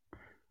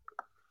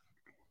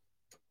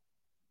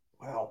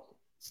 Wow.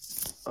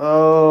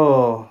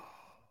 Oh.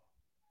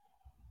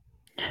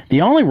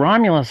 The only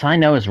Romulus I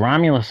know is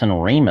Romulus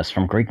and Remus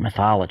from Greek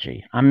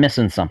mythology. I'm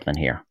missing something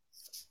here.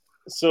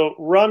 So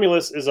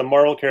Romulus is a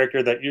Marvel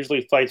character that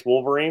usually fights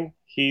Wolverine.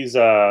 He's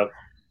the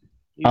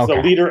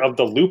leader of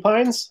the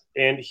Lupines,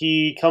 and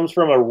he comes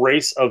from a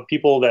race of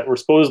people that were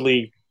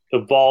supposedly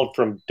evolved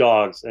from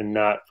dogs and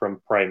not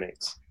from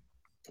primates.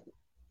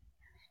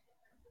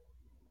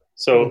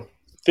 So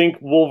think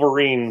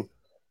Wolverine,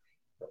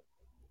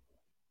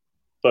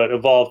 but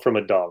evolved from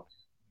a dog.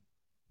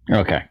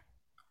 Okay.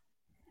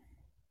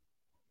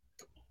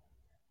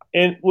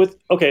 And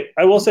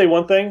I will say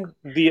one thing: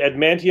 the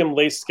adamantium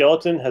lace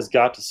skeleton has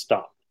got to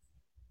stop.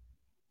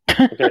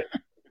 Okay.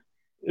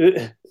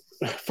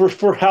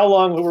 For how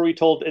long were we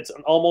told it's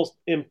an almost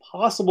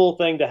impossible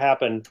thing to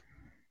happen?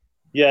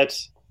 Yet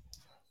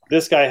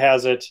this guy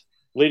has it.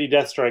 Lady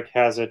Deathstrike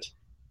has it.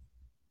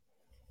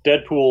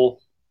 Deadpool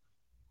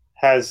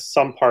has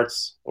some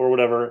parts or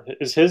whatever.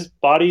 Is his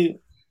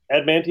body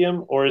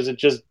adamantium, or is it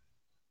just?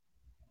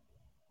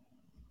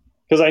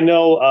 Because I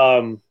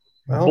know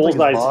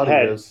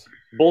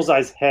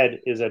Bullseye's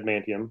head is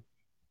adamantium.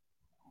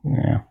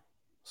 Yeah.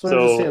 So they're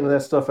just handing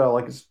that stuff out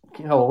like it's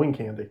Halloween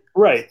candy.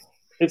 Right.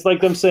 It's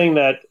like them saying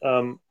that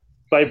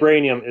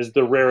vibranium is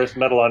the rarest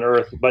metal on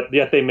Earth, but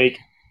yet they make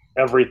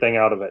everything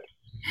out of it.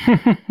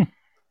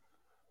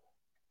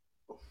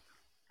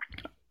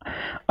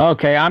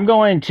 Okay, I'm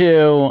going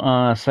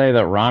to say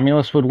that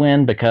Romulus would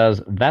win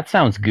because that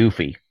sounds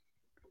goofy.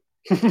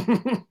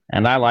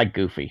 And I like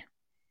Goofy.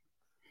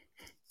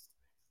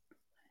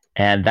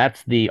 And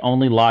that's the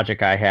only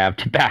logic I have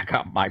to back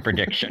up my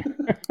prediction.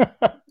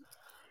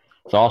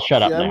 So I'll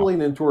shut up now. I'm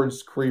leaning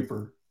towards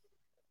Creeper.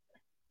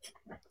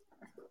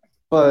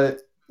 But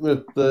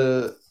with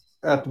the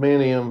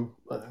adamantium,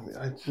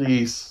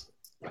 jeez.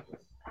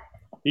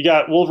 You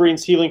got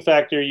Wolverine's healing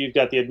factor, you've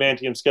got the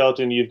adamantium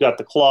skeleton, you've got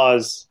the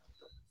claws.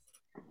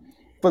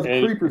 But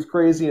the Creeper's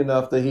crazy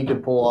enough that he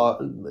could pull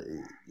off.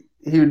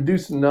 He would do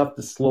enough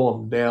to slow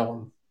him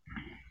down.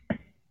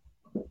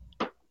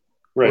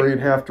 Right. Or he'd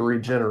have to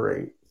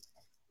regenerate.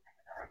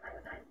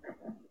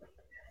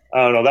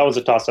 I don't know. That was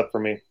a toss-up for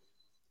me.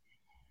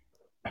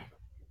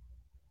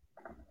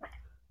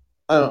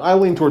 I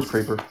lean towards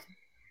Creeper.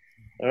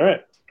 All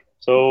right.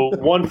 So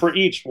one for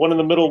each. One in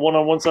the middle, one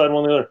on one side,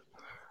 one on the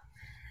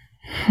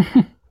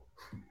other.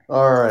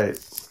 All right.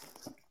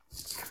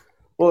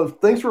 Well,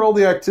 thanks for all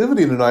the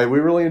activity tonight. We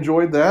really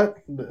enjoyed that.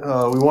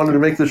 We wanted to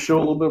make this show a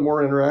little bit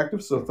more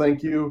interactive, so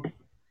thank you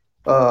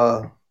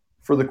for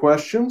the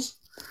questions.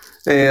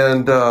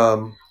 And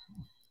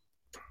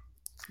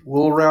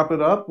we'll wrap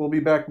it up. We'll be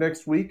back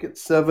next week at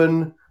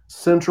 7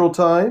 Central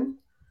Time.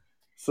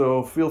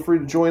 So feel free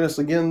to join us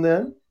again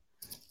then.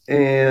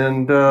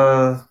 And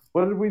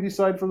what did we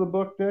decide for the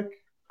book, Nick?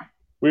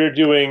 We're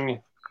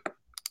doing,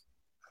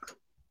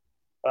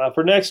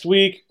 for next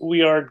week,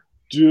 we are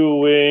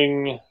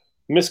doing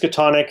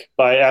Miskatonic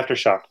by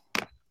Aftershock.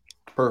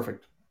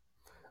 Perfect.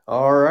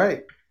 All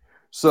right.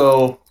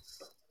 So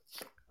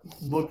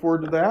look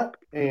forward to that.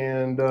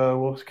 And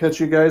we'll catch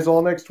you guys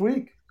all next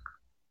week.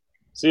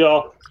 See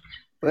y'all.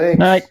 Thanks.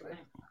 Night.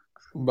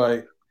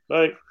 Bye.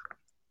 Bye.